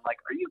grid, and I'm like,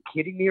 are you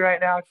kidding me right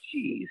now?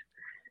 Jeez.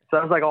 So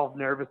I was like all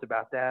nervous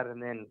about that,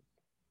 and then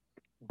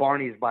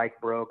Barney's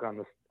bike broke on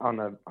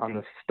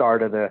the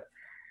start of the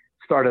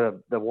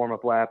warm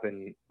up lap,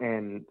 and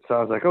so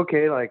I was like,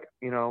 okay, like,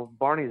 you know,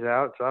 Barney's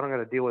out, so I don't got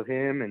to deal with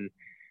him, and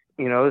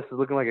you know, this is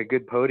looking like a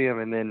good podium.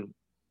 And then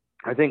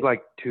I think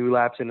like 2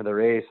 laps into the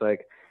race,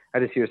 like I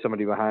just hear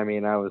somebody behind me,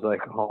 and I was like,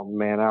 oh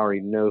man, I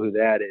already know who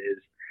that is.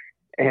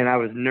 And I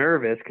was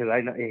nervous because I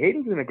know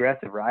Hayden's an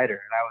aggressive rider,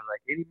 and I was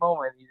like, any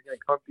moment he's gonna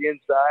come up the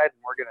inside,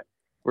 and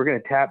we're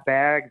gonna tap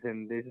bags,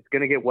 and it's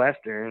gonna get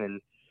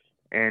Western.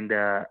 And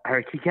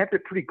he kept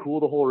it pretty cool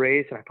the whole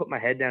race. And I put my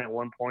head down at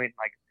one point,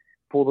 like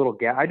pull a little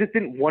gap. I just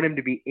didn't want him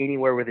to be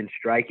anywhere within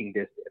striking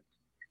distance.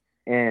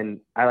 And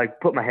I like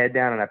put my head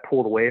down, and I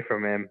pulled away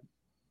from him.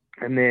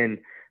 And then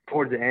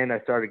towards the end, I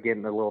started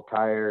getting a little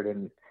tired,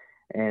 and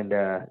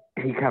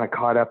he kind of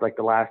caught up like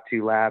the last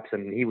 2 laps,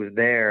 and he was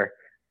there.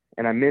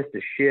 And I missed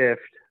a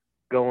shift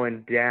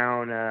going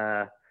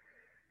down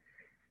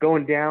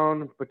going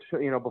down,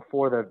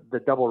 before the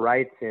double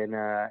rights in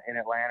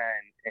Atlanta,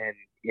 and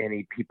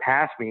he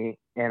passed me,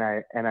 and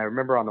I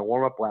remember on the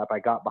warm up lap I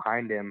got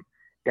behind him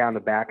down the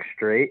back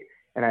straight,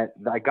 and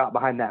I got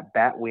behind that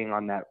bat wing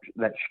on that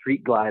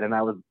street glide, and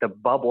the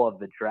bubble of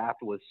the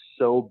draft was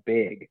so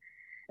big,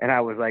 and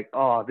I was like,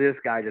 oh, this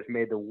guy just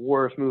made the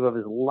worst move of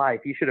his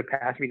life. He should have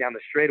passed me down the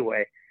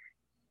straightaway.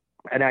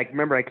 And I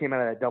remember I came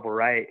out of that double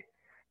right,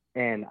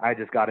 and I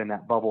just got in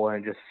that bubble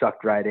and just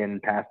sucked right in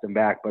and passed him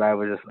back. But I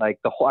was just like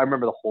I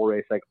remember the whole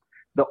race. Like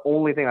the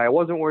only thing I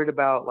wasn't worried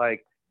about,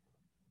 like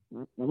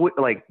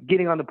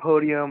getting on the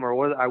podium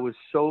I was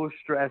so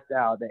stressed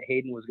out that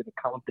Hayden was going to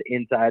come up the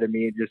inside of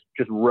me and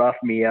just rough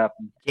me up.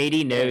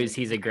 JD knows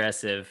he's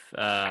aggressive.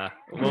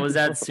 What was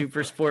that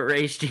super sport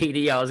race,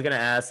 JD? I was going to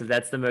ask if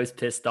that's the most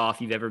pissed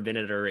off you've ever been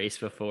at a race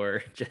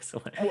before.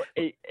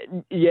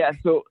 Yeah.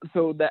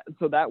 So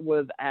that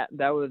was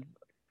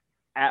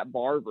at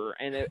Barber,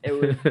 and it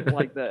was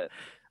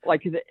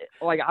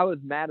I was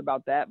mad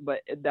about that,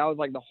 but that was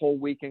like the whole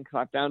weekend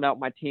because I found out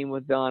my team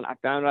was done. I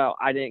found out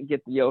I didn't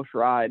get the Yosh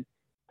ride.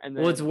 And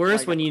then, it's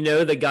worse when you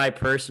know the guy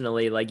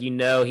personally,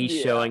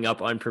 he's showing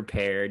up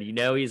unprepared.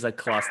 He's a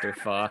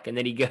clusterfuck, and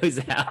then he goes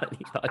out and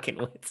he fucking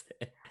wins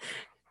it.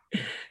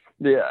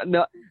 Yeah,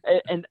 no,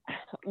 and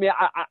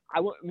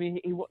I mean,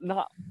 he was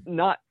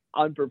not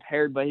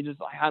unprepared, but he just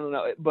I don't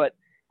know, but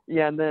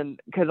yeah, and then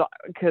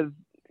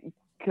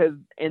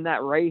because in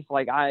that race,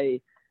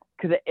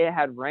 because it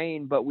had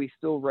rained, but we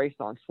still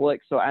raced on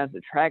slick. So as the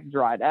track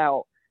dried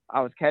out,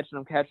 I was catching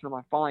him.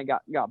 I finally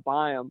got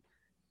by him,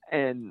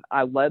 and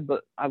I led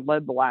the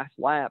last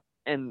lap.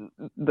 And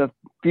the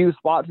few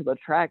spots of the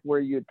track where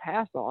you had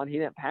passed on, he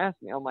didn't pass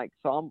me. I'm like,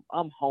 so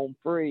I'm home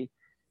free,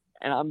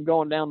 and I'm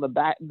going down the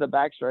back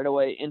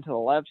straightaway into the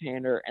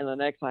left-hander, and the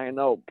next thing I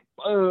know,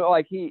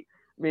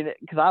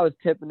 because I was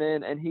tipping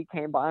in, and he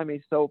came by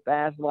me so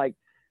fast, like.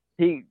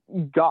 He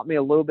got me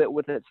a little bit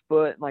with his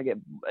foot,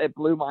 and it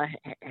blew my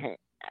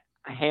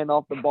hand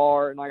off the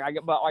bar, and I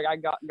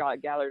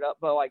got gathered up.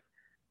 But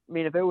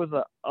if it was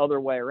the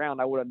other way around,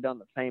 I would have done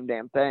the same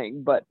damn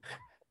thing. But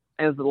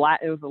it was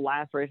the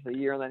last race of the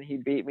year, and then he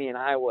beat me, and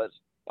I was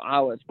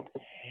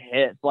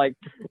pissed.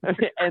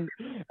 And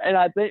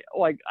I think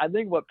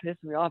what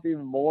pissed me off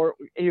even more,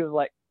 he's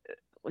like,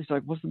 what's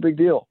the big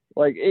deal?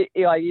 He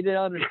didn't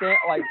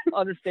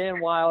understand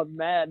why I was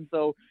mad.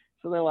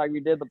 So then we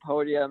did the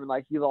podium,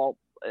 and he's all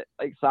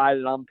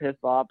excited. I'm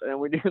pissed off, and then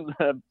we do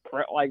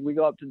we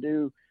go up to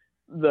do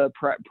the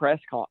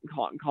press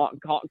conference,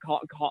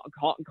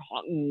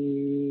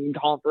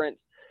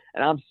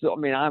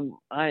 and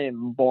I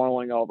am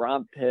boiling over.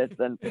 I'm pissed,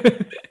 and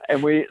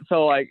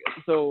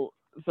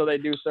so they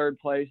do third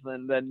place,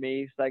 and then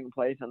me second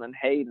place, and then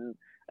Hayden.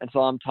 And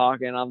so I'm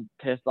talking, I'm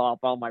pissed off.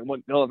 I'm like,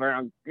 what goes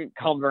around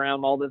comes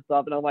around, all this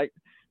stuff, and I'm like,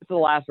 it's the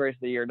last race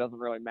of the year, it doesn't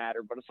really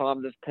matter. But so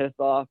I'm just pissed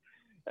off.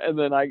 And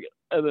then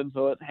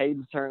so it's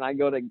Hayden's turn. I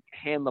go to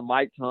hand the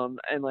mic to him,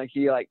 and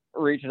he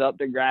reaches up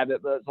to grab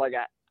it, but it's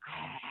a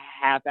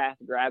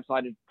half-assed grab, so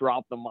I just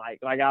dropped the mic.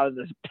 I was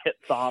just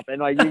pissed off,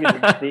 and you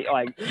can just see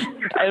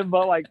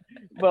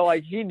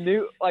but he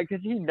knew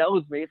because he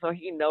knows me, so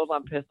he knows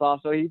I'm pissed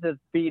off, so he's just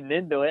feeding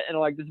into it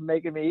and just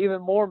making me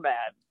even more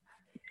mad.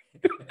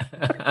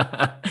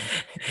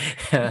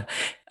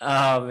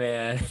 Oh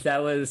man,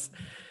 that was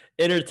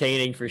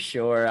entertaining for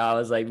sure. I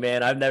was like,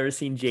 man, I've never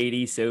seen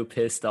JD so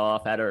pissed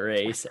off at a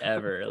race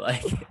ever.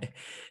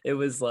 It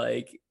was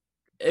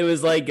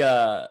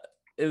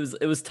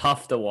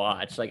tough to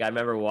watch. I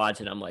remember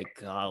watching, I'm like,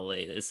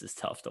 golly, this is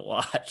tough to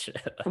watch.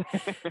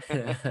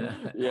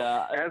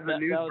 Yeah. As the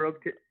news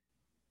broke,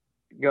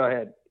 go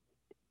ahead.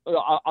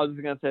 I was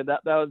just gonna say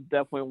that was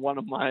definitely one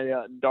of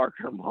my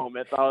darker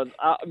moments. I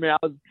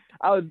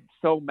was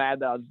so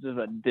mad that I was just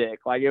a dick.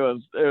 It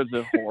was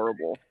just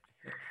horrible.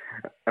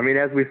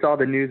 As we saw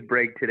the news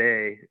break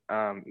today, he's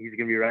going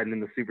to be riding in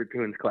the Super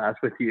Tunes class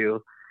with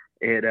you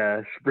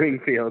at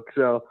Springfield.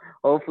 So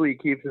hopefully he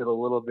keeps it a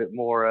little bit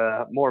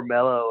more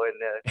mellow,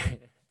 and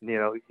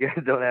you guys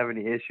don't have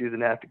any issues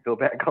and have to go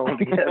back home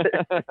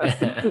together.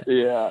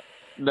 Yeah.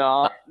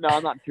 No,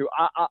 I'm not too.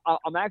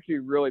 I'm actually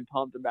really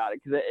pumped about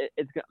it because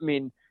it's.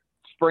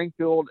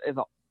 Springfield is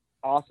an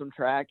awesome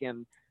track,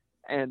 and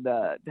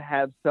to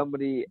have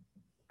somebody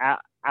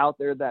out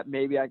there that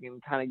maybe I can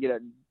kind of get a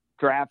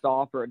draft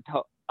off or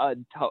a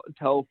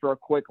tow for a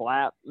quick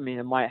lap.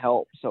 It might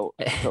help. So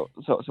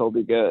it'll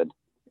be good.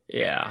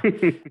 Yeah.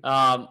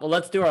 Well,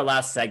 let's do our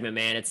last segment,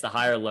 man. It's the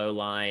high or low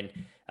line.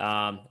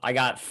 I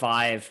got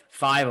five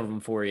of them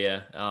for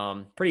you.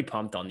 Pretty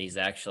pumped on these,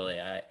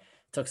 actually. I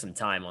took some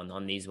time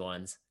on these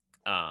ones.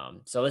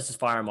 So let's just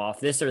fire them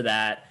off. This or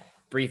that,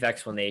 brief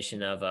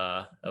explanation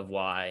of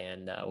why,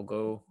 and we'll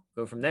go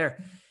from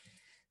there.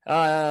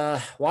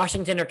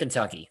 Washington or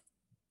Kentucky?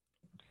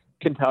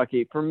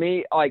 Kentucky. For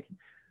me,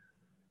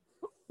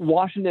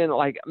 Washington,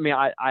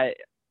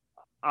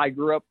 I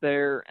grew up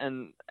there,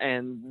 and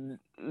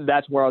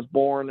that's where I was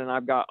born, and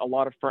I've got a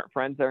lot of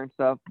friends there and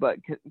stuff. But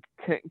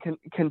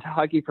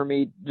Kentucky for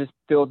me just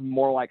feels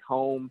more like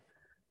home.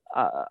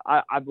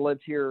 I've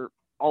lived here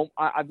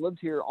I've lived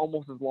here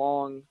almost as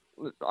long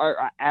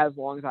as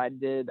I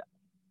did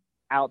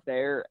out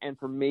there, and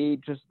for me,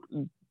 just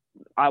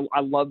I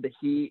love the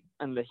heat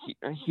and the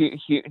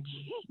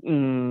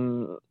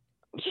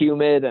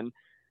humid and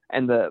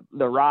the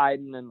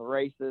riding and the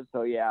races.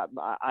 So yeah,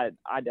 I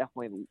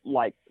definitely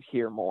like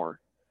here more.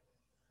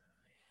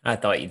 I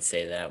thought you'd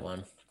say that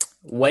one.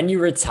 When you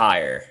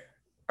retire,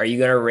 are you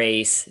going to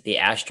race the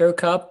Astro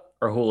Cup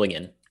or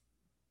Hooligan?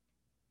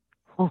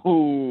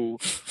 Ooh.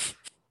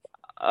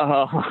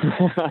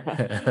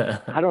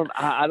 I don't.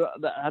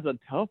 That's a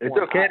tough It's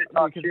one. okay to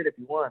talk shit if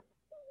you want.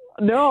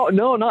 No,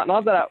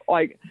 not that I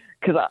like,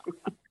 because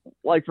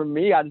like for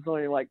me, I just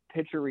only like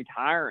picture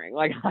retiring.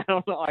 Like I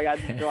don't know. Like I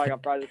just feel like I'm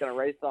probably just gonna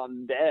race till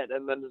I'm dead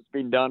and then just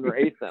be done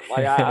racing.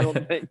 Like I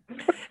don't think.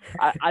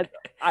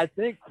 I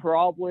think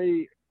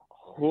probably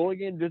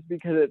Hooligan, just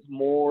because it's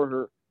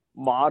more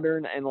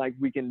modern and like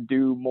we can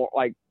do more.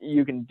 Like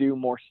you can do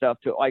more stuff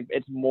to it. Like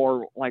it's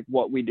more like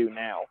what we do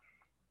now.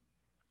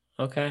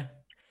 Okay.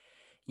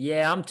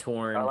 Yeah, I'm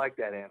torn. I like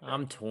that answer.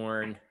 I'm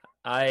torn.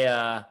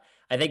 I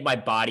think my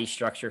body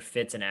structure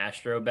fits an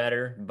Astro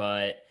better,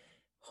 but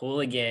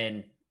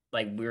Hooligan,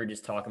 like we were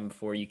just talking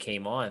before you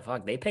came on,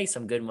 fuck, they pay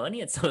some good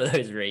money at some of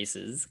those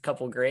races, a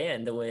couple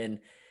grand to win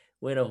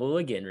a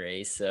Hooligan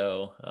race.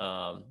 So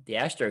the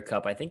Astro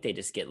Cup, I think they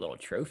just get little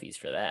trophies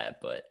for that.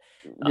 But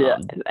yeah,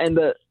 and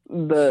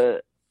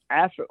the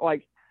Astro,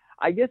 like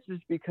I guess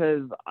just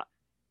because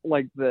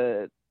like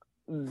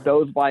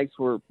those bikes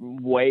were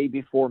way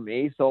before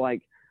me, so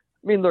like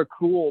I mean they're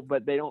cool,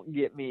 but they don't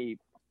get me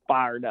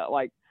fired up.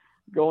 Like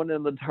going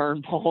in the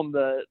turn on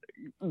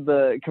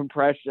the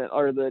compression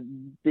or the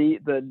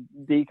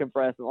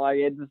decompression, like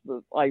it just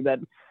like that,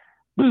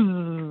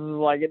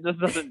 like it just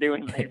doesn't do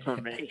anything for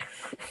me.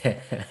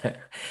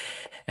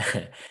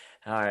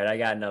 All right, I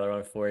got another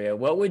one for you.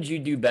 What would you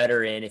do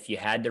better in if you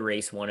had to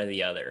race one or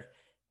the other?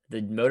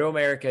 The Moto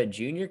America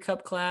Junior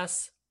Cup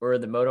class or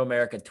the Moto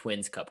America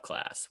Twins Cup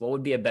class? What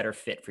would be a better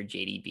fit for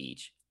JD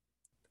Beach?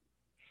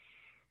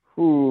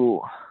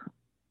 Ooh,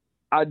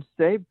 I'd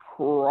say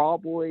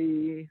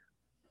probably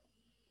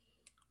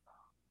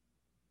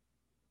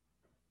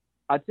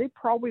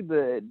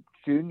the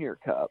Junior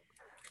Cup,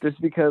 just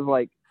because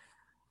like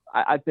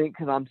I think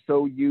because I'm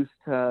so used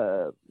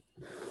to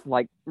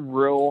like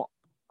real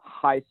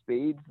high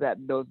speeds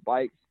that those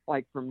bikes,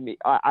 like for me,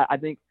 I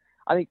think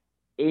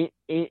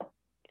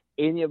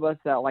any of us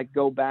that like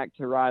go back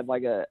to ride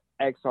like a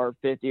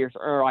XR50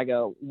 or like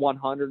a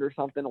 100 or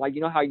something, like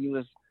you know how you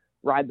just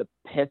ride the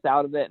piss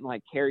out of it and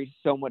like carry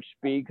so much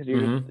speed because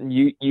you're just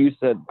used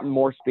to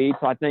more speed.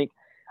 So I think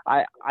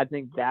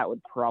that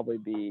would probably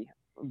be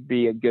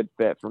a good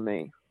fit for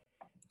me.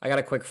 I got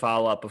a quick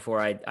follow up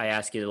before I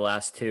ask you the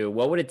last two.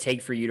 What would it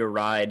take for you to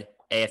ride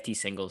AFT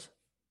singles?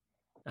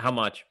 How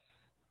much?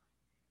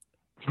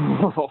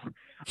 I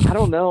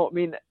don't know. I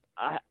mean,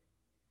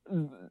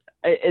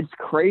 it's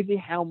crazy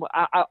how much.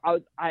 I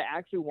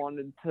actually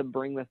wanted to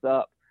bring this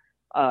up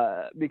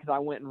because I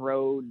went and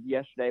rode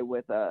yesterday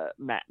with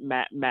Maxwell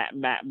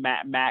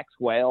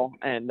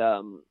and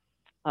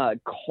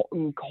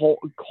Cole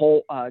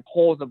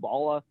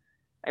Zavala.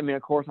 I mean,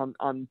 of course,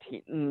 I'm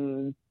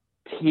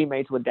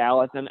teammates with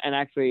Dallas and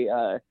actually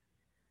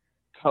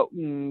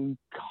Cody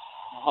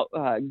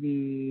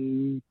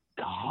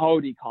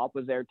Kopp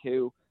was there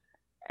too.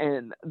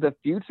 And the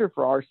future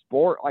for our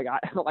sport,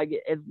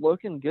 it's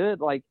looking good.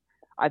 Like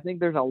I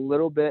think there's a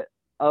little bit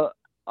of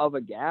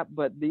a gap,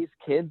 but these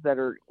kids that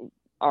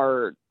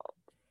are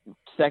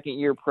second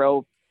year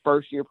pro,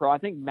 first year pro, I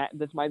think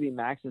this might be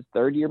Max's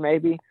third year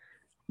maybe,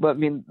 but I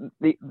mean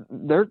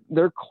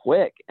they're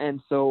quick, and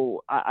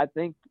so I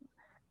think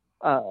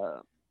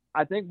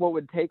what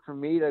would take for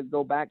me to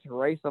go back to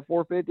race a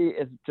 450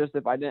 is just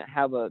if I didn't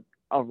have a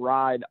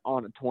ride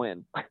on a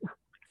twin.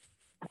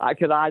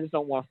 Because I just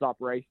don't want to stop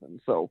racing.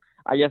 So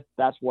I guess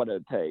that's what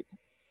it'd take.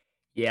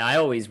 Yeah, I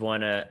always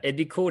want to. It'd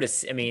be cool to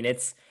see. I mean,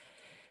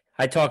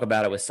 I talk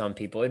about it with some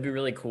people. It'd be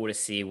really cool to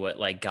see what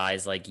like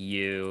guys like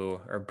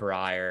you or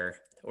Breyer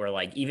or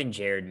like even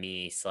Jared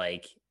Meese,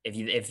 like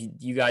if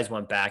you guys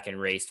went back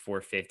and raced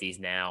 450s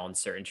now on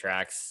certain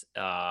tracks,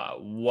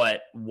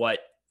 what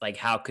like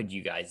how could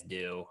you guys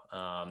do?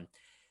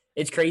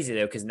 It's crazy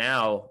though, because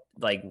now,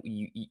 like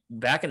you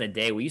back in the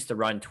day, we used to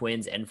run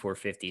twins and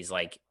 450s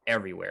like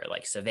everywhere,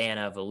 like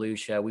Savannah,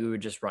 Volusia. We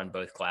would just run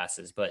both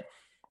classes. But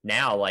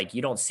now, like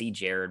you don't see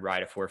Jared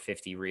ride a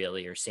 450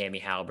 really, or Sammy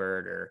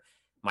Halbert, or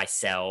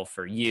myself,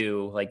 or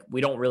you. Like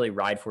we don't really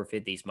ride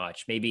 450s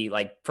much. Maybe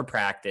like for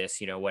practice,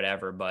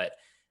 whatever. But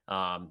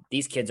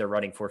these kids are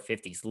running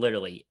 450s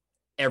literally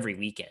every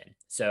weekend.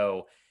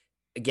 So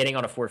getting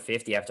on a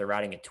 450 after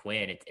riding a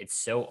twin,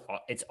 it's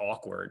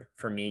awkward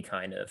for me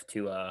kind of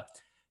to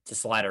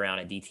slide around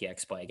a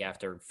DTX bike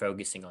after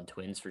focusing on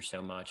twins for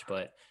so much.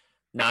 But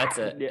no,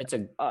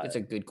 it's a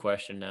good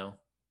question now.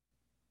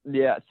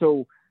 Yeah.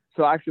 So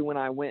actually, when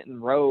I went and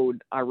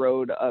rode, I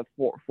rode a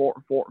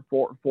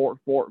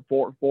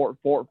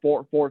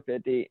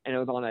 450, and it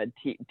was on a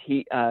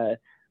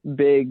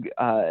big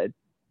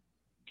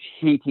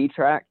TT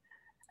track.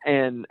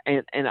 And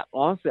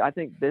honestly, I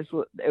think it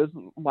was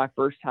my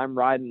first time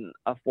riding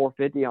a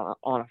 450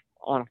 on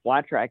a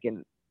flat track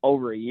in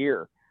over a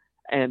year.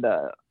 And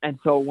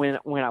so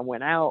when I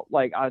went out,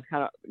 like I was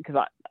kind of, because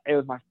it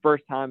was my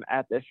first time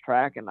at this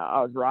track, and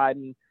I was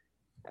riding,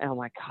 and I'm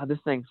like, God, this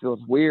thing feels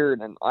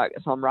weird. And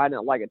so I'm riding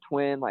it like a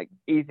twin, like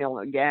easy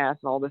on the gas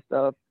and all this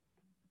stuff.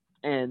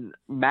 And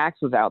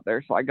Max was out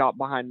there, so I got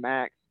behind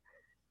Max,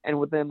 and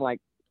within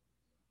like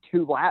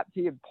 2 laps,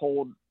 he had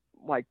pulled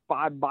like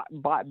 5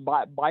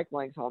 bike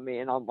lengths on me,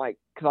 and I'm like,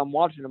 because I'm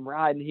watching him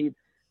ride, and I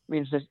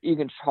mean, it's just, you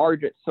can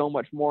charge it so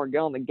much more and get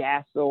on the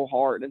gas so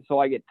hard. And so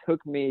like it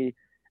took me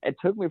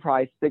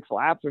probably 6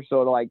 laps or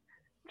so to like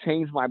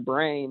change my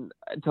brain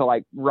to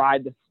like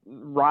ride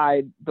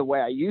the way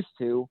I used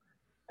to.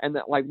 And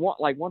then like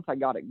once I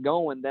got it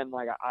going, then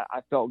like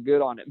I felt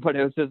good on it. But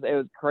it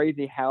was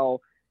crazy how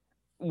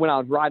when I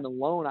was riding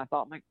alone, I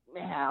thought, like,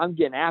 man, I'm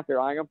getting after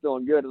it. Like, I'm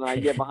feeling good. And then I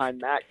get behind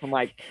Max, I'm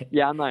like,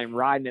 yeah, I'm not even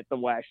riding it the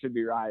way I should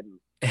be riding.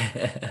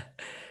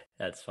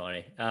 That's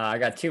funny. I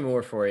got 2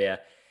 more for you.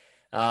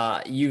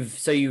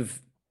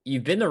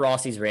 You've been to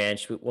Rossi's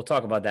Ranch. We'll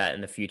talk about that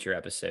in the future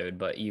episode,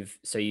 but you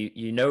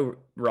know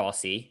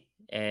Rossi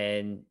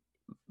and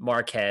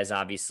Marquez,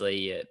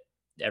 obviously.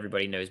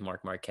 Everybody knows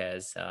Marc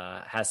Marquez,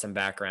 has some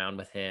background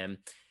with him,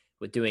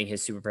 with doing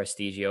his Super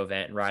Prestigio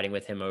event and riding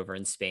with him over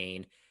in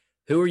Spain.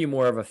 Who are you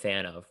more of a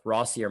fan of,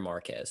 Rossi or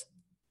Marquez?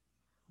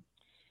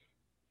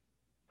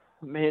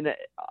 Man,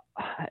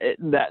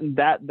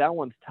 that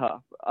one's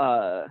tough.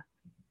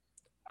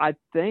 I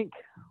think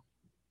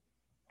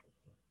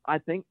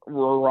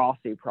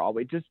Rossi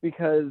probably, just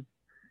because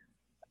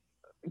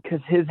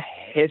his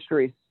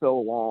history is so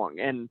long,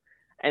 and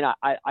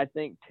I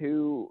think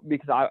too,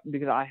 because I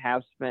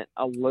have spent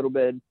a little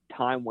bit of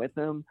time with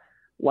him,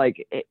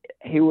 like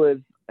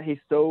he's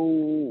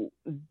so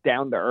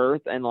down to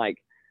earth, and like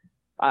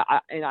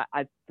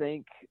I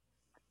think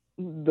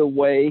the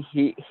way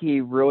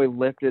he really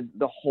lifted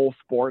the whole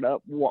sport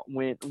up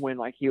when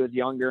like he was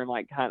younger, and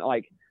like kind of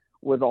like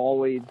was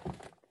always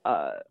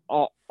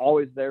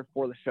there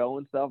for the show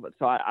and stuff.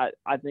 So I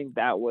think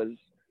that was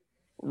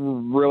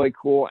really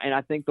cool. And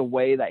I think the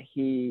way that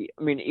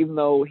even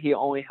though he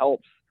only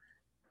helps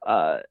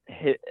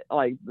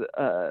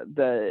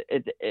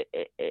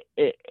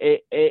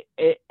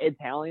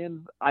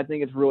Italians, I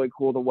think it's really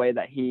cool the way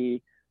that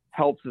he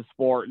helps the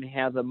sport, and he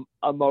has a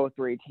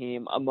Moto3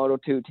 team, a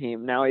Moto2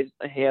 team. Now he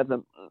has a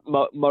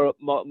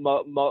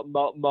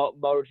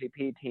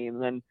MotoGP team,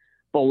 and then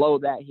below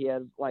that he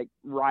has like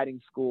riding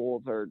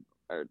schools or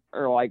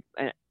like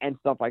and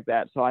stuff like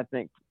that. So I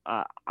think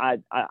I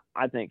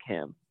think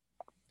him.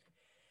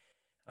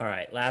 All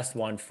right, last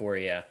one for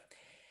you.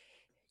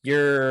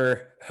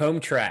 Your home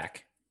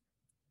track.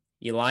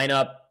 You line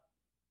up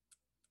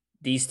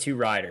these 2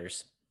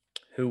 riders.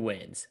 Who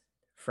wins?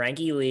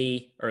 Frankie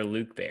Lee or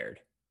Luke Baird?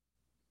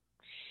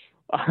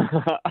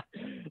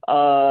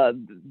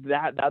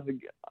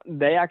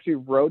 They actually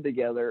rode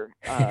together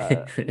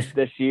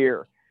this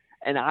year,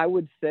 and I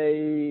would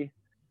say,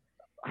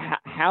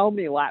 how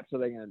many laps are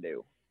they going to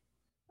do?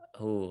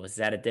 Oh, is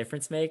that a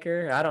difference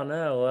maker? I don't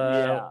know.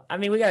 Yeah. I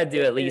mean, we got to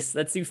do at least,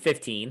 let's do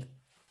 15.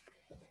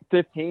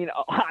 15?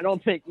 I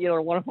don't think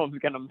either one of them is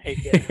going to make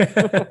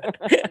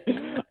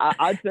it.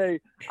 I'd say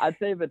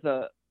if it's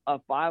a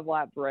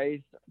 5-lap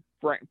race,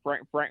 Frankie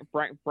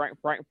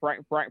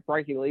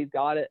Lee's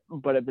got it.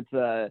 But if it's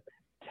a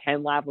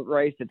 10-lap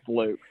race, it's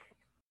Luke.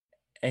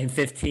 And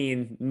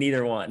 15,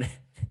 neither one.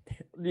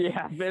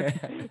 Yeah,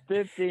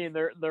 15.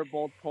 They're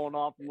both pulling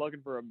off and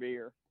looking for a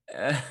beer.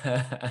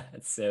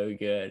 That's so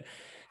good.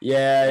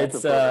 Yeah, That's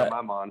it's the program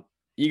I'm on.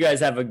 You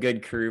guys have a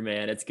good crew,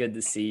 man. It's good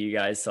to see you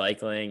guys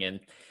cycling and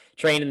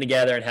training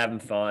together and having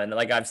fun.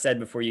 Like I've said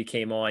before you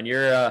came on,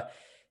 you're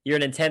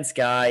an intense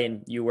guy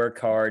and you work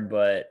hard,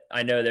 but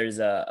I know there's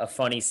a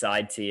funny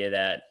side to you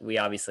that we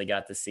obviously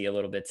got to see a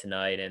little bit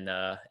tonight and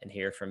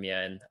hear from you.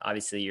 And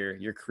obviously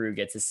your crew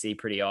gets to see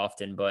pretty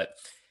often, but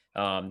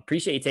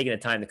appreciate you taking the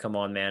time to come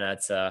on, man.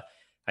 That's I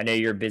know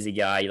you're a busy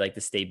guy. You like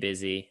to stay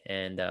busy,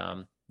 and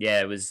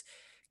yeah, it was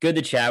good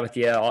to chat with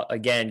you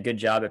again. Good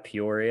job at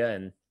Peoria,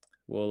 and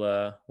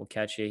we'll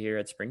catch you here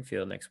at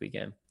Springfield next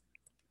weekend.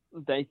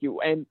 Thank you.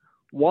 And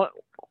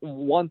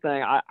one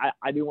thing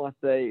I do want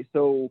to say,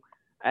 so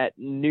at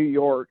New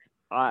York,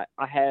 I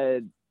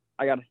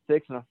got a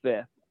 6th and a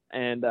 5th,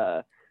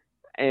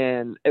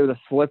 and it was a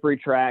slippery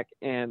track,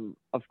 and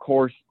of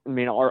course, I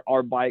mean,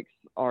 our bikes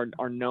are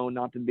known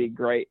not to be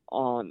great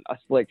on a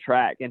slick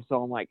track, and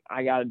so I'm like,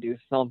 I got to do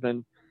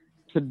something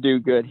to do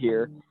good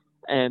here,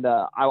 and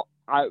I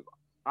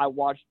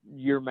watched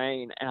your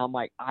main, and I'm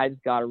like, I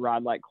just got to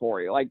ride like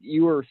Corey. Like,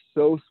 you were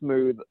so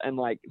smooth and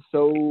like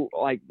so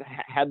like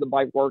had the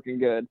bike working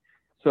good.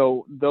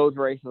 So those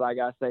races, I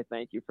gotta say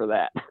thank you for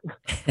that.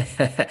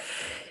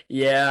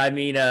 Yeah, I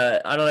mean, I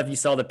don't know if you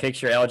saw the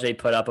picture LJ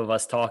put up of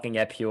us talking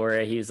at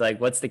Peoria. He was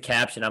like, "What's the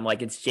caption?" I'm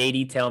like, "It's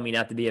JD telling me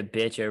not to be a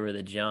bitch over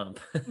the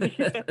jump."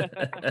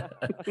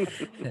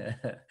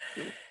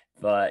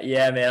 But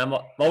yeah, man, I'm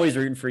always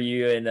rooting for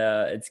you, and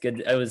it's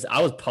good. I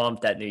was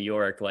pumped at New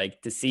York,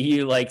 like to see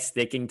you like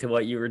sticking to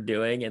what you were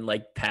doing and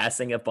like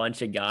passing a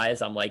bunch of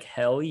guys. I'm like,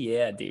 hell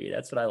yeah, dude,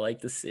 that's what I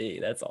like to see.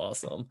 That's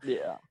awesome.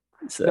 Yeah.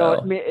 So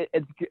No, I mean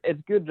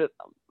it's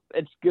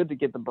good to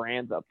get the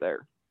brands up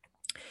there.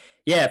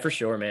 yeah, for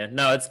sure, man.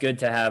 No, it's good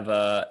to have,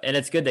 and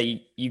it's good that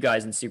you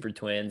guys in Super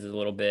Twins is a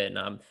little bit,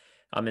 and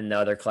I'm in the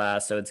other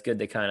class, so it's good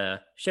to kind of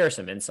share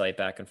some insight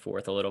back and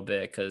forth a little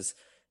bit because,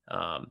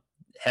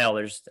 hell,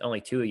 there's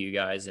only two of you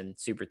guys in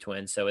Super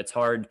Twins, so it's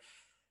hard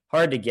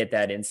to get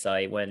that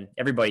insight when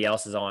everybody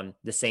else is on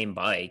the same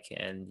bike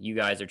and you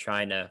guys are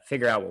trying to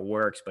figure out what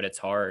works, but it's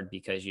hard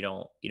because you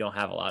don't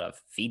have a lot of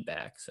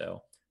feedback.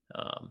 So,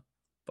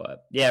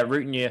 but yeah,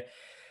 rooting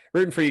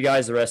for you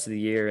guys the rest of the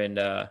year, and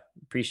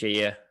appreciate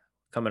you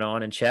coming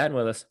on and chatting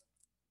with us.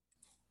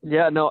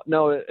 Yeah, no,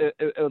 it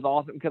was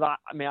awesome because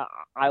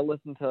I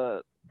listened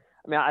to,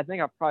 I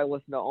think I probably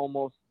listened to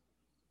almost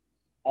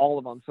all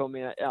of them. So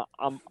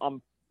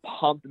I'm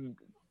pumped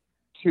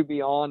to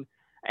be on.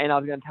 And I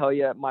was gonna tell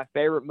you, my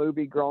favorite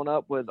movie growing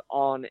up was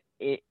on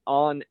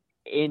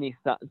any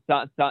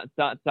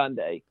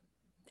Sunday.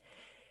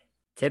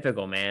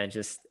 Typical, man.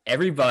 Just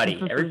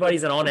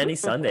everybody's on any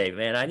Sunday,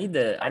 man. I need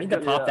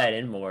to pop that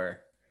in more.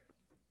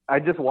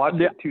 I just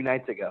watched it 2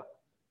 nights ago.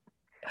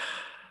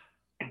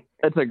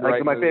 It's a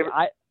great my movie.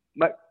 favorite.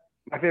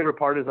 My favorite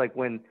part is like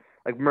when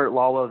like Mert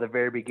Lalo at the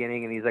very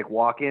beginning, and he's like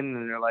walking,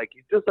 and they're like,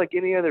 he's just like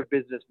any other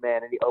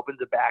businessman, and he opens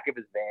the back of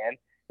his van,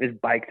 his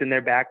bike's in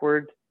there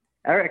backwards.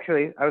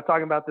 Actually, I was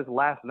talking about this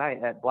last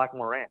night at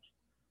Blackmore Ranch,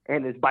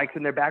 and his bike's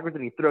in there backwards,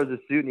 and he throws his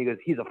suit, and he goes,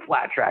 he's a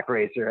flat track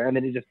racer, and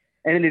then he just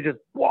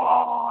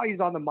whoa, he's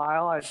on the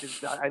mile. I think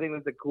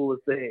that's the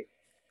coolest thing.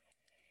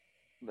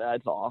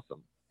 That's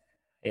awesome.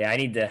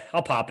 Yeah,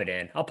 I'll pop it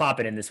in. I'll pop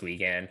it in this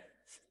weekend.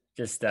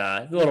 Just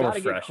a little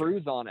refresher. Get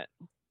Cruz on it.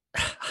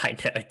 I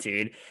know,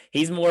 dude.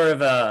 He's more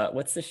of a,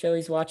 what's the show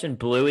he's watching?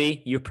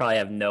 Bluey? You probably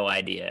have no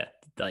idea.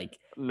 Like,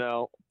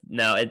 no,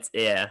 it's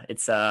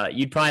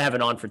you'd probably have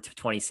it on for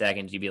 20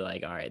 seconds. You'd be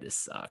like, all right, this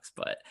sucks.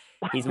 But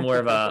he's more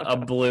of a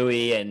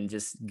Bluey and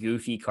just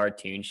goofy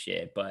cartoon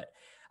shit. But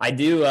I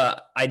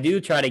do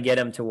try to get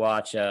him to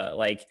watch,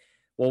 like,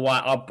 well,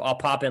 I'll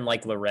pop in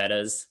like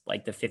Loretta's,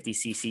 like the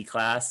 50cc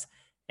class.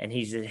 And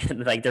he's just,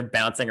 like, they're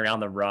bouncing around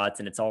the ruts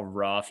and it's all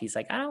rough. He's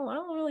like, I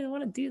don't really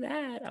want to do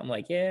that. I'm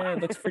like, yeah, it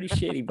looks pretty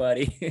shitty,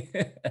 buddy.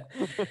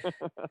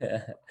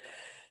 Yeah.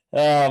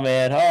 Oh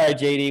man. All right,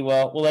 JD.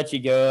 Well, we'll let you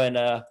go,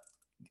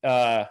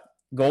 and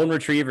golden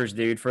retrievers,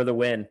 dude, for the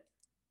win.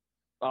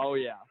 Oh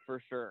yeah,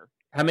 for sure.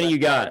 How many you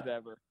got?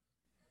 Ever.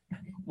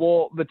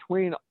 Well,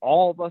 between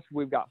all of us,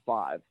 we've got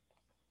 5.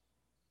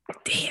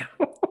 Damn.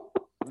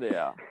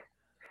 Yeah.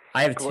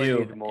 I have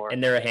 2,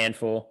 and they're a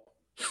handful.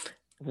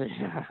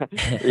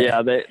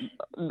 Yeah, they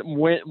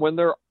when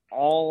they're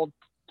all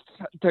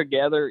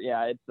together,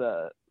 yeah, it's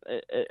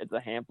a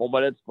handful,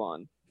 but it's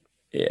fun.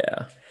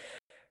 Yeah.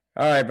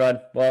 All right,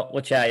 bud. Well,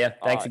 we'll chat you.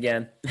 Thanks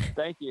again.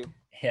 Thank you.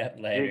 Yeah,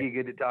 later. Really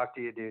good to talk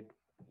to you, dude.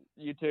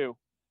 You too.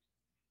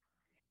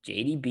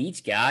 JD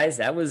Beach, guys.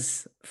 That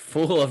was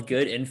full of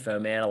good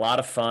info, man. A lot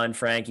of fun,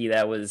 Frankie.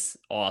 That was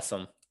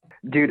awesome.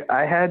 Dude,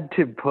 I had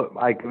to put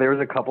there was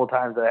a couple of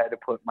times I had to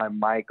put my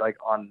mic like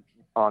on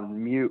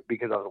mute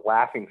because I was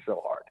laughing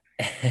so hard.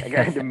 Like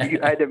I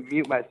had to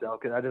mute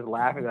myself because I was just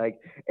laughing. Like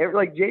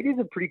JD's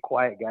a pretty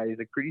quiet guy. He's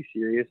like pretty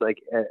serious.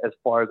 Like as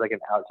far as like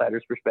an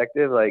outsider's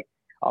perspective, like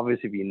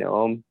obviously if you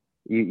know him,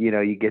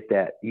 you get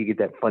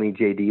that funny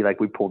JD like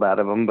we pulled out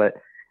of him. But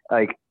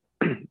like,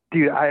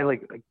 dude, I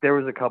like there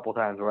was a couple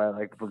times where I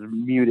like was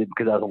muted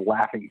because I was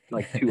laughing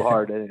like too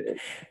hard at it.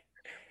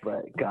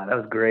 But God, that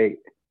was great.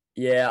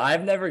 Yeah,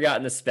 I've never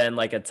gotten to spend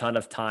like a ton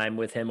of time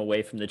with him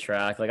away from the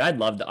track. Like I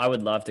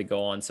would love to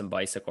go on some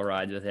bicycle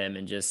rides with him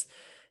and just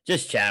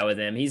chat with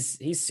him.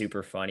 He's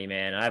super funny,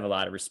 man. I have a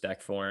lot of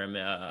respect for him.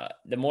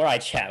 The more I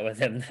chat with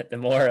him, the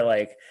more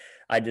like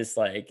I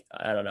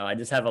don't know. I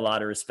just have a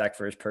lot of respect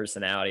for his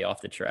personality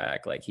off the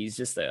track. Like he's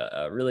just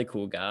a really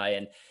cool guy,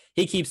 and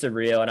he keeps it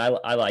real. And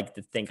I like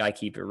to think I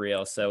keep it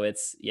real. So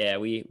it's, yeah,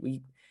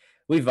 we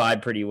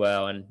vibe pretty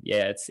well, and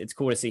yeah, it's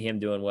cool to see him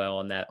doing well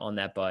on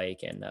that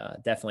bike, and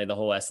definitely the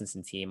whole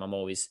Estenson team. I'm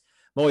always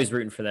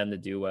rooting for them to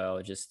do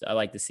well. Just I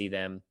like to see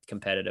them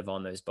competitive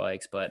on those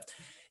bikes. But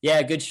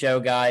yeah, good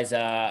show, guys.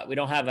 We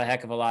don't have a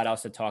heck of a lot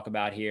else to talk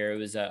about here. It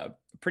was a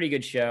pretty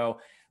good show.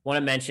 Want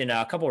to mention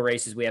a couple of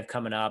races we have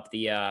coming up.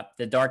 The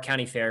Darke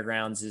County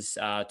Fairgrounds is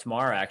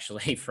tomorrow,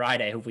 actually,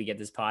 Friday. Hope we get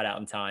this pod out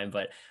in time.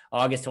 But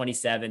August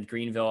 27th,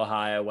 Greenville,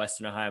 Ohio,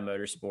 Western Ohio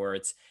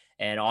Motorsports.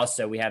 And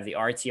also we have the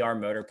RTR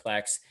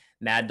Motorplex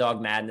Mad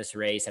Dog Madness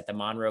race at the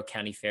Monroe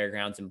County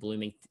Fairgrounds in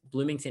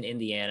Bloomington,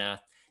 Indiana.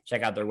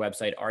 Check out their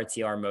website,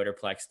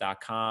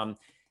 rtrmotorplex.com.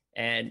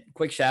 And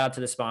quick shout out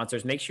to the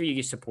sponsors. Make sure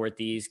you support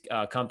these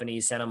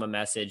companies, send them a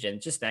message, and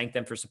just thank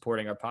them for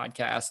supporting our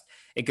podcast.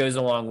 It goes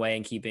a long way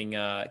in keeping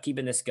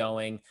this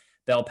going.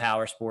 Bell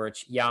Power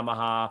Sports,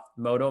 Yamaha,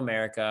 Moto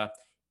America,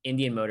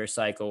 Indian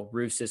Motorcycle,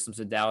 Roof Systems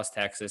of Dallas,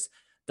 Texas,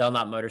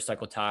 Dunlop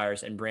Motorcycle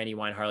Tires, and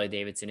Brandywine Harley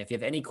Davidson. If you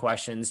have any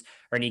questions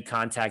or need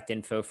contact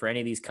info for any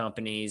of these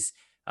companies,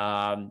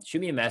 shoot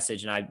me a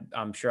message, and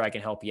I'm sure I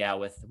can help you out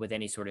with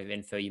any sort of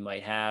info you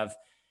might have.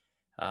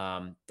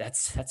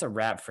 That's a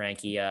wrap,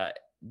 Frankie.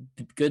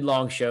 Good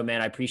long show, man.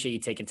 I appreciate you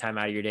taking time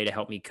out of your day to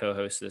help me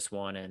co-host this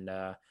one. And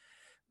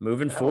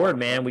moving forward,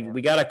 man,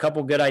 we got a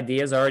couple good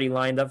ideas already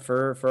lined up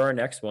for our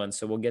next one,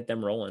 so we'll get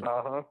them rolling.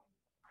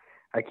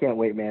 I can't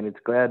wait, man. It's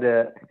good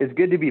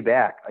to be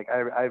back. Like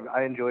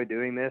I enjoy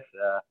doing this,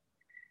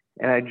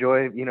 and I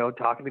enjoy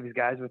talking to these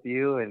guys with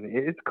you, and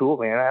it's cool,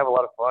 man. I have a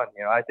lot of fun.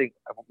 I think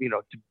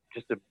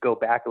just to go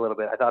back a little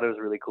bit, I thought it was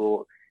really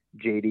cool,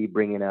 JD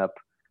bringing up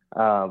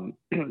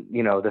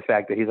the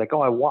fact that he's like,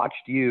 oh, I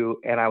watched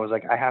you, and I was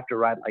like, I have to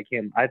ride like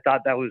him. I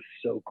thought that was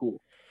so cool.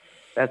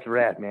 That's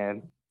rad,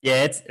 man.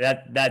 Yeah,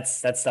 that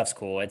stuff's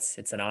cool.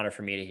 It's an honor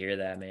for me to hear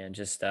that, man.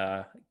 Just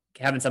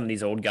having some of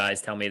these old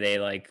guys tell me they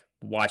like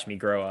watch me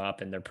grow up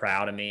and they're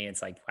proud of me.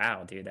 It's like,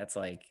 wow, dude, that's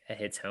like, it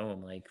hits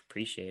home. Like,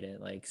 appreciate it.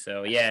 Like,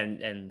 so yeah.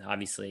 And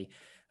obviously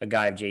a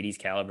guy of JD's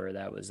caliber,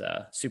 that was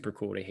super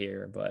cool to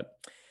hear. But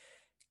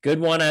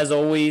good one as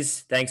always.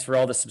 Thanks for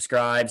all the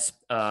subscribes.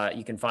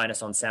 You can find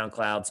us on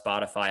SoundCloud,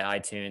 Spotify,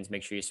 iTunes.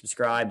 Make sure you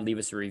subscribe, leave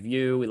us a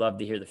review. We love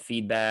to hear the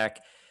feedback.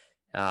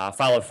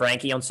 Follow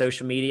Frankie on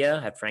social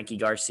media at Frankie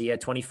Garcia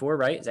 24,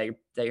 right? Is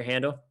that your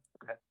handle?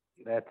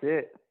 That's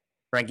it.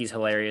 Frankie's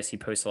hilarious. He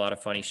posts a lot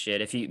of funny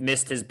shit. If you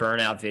missed his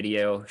burnout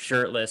video,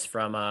 shirtless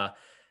from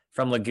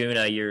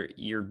Laguna,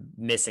 you're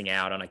missing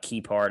out on a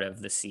key part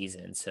of the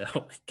season. So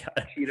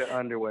cheetah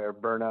underwear,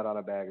 burnout on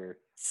a bagger.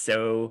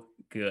 So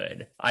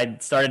good. I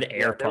started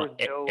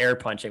air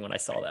punching when I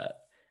saw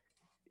that.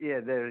 Yeah,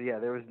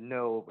 there was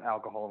no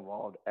alcohol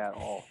involved at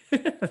all.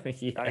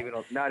 Yeah.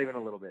 Not even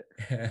a little bit.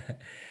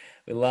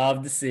 We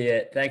love to see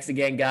it. Thanks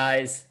again,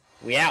 guys.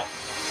 We out.